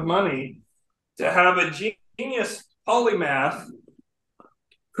sum of money to have a genius polymath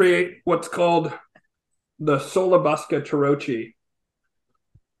create what's called the Solabusca Tarocchi.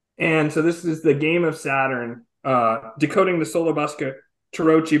 And so this is the Game of Saturn, decoding the Solabusca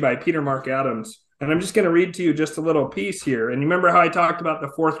Tarocchi by Peter Mark Adams. And I'm just going to read to you just a little piece here. And you remember how I talked about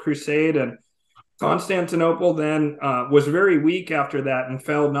the Fourth Crusade, and Constantinople then was very weak after that and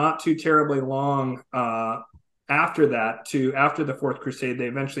fell not too terribly long after that after the Fourth Crusade. They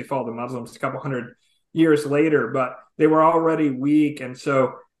eventually followed the Muslims a couple hundred years later, but they were already weak. And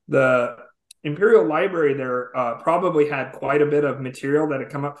so the Imperial Library there probably had quite a bit of material that had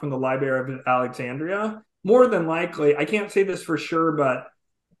come up from the Library of Alexandria. More than likely, I can't say this for sure, but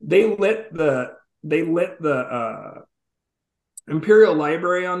they lit the Imperial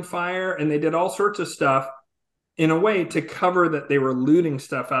Library on fire, and they did all sorts of stuff in a way to cover that they were looting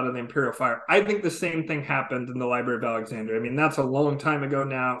stuff out of the Imperial fire. I think the same thing happened in the Library of Alexandria. I mean, that's a long time ago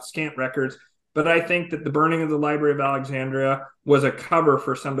now, scant records, but I think that the burning of the Library of Alexandria was a cover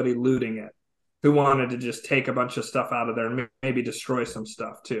for somebody looting it, who wanted to just take a bunch of stuff out of there and maybe destroy some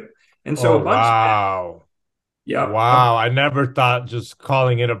stuff too. And so Wow, I never thought just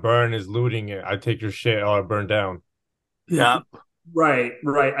calling it a burn is looting it. I take your shit or burn down. Yeah. Right.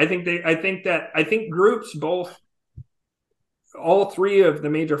 I think groups, all three of the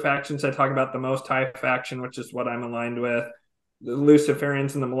major factions I talk about, the Most High faction, which is what I'm aligned with, the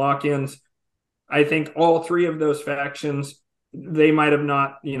Luciferians and the Malachians, I think all three of those factions, they might have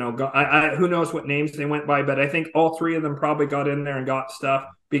not, who knows what names they went by, but I think all three of them probably got in there and got stuff,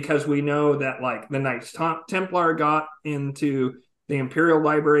 because we know that like the Knights Templar got into the Imperial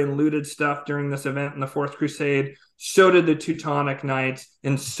Library and looted stuff during this event in the Fourth Crusade. So did the Teutonic Knights,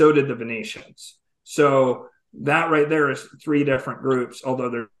 and so did the Venetians. So that right there is three different groups, although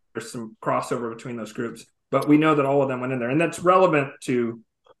there's some crossover between those groups. But we know that all of them went in there, and that's relevant to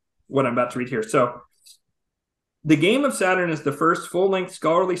what I'm about to read here. So the Game of Saturn is the first full-length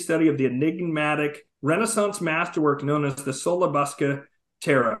scholarly study of the enigmatic Renaissance masterwork known as the Solabusca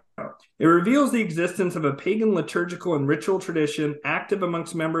Tarot. It reveals the existence of a pagan liturgical and ritual tradition active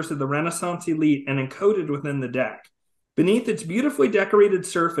amongst members of the Renaissance elite and encoded within the deck. Beneath its beautifully decorated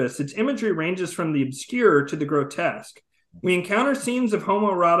surface, its imagery ranges from the obscure to the grotesque. We encounter scenes of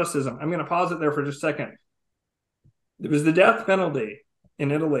homoeroticism. I'm going to pause it there for just a second. It was the death penalty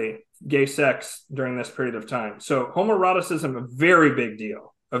in Italy, gay sex during this period of time. So homoeroticism, a very big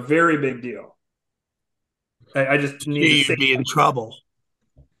deal. A very big deal. I just need to say, be in trouble.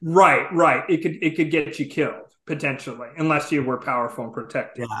 Right. It could get you killed, potentially, unless you were powerful and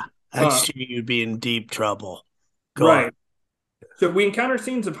protected. Yeah, you'd be in deep trouble. Go on. So we encounter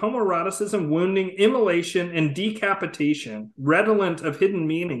scenes of homoeroticism, wounding, immolation, and decapitation, redolent of hidden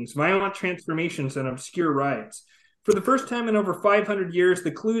meanings, violent transformations, and obscure rites. For the first time in over 500 years,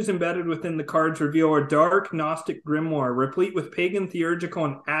 the clues embedded within the cards reveal a dark Gnostic grimoire, replete with pagan theurgical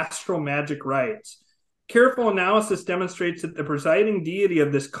and astral magic rites. Careful analysis demonstrates that the presiding deity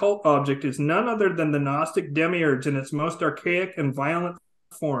of this cult object is none other than the Gnostic demiurge in its most archaic and violent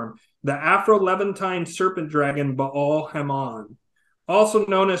form, the Afro-Levantine serpent dragon Baal Hammon, also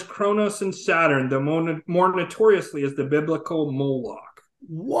known as Kronos and Saturn, though more notoriously as the biblical Moloch.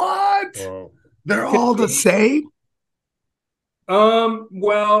 What? They're all the same?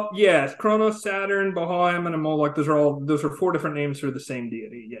 Well, yes, Kronos, Saturn, Baal Hammon, and Moloch, those are four different names for the same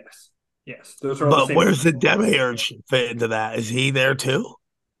deity, yes. Yes, those are all the But same. where's the demiurge fit into that? Is he there too?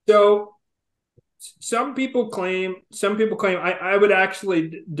 So some people claim I would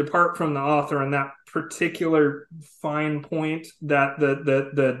actually depart from the author on that particular fine point that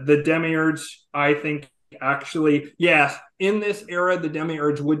the demiurge, I think, actually, yes, in this era the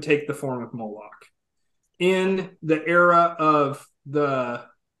demiurge would take the form of Moloch. In the era of the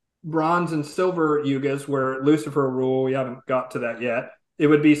bronze and silver yugas where Lucifer rule, we haven't got to that yet, it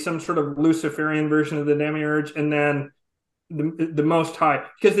would be some sort of Luciferian version of the demiurge, and then the most high,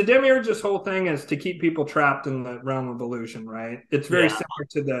 because the demiurge's whole thing is to keep people trapped in the realm of illusion, right? It's very similar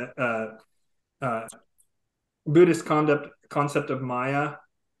to the Buddhist concept of Maya,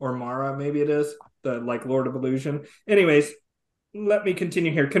 or Mara, maybe it is, the like Lord of Illusion. Anyways, let me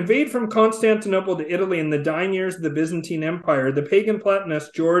continue here. Conveyed from Constantinople to Italy in the dying years of the Byzantine Empire, the pagan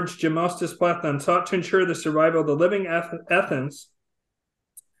Platonist George Gemistos Platon sought to ensure the survival of the living Athens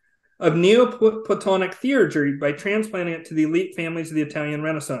of Neoplatonic theurgy by transplanting it to the elite families of the Italian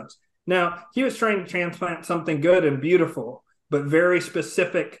Renaissance. Now, he was trying to transplant something good and beautiful, but very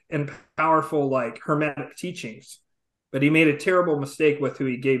specific and powerful, like Hermetic teachings. But he made a terrible mistake with who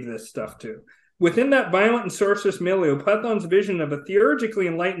he gave this stuff to. Within that violent and sorcerous milieu, Platon's vision of a theurgically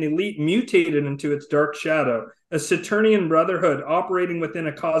enlightened elite mutated into its dark shadow, a Saturnian brotherhood operating within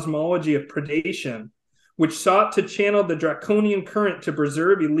a cosmology of predation, which sought to channel the draconian current to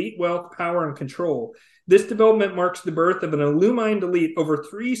preserve elite wealth, power, and control. This development marks the birth of an illumined elite over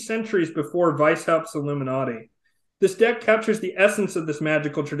 3 centuries before Weishaupt's Illuminati. This deck captures the essence of this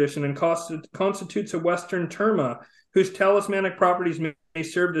magical tradition and constitutes a Western terma, whose talismanic properties may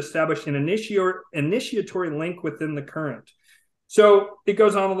serve to establish an initiatory link within the current. So it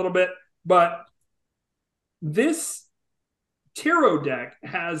goes on a little bit, but this tarot deck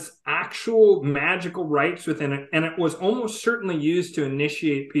has actual magical rites within it, and it was almost certainly used to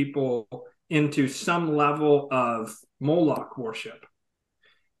initiate people into some level of Moloch worship.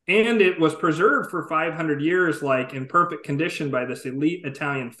 And it was preserved for 500 years, like in perfect condition by this elite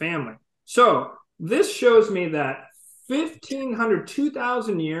Italian family. So this shows me that 1,500,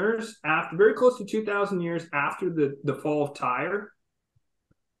 2,000 years after, very close to 2,000 years after the fall of Tyre,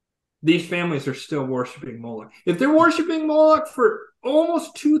 these families are still worshiping Moloch. If they're worshiping Moloch for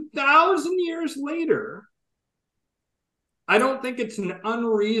almost 2,000 years later, I don't think it's an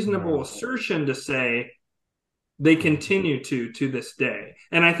unreasonable assertion to say they continue to this day.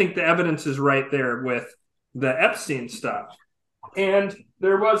 And I think the evidence is right there with the Epstein stuff. And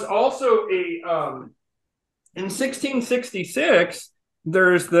there was also in 1666,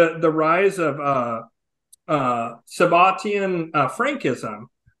 there's the rise of Sabbatean Frankism.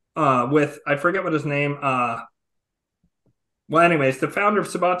 With, I forget what his name, well, anyways, the founder of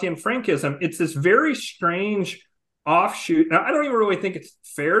Sabbatean Frankism. It's this very strange offshoot. Now, I don't even really think it's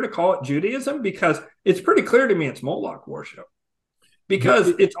fair to call it Judaism, because it's pretty clear to me it's Moloch worship, because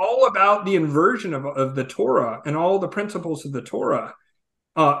it's all about the inversion of the Torah and all the principles of the Torah,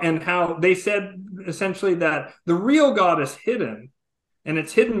 and how they said essentially that the real God is hidden, and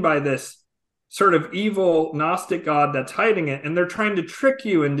it's hidden by this sort of evil Gnostic God that's hiding it, and they're trying to trick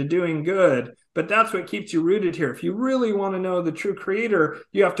you into doing good, but that's what keeps you rooted here. If you really want to know the true creator,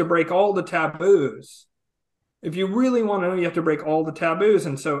 you have to break all the taboos. If you really want to know, you have to break all the taboos,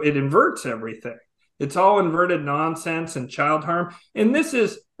 and so it inverts everything. It's all inverted nonsense and child harm, and this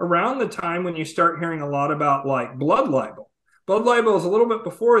is around the time when you start hearing a lot about like blood libel. Blood libel is a little bit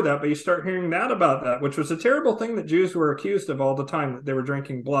before that, but you start hearing that about that, which was a terrible thing that Jews were accused of all the time, that they were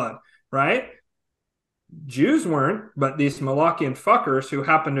drinking blood, right? Jews weren't, but these Molochian fuckers who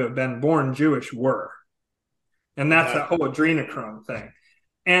happen to have been born Jewish were. And that's that whole adrenochrome thing.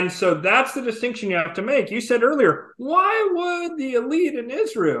 And so that's the distinction you have to make. You said earlier, why would the elite in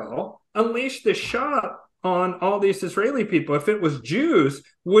Israel unleash the shot on all these Israeli people? If it was Jews,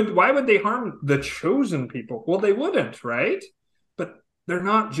 why would they harm the chosen people? Well, they wouldn't, right? But they're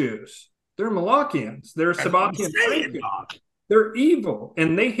not Jews. They're Molochians. They're Sabbatean. They're evil,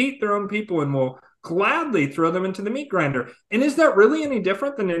 and they hate their own people and will gladly throw them into the meat grinder. And is that really any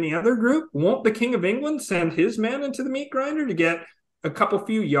different than any other group? Won't the King of England send his men into the meat grinder to get a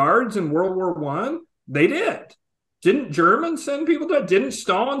few yards in World War I? They did. Didn't Germans send people to die? Didn't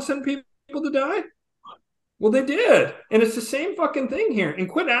Stalin send people to die? Well, they did. And it's the same fucking thing here. And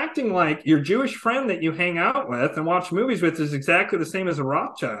quit acting like your Jewish friend that you hang out with and watch movies with is exactly the same as a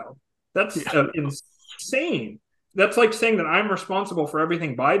Rothschild. That's insane. That's like saying that I'm responsible for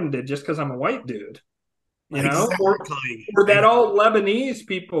everything Biden did just because I'm a white dude, you know, exactly. or that all Lebanese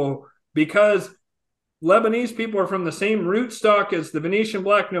people, because Lebanese people are from the same root stock as the Venetian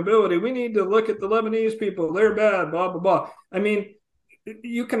black nobility, we need to look at the Lebanese people. They're bad, blah, blah, blah. I mean,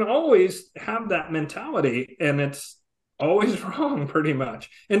 you can always have that mentality, and it's always wrong pretty much.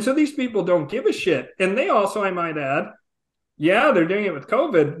 And so these people don't give a shit. And they also, I might add, yeah, they're doing it with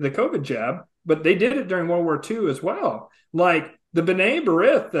COVID, the COVID jab, but they did it during World War II as well. Like the B'nai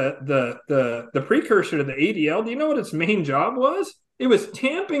B'rith, the precursor to the ADL, do you know what its main job was? It was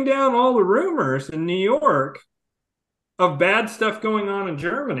tamping down all the rumors in New York of bad stuff going on in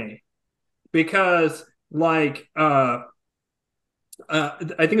Germany. Because like I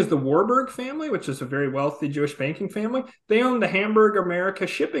think it's the Warburg family, which is a very wealthy Jewish banking family. They owned the Hamburg America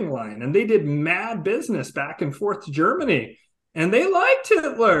shipping line, and they did mad business back and forth to Germany. And they liked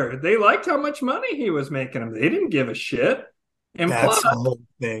Hitler. They liked how much money he was making them. They didn't give a shit. And that's the whole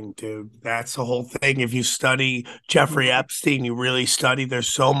thing, dude. That's the whole thing. If you study Jeffrey Epstein, you really study,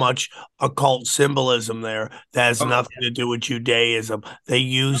 there's so much occult symbolism there that has nothing to do with Judaism. They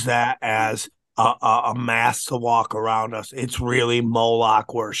use that as a mask to walk around us. It's really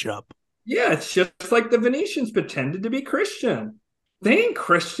Moloch worship. Yeah, it's just like the Venetians pretended to be Christian. They ain't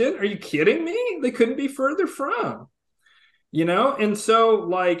Christian. Are you kidding me? They couldn't be further from. You know, and so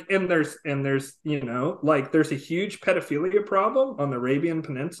like, and there's, you know, like there's a huge pedophilia problem on the Arabian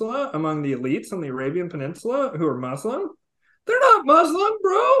Peninsula among the elites on the Arabian Peninsula who are Muslim. They're not Muslim,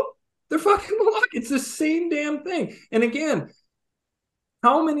 bro. They're fucking Moloch. It's the same damn thing. And again,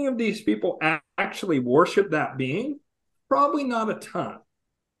 how many of these people actually worship that being? Probably not a ton.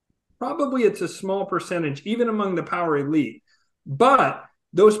 Probably it's a small percentage, even among the power elite. But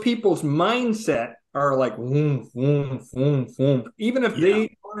those people's mindset are like, whoom, whoom, whoom, whoom. Even if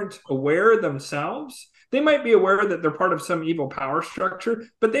they aren't aware themselves, they might be aware that they're part of some evil power structure,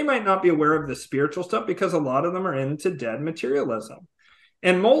 but they might not be aware of the spiritual stuff because a lot of them are into dead materialism.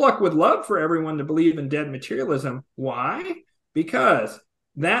 And Moloch would love for everyone to believe in dead materialism. Why? Because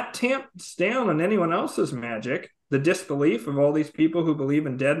that tamps down on anyone else's magic, the disbelief of all these people who believe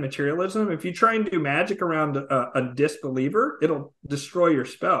in dead materialism. If you try and do magic around a disbeliever, it'll destroy your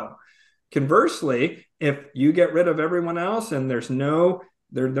spell. Conversely, if you get rid of everyone else and there's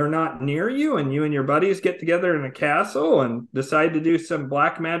they're not near you, and you and your buddies get together in a castle and decide to do some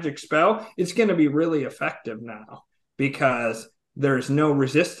black magic spell, it's going to be really effective now because there's no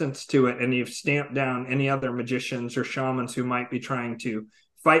resistance to it, and you've stamped down any other magicians or shamans who might be trying to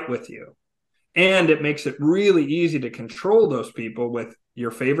fight with you. And it makes it really easy to control those people with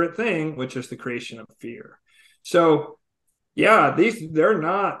your favorite thing, which is the creation of fear. So yeah, they're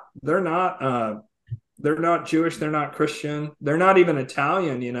not Jewish, they're not Christian, they're not even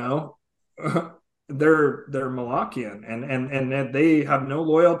Italian, you know. they're Molochian, and they have no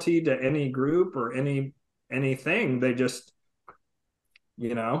loyalty to any group or anything. They just,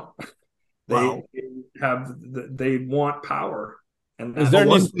 you know, they want power. And is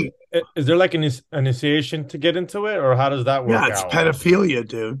there like an initiation to get into it, or how does that work? Yeah, it's pedophilia,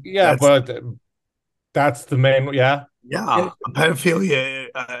 dude. Yeah, but that's the main. Yeah, pedophilia.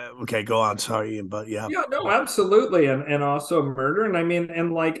 Okay, go on. Sorry, but yeah, no, absolutely, and also murder, and I mean,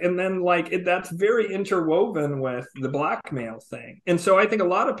 and then that's very interwoven with the blackmail thing, and so I think a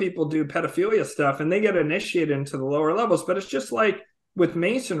lot of people do pedophilia stuff, and they get initiated into the lower levels, but it's just like with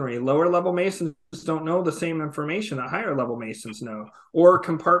masonry, lower level masons don't know the same information that higher level masons know, or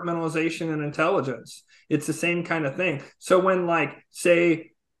compartmentalization and intelligence. It's the same kind of thing. So when, like,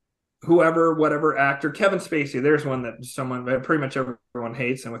 say, whatever actor, Kevin Spacey, there's one that pretty much everyone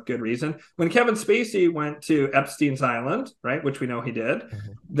hates, and with good reason. When Kevin Spacey went to Epstein's Island, right, which we know he did,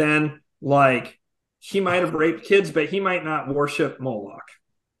 then like he might have raped kids, but he might not worship Moloch.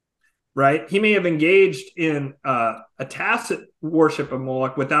 Right? He may have engaged in a tacit worship of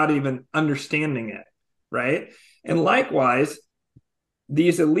Moloch without even understanding it. Right? And likewise,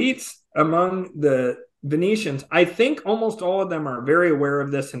 these elites among the Venetians, I think almost all of them are very aware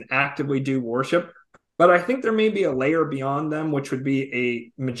of this and actively do worship. But I think there may be a layer beyond them, which would be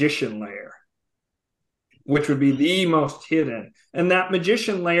a magician layer, which would be the most hidden. And that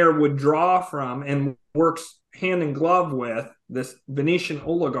magician layer would draw from and works hand in glove with this Venetian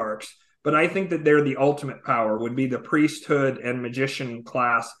oligarchs. But I think that they're the ultimate power, would be the priesthood and magician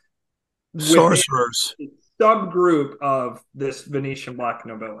class. Sorcerers. Subgroup of this Venetian black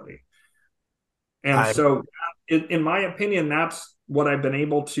nobility. And so, in my opinion, that's what I've been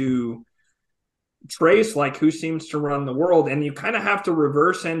able to trace, like who seems to run the world. And you kind of have to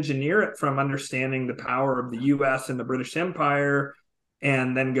reverse engineer it from understanding the power of the US and the British Empire,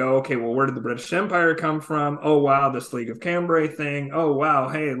 and then go, okay, well, where did the British Empire come from? Oh, wow, this League of Cambrai thing. Oh, wow,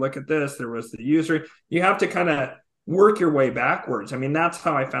 hey, look at this. There was the usury. You have to kind of work your way backwards. I mean, that's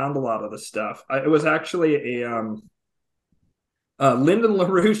how I found a lot of the stuff. It was actually Lyndon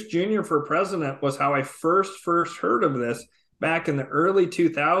LaRouche Jr. for president was how I first heard of this back in the early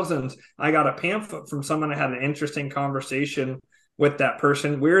 2000s, I got a pamphlet from someone. I had an interesting conversation with that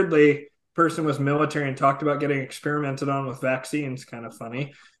person. Weirdly, person was military and talked about getting experimented on with vaccines. Kind of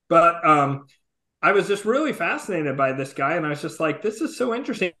funny. But I was just really fascinated by this guy. And I was just like, this is so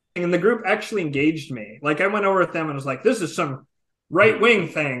interesting. And the group actually engaged me. Like I went over with them and was like, this is some right-wing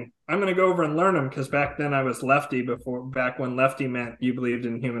thing. I'm going to go over and learn them, because back then I was lefty, back when lefty meant you believed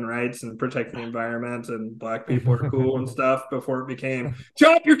in human rights and protecting the environment and black people are cool and stuff, before it became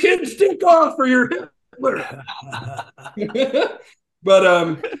chop your kid's dick off for your Hitler. But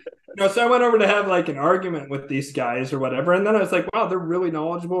so I went over to have like an argument with these guys or whatever, and then I was like, wow, they're really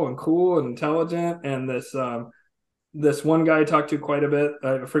knowledgeable and cool and intelligent. And this one guy I talked to quite a bit,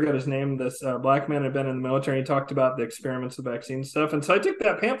 I forgot his name, this black man had been in the military. He talked about the experiments of vaccine stuff. And so I took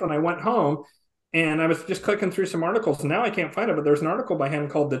that pamphlet and I went home and I was just clicking through some articles. And now I can't find it, but there's an article by him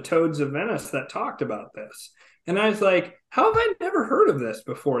called The Toads of Venice that talked about this. And I was like, how have I never heard of this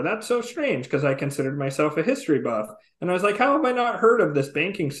before? That's so strange, because I considered myself a history buff. And I was like, how have I not heard of this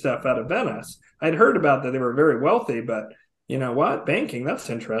banking stuff out of Venice? I'd heard about that they were very wealthy, but you know what? Banking, that's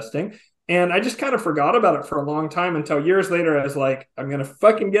interesting. And I just kind of forgot about it for a long time, until years later, I was like, I'm going to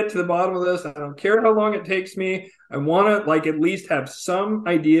fucking get to the bottom of this. I don't care how long it takes me. I want to like at least have some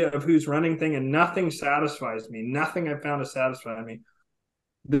idea of who's running thing, and nothing satisfies me. Nothing I found to satisfy me.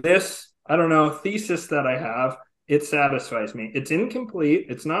 This, I don't know, thesis that I have, it satisfies me. It's incomplete.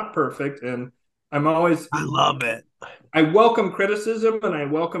 It's not perfect. And I love it. I welcome criticism and I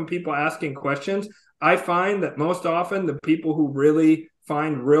welcome people asking questions. I find that most often the people who really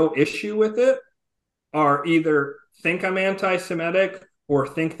find real issue with it are either think I'm anti-Semitic or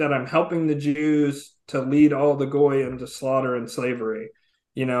think that I'm helping the Jews to lead all the goy into slaughter and slavery.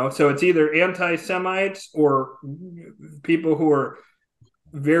 So it's either anti-Semites or people who are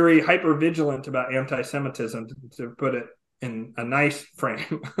very hyper vigilant about anti-Semitism, to put it in a nice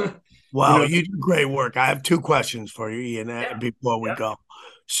frame. Wow, you do great work. I have 2 questions for you, Ian, before we go.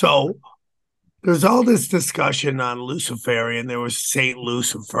 So there's all this discussion on Luciferian. There was Saint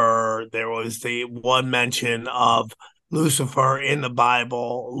Lucifer. There was the one mention of Lucifer in the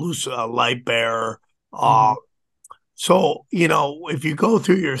Bible, light bearer. So, if you go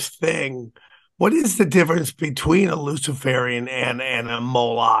through your thing, what is the difference between a Luciferian and a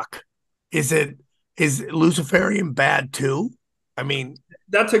Moloch? Is Luciferian bad too? I mean,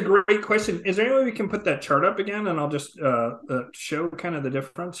 that's a great question. Is there any way we can put that chart up again, and I'll just show kind of the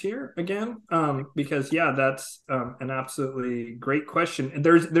difference here again? Because that's an absolutely great question.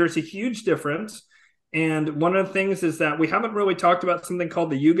 There's a huge difference, and one of the things is that we haven't really talked about something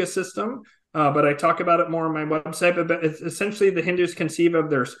called the Yuga system, but I talk about it more on my website. But it's essentially the Hindus conceive of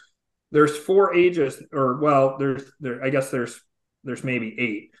there's 4 ages, or I guess there's maybe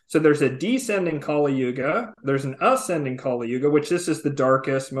 8. So there's a descending Kali Yuga, there's an ascending Kali Yuga, which this is the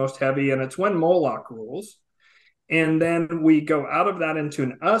darkest, most heavy, and it's when Moloch rules. And then we go out of that into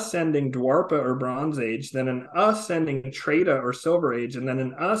an ascending Dwarpa or Bronze Age, then an ascending Treta or Silver Age, and then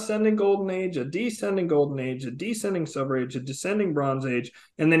an ascending Golden Age, a descending Golden Age, a descending Silver Age, a descending Bronze Age,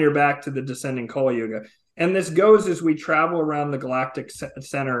 and then you're back to the descending Kali Yuga. And this goes as we travel around the galactic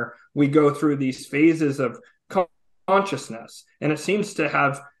center. We go through these phases of consciousness, and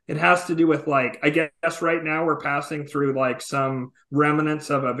it has to do with, like, I guess right now we're passing through like some remnants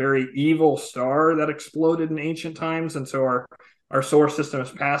of a very evil star that exploded in ancient times, and so our solar system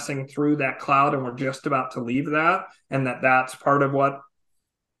is passing through that cloud, and we're just about to leave that, and that's part of what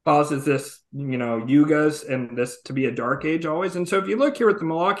causes this, yugas and this to be a dark age always. And so if you look here at the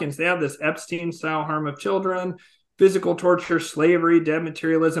Molochians, they have this Epstein style harm of children, physical torture, slavery, dead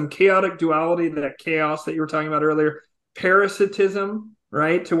materialism, chaotic duality, that chaos that you were talking about earlier, parasitism,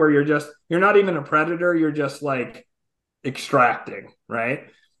 right? To where you're not even a predator, you're just like extracting, right?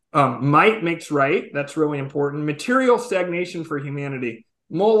 Might makes right. That's really important. Material stagnation for humanity.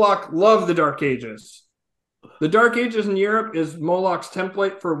 Moloch loved the Dark Ages. The Dark Ages in Europe is Moloch's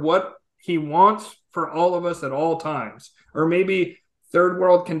template for what he wants for all of us at all times. Or maybe third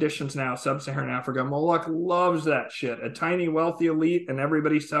world conditions now, sub-Saharan Africa. Moloch loves that shit. A tiny, wealthy elite and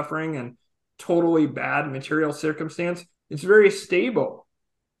everybody suffering and totally bad material circumstance. It's very stable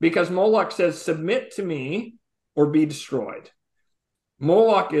because Moloch says, submit to me or be destroyed.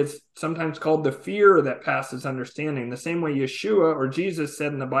 Moloch is sometimes called the fear that passes understanding. The same way Yeshua or Jesus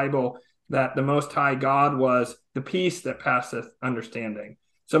said in the Bible that the Most High God was the peace that passeth understanding.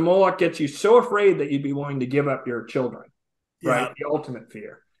 So Moloch gets you so afraid that you'd be willing to give up your children, right? The ultimate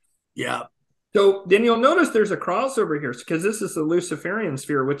fear. Yeah. So then you'll notice there's a crossover here because this is the Luciferian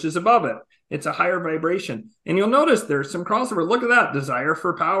sphere, which is above it. It's a higher vibration. And you'll notice there's some crossover. Look at that. Desire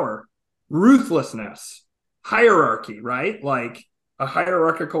for power, ruthlessness, hierarchy, right? Like a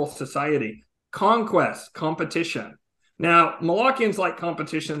hierarchical society. Conquest, competition. Now, Malachians like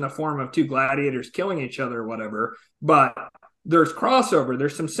competition in the form of two gladiators killing each other or whatever, but there's crossover.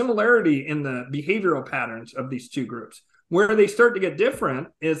 There's some similarity in the behavioral patterns of these two groups. Where they start to get different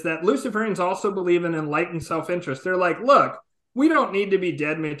is that Luciferians also believe in enlightened self-interest. They're like, look, we don't need to be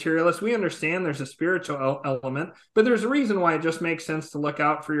dead materialists. We understand there's a spiritual element, but there's a reason why it just makes sense to look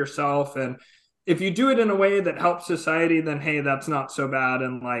out for yourself. And if you do it in a way that helps society, then, hey, that's not so bad.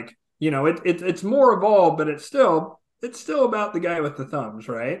 And like, it's more evolved, but it's still about the guy with the thumbs,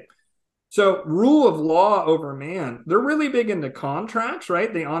 right? So rule of law over man, they're really big into contracts,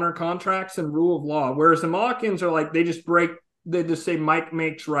 right? They honor contracts and rule of law, whereas the Malachians are like, they just say Mike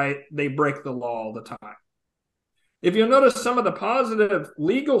makes right. They break the law all the time. If you'll notice, some of the positive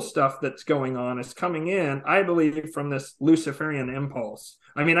legal stuff that's going on is coming in, I believe, from this Luciferian impulse.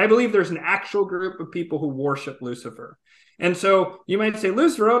 I mean, I believe there's an actual group of people who worship Lucifer. And so you might say,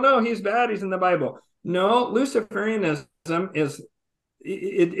 Lucifer, oh no, he's bad, he's in the Bible. No, Luciferianism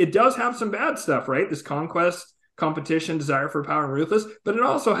it does have some bad stuff, right? This conquest, competition, desire for power, and ruthless, but it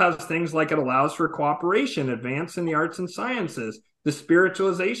also has things like it allows for cooperation, advance in the arts and sciences, the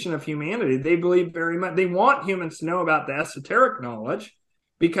spiritualization of humanity. They believe very much, they want humans to know about the esoteric knowledge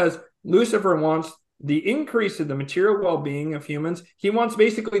because Lucifer wants the increase of the material well-being of humans. He wants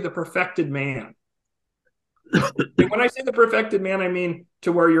basically the perfected man. And when I say the perfected man, I mean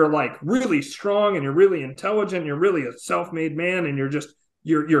to where you're like really strong and you're really intelligent, you're really a self-made man, and you're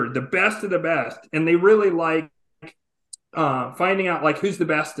the best of the best. And they really like finding out like who's the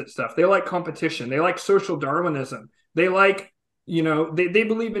best at stuff. They like competition. They like social Darwinism. They like, they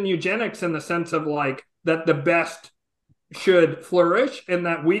believe in eugenics in the sense of like that the best should flourish and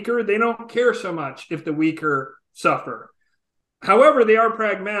that weaker, they don't care so much if the weaker suffer. However, they are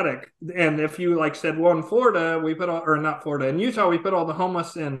pragmatic. And if you like said, well, in Florida, in Utah, we put all the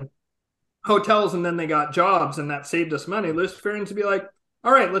homeless in hotels and then they got jobs and that saved us money. Luciferians would be like,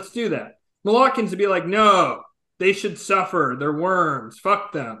 all right, let's do that. Malachians would be like, no, they should suffer. They're worms.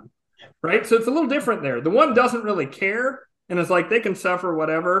 Fuck them. Right? So it's a little different there. The one doesn't really care and is like, they can suffer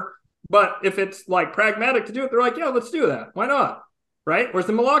whatever. But if it's like pragmatic to do it, they're like, yeah, let's do that. Why not? Right? Whereas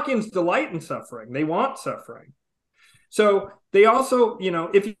the Malachians delight in suffering. They want suffering. So they also,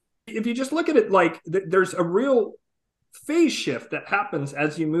 if you just look at it like there's a real phase shift that happens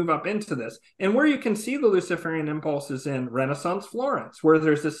as you move up into this. And where you can see the Luciferian impulses in Renaissance Florence, where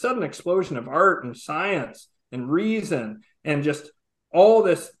there's this sudden explosion of art and science and reason and just all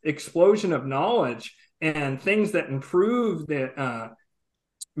this explosion of knowledge and things that improve the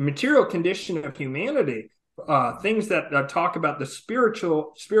material condition of humanity. Things that talk about the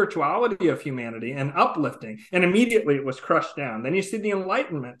spirituality of humanity and uplifting, and immediately it was crushed down. Then you see the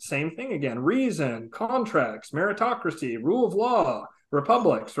Enlightenment, same thing again, reason, contracts, meritocracy, rule of law,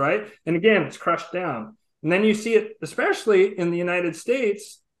 republics, right? And again, it's crushed down. And then you see it, especially in the United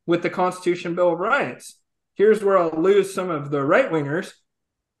States, with the Constitution Bill of Rights. Here's where I'll lose some of the right-wingers.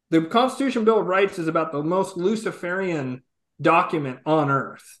 The Constitution Bill of Rights is about the most Luciferian document on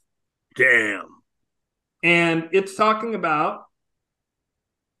earth. Damn. And it's talking about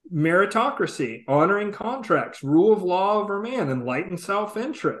meritocracy, honoring contracts, rule of law over man, enlightened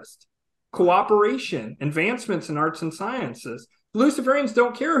self-interest, cooperation, advancements in arts and sciences. Luciferians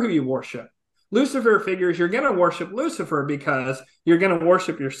don't care who you worship. Lucifer figures you're going to worship Lucifer because you're going to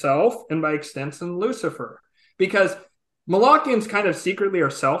worship yourself and by extension Lucifer. Because Malachians kind of secretly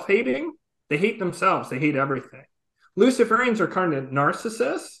are self-hating. They hate themselves. They hate everything. Luciferians are kind of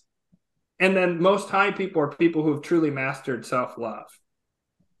narcissists. And then most high people are people who have truly mastered self-love,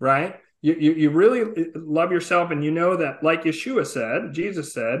 right? You really love yourself, and you know that, like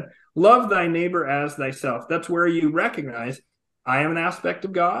Jesus said, love thy neighbor as thyself. That's where you recognize I am an aspect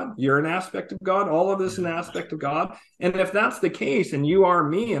of God, you're an aspect of God, all of this is an aspect of God. And if that's the case, and you are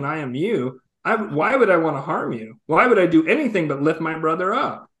me and I am you, why would I want to harm you? Why would I do anything but lift my brother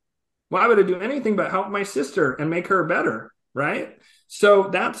up? Why would I do anything but help my sister and make her better, right? So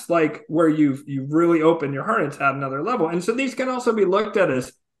that's like where you've really opened your heart. It's at another level. And so these can also be looked at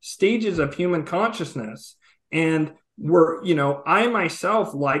as stages of human consciousness. And I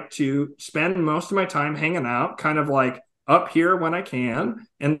myself like to spend most of my time hanging out kind of like up here when I can.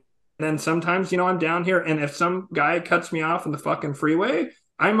 And then sometimes, I'm down here. And if some guy cuts me off in the fucking freeway,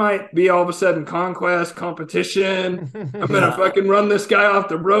 I might be all of a sudden conquest, competition. I'm going to fucking run this guy off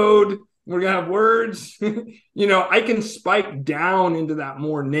the road. We're going to have words. I can spike down into that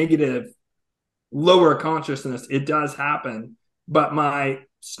more negative, lower consciousness. It does happen. But my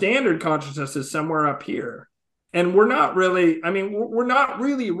standard consciousness is somewhere up here. And we're not really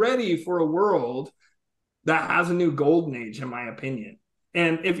ready for a world that has a new golden age, in my opinion.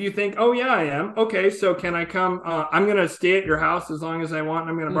 And if you think, oh yeah, I am, okay, so can I come? I'm going to stay at your house as long as I want.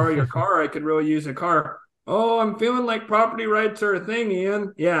 I'm going to borrow your car. I could really use a car. Oh, I'm feeling like property rights are a thing,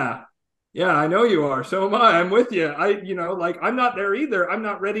 Ian. Yeah, I know you are. So am I. I'm with you. I'm not there either. I'm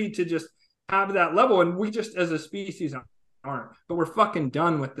not ready to just have that level. And we just, as a species, aren't. But we're fucking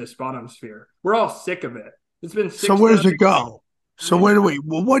done with this bottom sphere. We're all sick of it. It's been so where does it go? So where do we?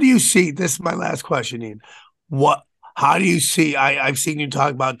 Well, what do you see? This is my last question, Ian. How do you see? I've seen you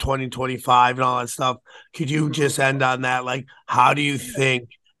talk about 2025 and all that stuff. Could you just end on that? Like, how do you think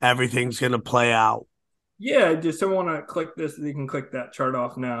everything's going to play out? Yeah, just someone want to click this, you can click that chart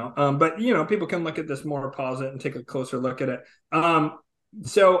off now. But people can look at this more, pause it, and take a closer look at it.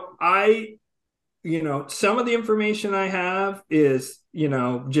 So some of the information I have is,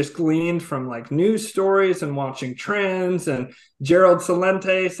 just gleaned from like news stories and watching trends. And Gerald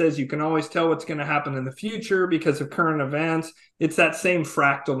Celente says you can always tell what's going to happen in the future because of current events. It's that same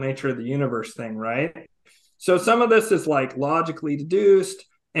fractal nature of the universe thing, right? So some of this is like logically deduced,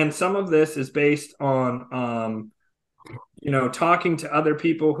 and some of this is based on, talking to other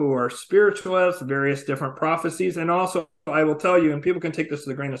people who are spiritualists, various different prophecies. And also, I will tell you, and people can take this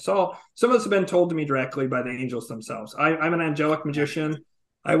with a grain of salt, some of this has been told to me directly by the angels themselves. I'm an angelic magician.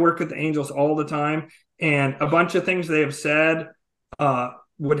 I work with the angels all the time. And a bunch of things they have said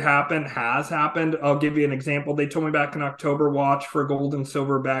would happen, has happened. I'll give you an example. They told me back in October, watch for gold and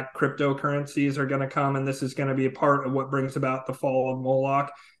silver-backed cryptocurrencies are going to come, and this is going to be a part of what brings about the fall of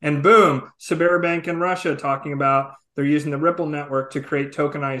Moloch. And boom, Sberbank in Russia talking about they're using the Ripple network to create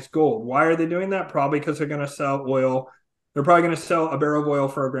tokenized gold. Why are they doing that? Probably because they're going to sell oil. They're probably going to sell a barrel of oil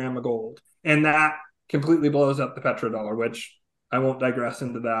for a gram of gold. And that completely blows up the petrodollar, which I won't digress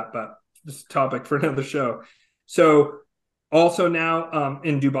into that, but it's a topic for another show. So also now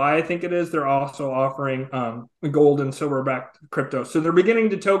in Dubai, I think it is, they're also offering gold and silver-backed crypto. So they're beginning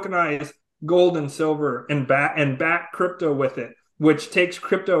to tokenize gold and silver and back crypto with it, which takes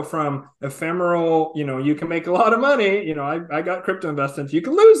crypto from ephemeral, you can make a lot of money. I got crypto investments. You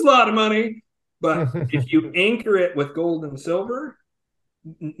can lose a lot of money. But if you anchor it with gold and silver,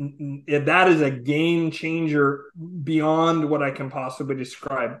 that is a game changer beyond what I can possibly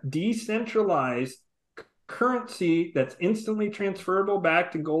describe. Decentralized currency that's instantly transferable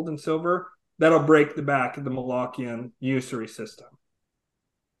back to gold and silver, that'll break the back of the Molochian usury system.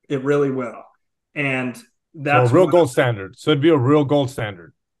 It really will. And that's a real gold standard. So it'd be a real gold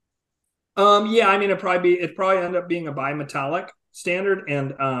standard. It'd probably end up being a bimetallic standard,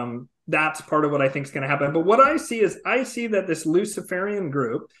 and that's part of what I think is going to happen. But what I see that this Luciferian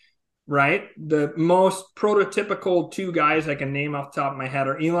group, right, the most prototypical two guys I can name off the top of my head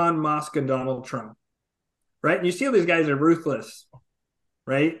are Elon Musk and Donald Trump, right? And you see these guys are ruthless,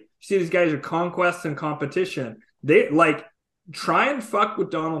 right? You see these guys are conquest and competition. They like try and fuck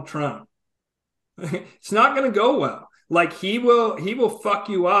with Donald Trump. It's not going to go well. Like he will fuck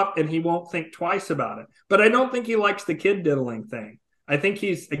you up and he won't think twice about it. But I don't think he likes the kid diddling thing. I think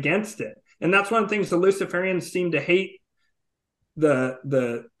he's against it. And that's one of the things the Luciferians seem to hate,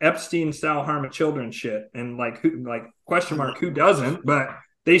 the Epstein style harm of children shit. And question mark, who doesn't? But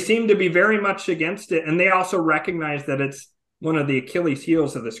they seem to be very much against it. And they also recognize that it's one of the Achilles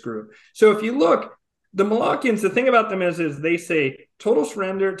heels of this group. So if you look, the Molochians, the thing about them is they say total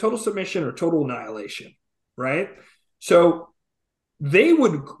surrender, total submission, or total annihilation, right? So they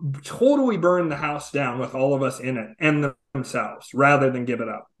would totally burn the house down with all of us in it and themselves rather than give it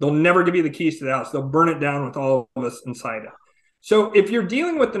up. They'll never give you the keys to the house. They'll burn it down with all of us inside it. So if you're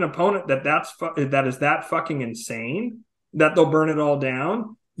dealing with an opponent that is that fucking insane, that they'll burn it all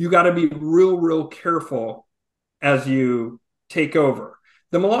down, you got to be real careful as you take over.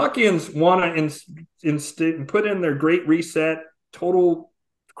 The Molochians want to put in their Great Reset, total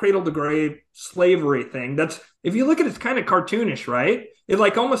cradle to grave slavery thing. That's, if you look at it, it's kind of cartoonish, right?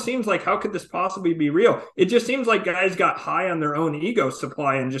 It almost seems like, how could this possibly be real? It just seems like guys got high on their own ego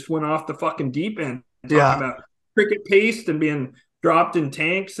supply and just went off the fucking deep end. Talking about cricket paste and being dropped in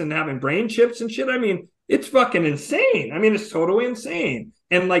tanks and having brain chips and shit. I mean, it's fucking insane. I mean, it's totally insane.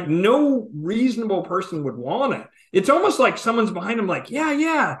 And no reasonable person would want it. It's almost like someone's behind him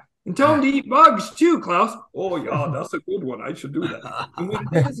yeah. And tell him to eat bugs too, Klaus. Oh, yeah, that's a good one. I should do that. And what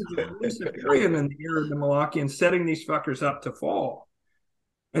it is a Luciferian in the era of the Molochian setting these fuckers up to fall.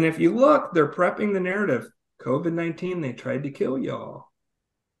 And if you look, they're prepping the narrative. COVID-19, they tried to kill y'all.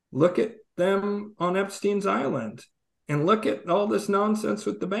 Look at them on Epstein's Island. And look at all this nonsense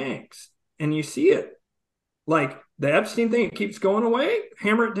with the banks. And you see it. The Epstein thing, it keeps going away,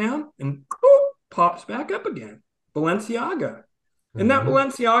 hammer it down, and pops back up again. Balenciaga. And that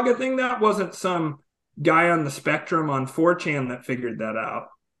Balenciaga thing, that wasn't some guy on the spectrum on 4chan that figured that out.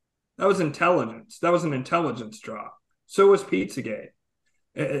 That was intelligence. That was an intelligence drop. So was Pizzagate.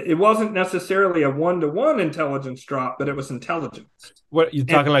 It wasn't necessarily a one-to-one intelligence drop, but it was intelligence. What, you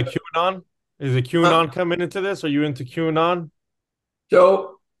talking like QAnon? Is it QAnon coming into this? Are you into QAnon?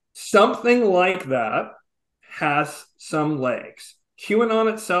 So something like that has some legs.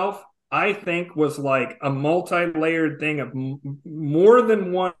 QAnon itself, I think, was like a multi-layered thing of more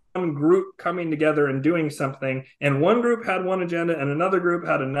than one group coming together and doing something, and one group had one agenda and another group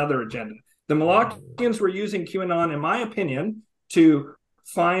had another agenda. The Malachians were using QAnon, in my opinion, to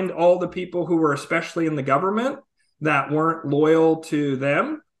find all the people who were especially in the government that weren't loyal to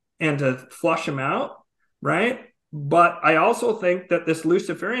them and to flush them out, right? But I also think that this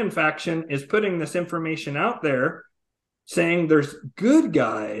Luciferian faction is putting this information out there saying there's good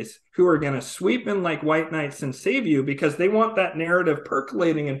guys who are going to sweep in like white knights and save you, because they want that narrative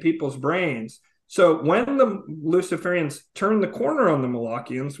percolating in people's brains. So when the Luciferians turn the corner on the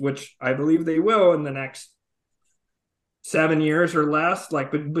Malachians, which I believe they will in the next 7 years or less,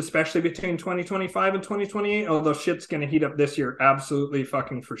 like especially between 2025 and 2028, although shit's going to heat up this year, absolutely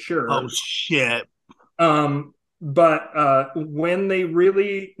fucking for sure. Oh shit. But when they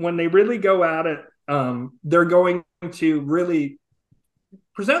really go at it, they're going to really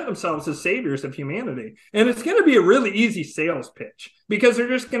present themselves as saviors of humanity. And it's going to be a really easy sales pitch, because they're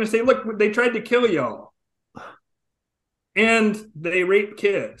just going to say, look, they tried to kill y'all, and they rape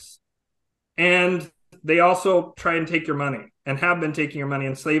kids, and they also try and take your money and have been taking your money,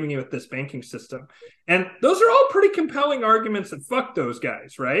 enslaving you with this banking system. And those are all pretty compelling arguments that fuck those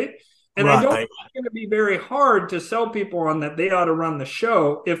guys, right? And right. I don't think it's going to be very hard to sell people on that they ought to run the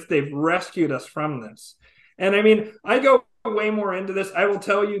show if they've rescued us from this. And I mean, I go way more into this. I will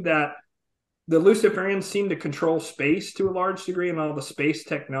tell you that the Luciferians seem to control space to a large degree, and all the space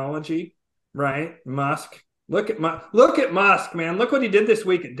technology, right? Musk. Look at Musk, man. Look what he did this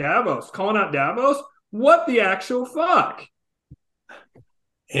week at Davos, calling out Davos. What the actual fuck?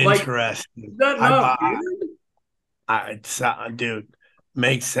 Interesting. Like, is that not weird? Dude,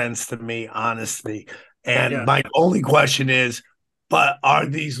 makes sense to me, honestly. And my only question is, but are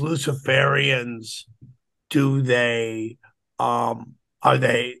these Luciferians, do they have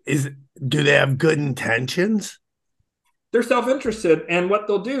good intentions? They're self-interested, and what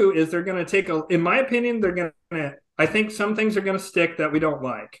they'll do is they're going to in my opinion, they're going to, I think some things are going to stick that we don't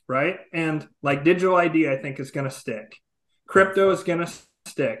like, right? And like digital ID, I think is going to stick. Crypto is going to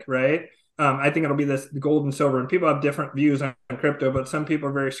stick, right? I think it'll be this gold and silver, and people have different views on crypto, but some people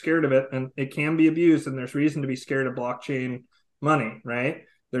are very scared of it, and it can be abused, and there's reason to be scared of blockchain money, right?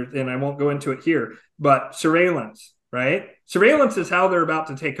 And I won't go into it here, but surveillance, right? Surveillance is how they're about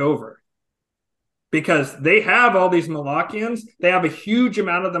to take over, because they have all these Malachians. They have a huge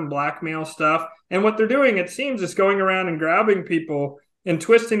amount of them blackmail stuff. And what they're doing, it seems, is going around and grabbing people and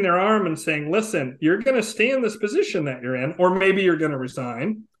twisting their arm and saying, listen, you're going to stay in this position that you're in, or maybe you're going to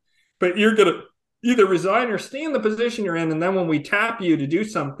resign, but you're going to either resign or stay in the position you're in. And then when we tap you to do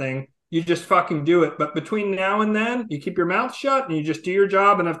something, you just fucking do it. But between now and then, you keep your mouth shut and you just do your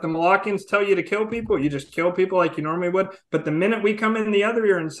job. And if the Malachians tell you to kill people, you just kill people like you normally would. But the minute we come in the other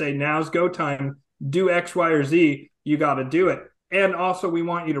ear and say, now's go time, do X, Y, or Z, you got to do it. And also, we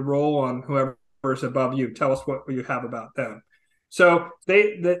want you to roll on whoever's above you. Tell us what you have about them. So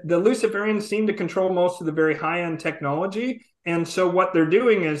the Luciferians seem to control most of the very high-end technology. And so what they're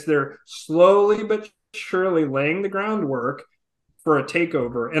doing is they're slowly but surely laying the groundwork for a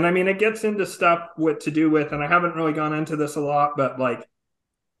takeover. And I mean, it gets into stuff to do with, and I haven't really gone into this a lot, but like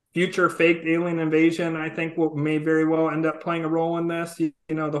future fake alien invasion, I think may very well end up playing a role in this. You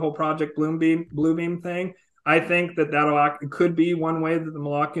know, the whole Project Bluebeam thing. I think that could be one way that the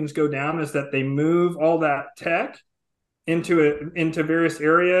Malachians go down, is that they move all that tech into various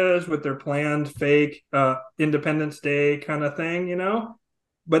areas with their planned fake Independence Day kind of thing, you know.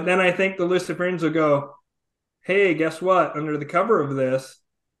 But then I think the Luciferians will go, hey, guess what? Under the cover of this,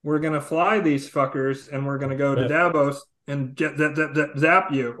 we're going to fly these fuckers, and we're going to go to Davos and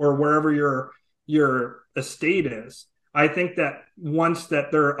zap you, or wherever your estate is. I think that once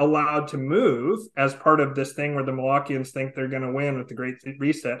that they're allowed to move as part of this thing where the Malachians think they're going to win with the Great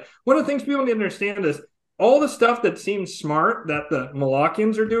Reset, one of the things people need to understand is all the stuff that seems smart that the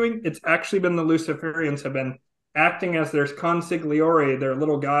Malachians are doing, it's actually been the Luciferians have been acting as their consigliere, their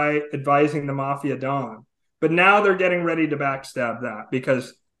little guy advising the Mafia Don. But now they're getting ready to backstab that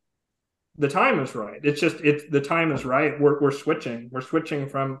because the time is right. The time is right. We're switching. We're switching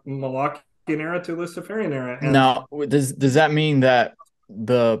from Malachian era to Luciferian era. And now, does that mean that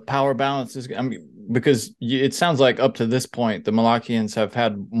the power balance is? I mean, because it sounds like up to this point, the Malachians have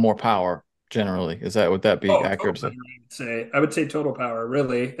had more power generally? Would that be accurate to say? I would say total power,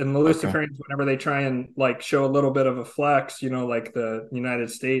 really. And the Luciferians, whenever they try and like show a little bit of a flex, like the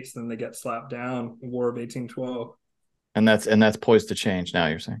United States, then they get slapped down. The War of 1812. And that's poised to change now,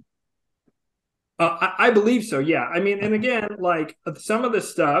 you're saying? I believe so, yeah. I mean, and again, like some of the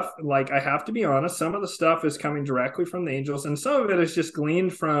stuff, like I have to be honest, some of the stuff is coming directly from the angels, and some of it is just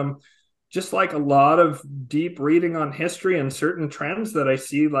gleaned from just like a lot of deep reading on history and certain trends that I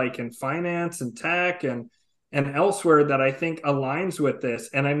see like in finance and tech and elsewhere that I think aligns with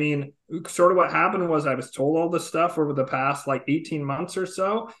this. And I mean, sort of what happened was I was told all this stuff over the past like 18 months or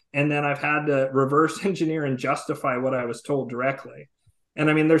so, and then I've had to reverse engineer and justify what I was told directly. And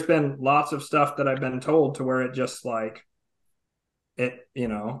I mean, there's been lots of stuff that I've been told to where it just like it,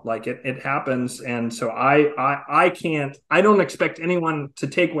 it happens. And so I don't expect anyone to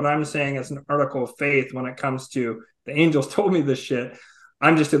take what I'm saying as an article of faith when it comes to the angels told me this shit.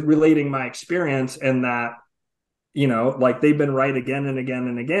 I'm just relating my experience, and that, like they've been right again and again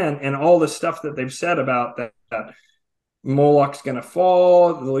and again. And all the stuff that they've said about that Moloch's going to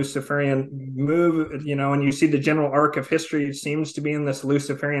fall, the Luciferian move, and you see the general arc of history seems to be in this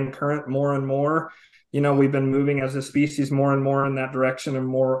Luciferian current more and more. We've been moving as a species more and more in that direction and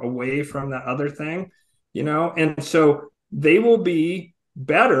more away from that other thing, and so they will be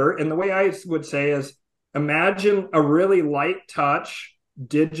better. And the way I would say is imagine a really light touch,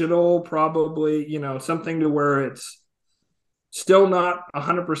 digital, probably, something to where it's still not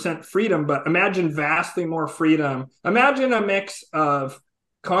 100% freedom, but imagine vastly more freedom. Imagine a mix of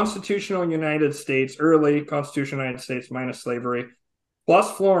constitutional United States, early constitutional United States minus slavery, plus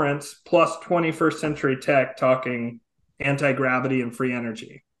Florence, plus 21st century tech talking anti-gravity and free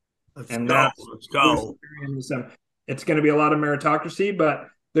energy. Let's go. It's going to be a lot of meritocracy, but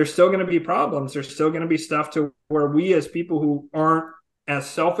there's still going to be problems. There's still going to be stuff to where we as people who aren't as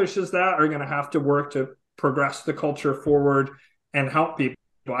selfish as that are going to have to work to progress the culture forward and help people.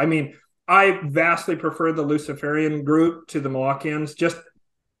 I mean, I vastly prefer the Luciferian group to the Molochians. Just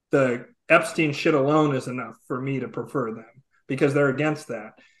the Epstein shit alone is enough for me to prefer them because they're against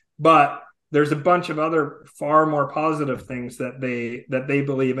that. But there's a bunch of other far more positive things that they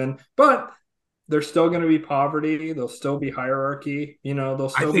believe in. But there's still going to be poverty. There'll still be hierarchy.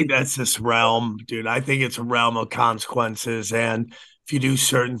 I think that's this realm, dude. I think it's a realm of consequences. And if you do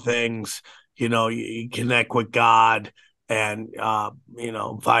certain things, you connect with God and,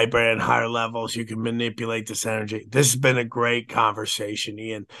 vibrate at higher levels, you can manipulate this energy. This has been a great conversation,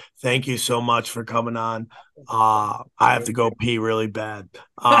 Ian. Thank you so much for coming on. I have to go pee really bad.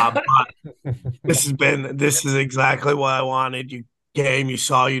 But this is exactly what I wanted. You came, you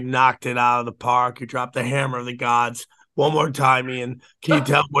knocked it out of the park. You dropped the hammer of the gods. One more time, Ian. Can you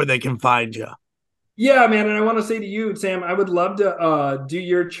tell where they can find you? Yeah, man, and I want to say to you, Sam, I would love to do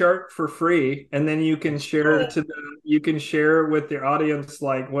your chart for free, and then you can share with your audience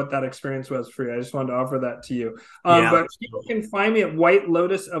like what that experience was for you. I just wanted to offer that to you. But you can find me at White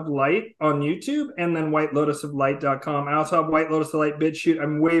Lotus of Light on YouTube, and then whitelotusoflight.com. I also have White Lotus of Light BitChute.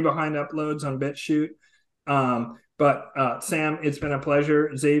 I'm way behind uploads on BitChute. But Sam, it's been a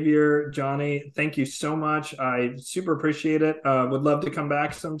pleasure. Xavier, Johnny, thank you so much. I super appreciate it. Would love to come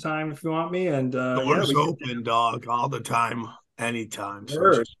back sometime if you want me. And doors open, dog, all the time, anytime.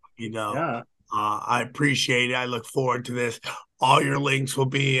 So I appreciate it. I look forward to this. All your links will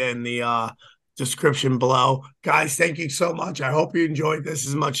be in the description below. Guys, thank you so much. I hope you enjoyed this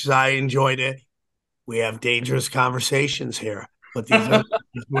as much as I enjoyed it. We have dangerous conversations here. But these are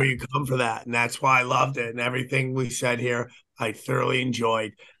where you come for that. And that's why I loved it. And everything we said here, I thoroughly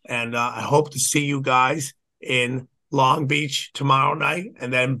enjoyed. And I hope to see you guys in Long Beach tomorrow night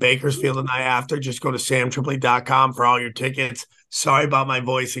and then Bakersfield the night after. Just go to samtripoli.com for all your tickets. Sorry about my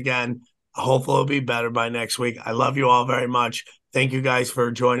voice again. Hopefully it'll be better by next week. I love you all very much. Thank you guys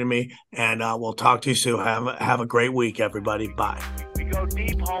for joining me. And we'll talk to you soon. Have a great week, everybody. Bye. We go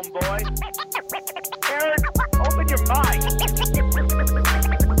deep, homeboy. Aaron, open your mind.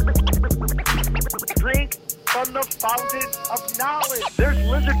 Drink from the fountain of knowledge. There's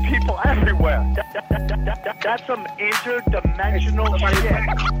lizard people everywhere. That's some interdimensional shit.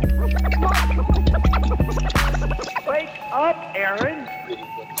 Wake up, Aaron.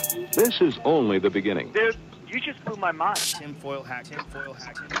 This is only the beginning. Dude, you just blew my mind. Tinfoil hack.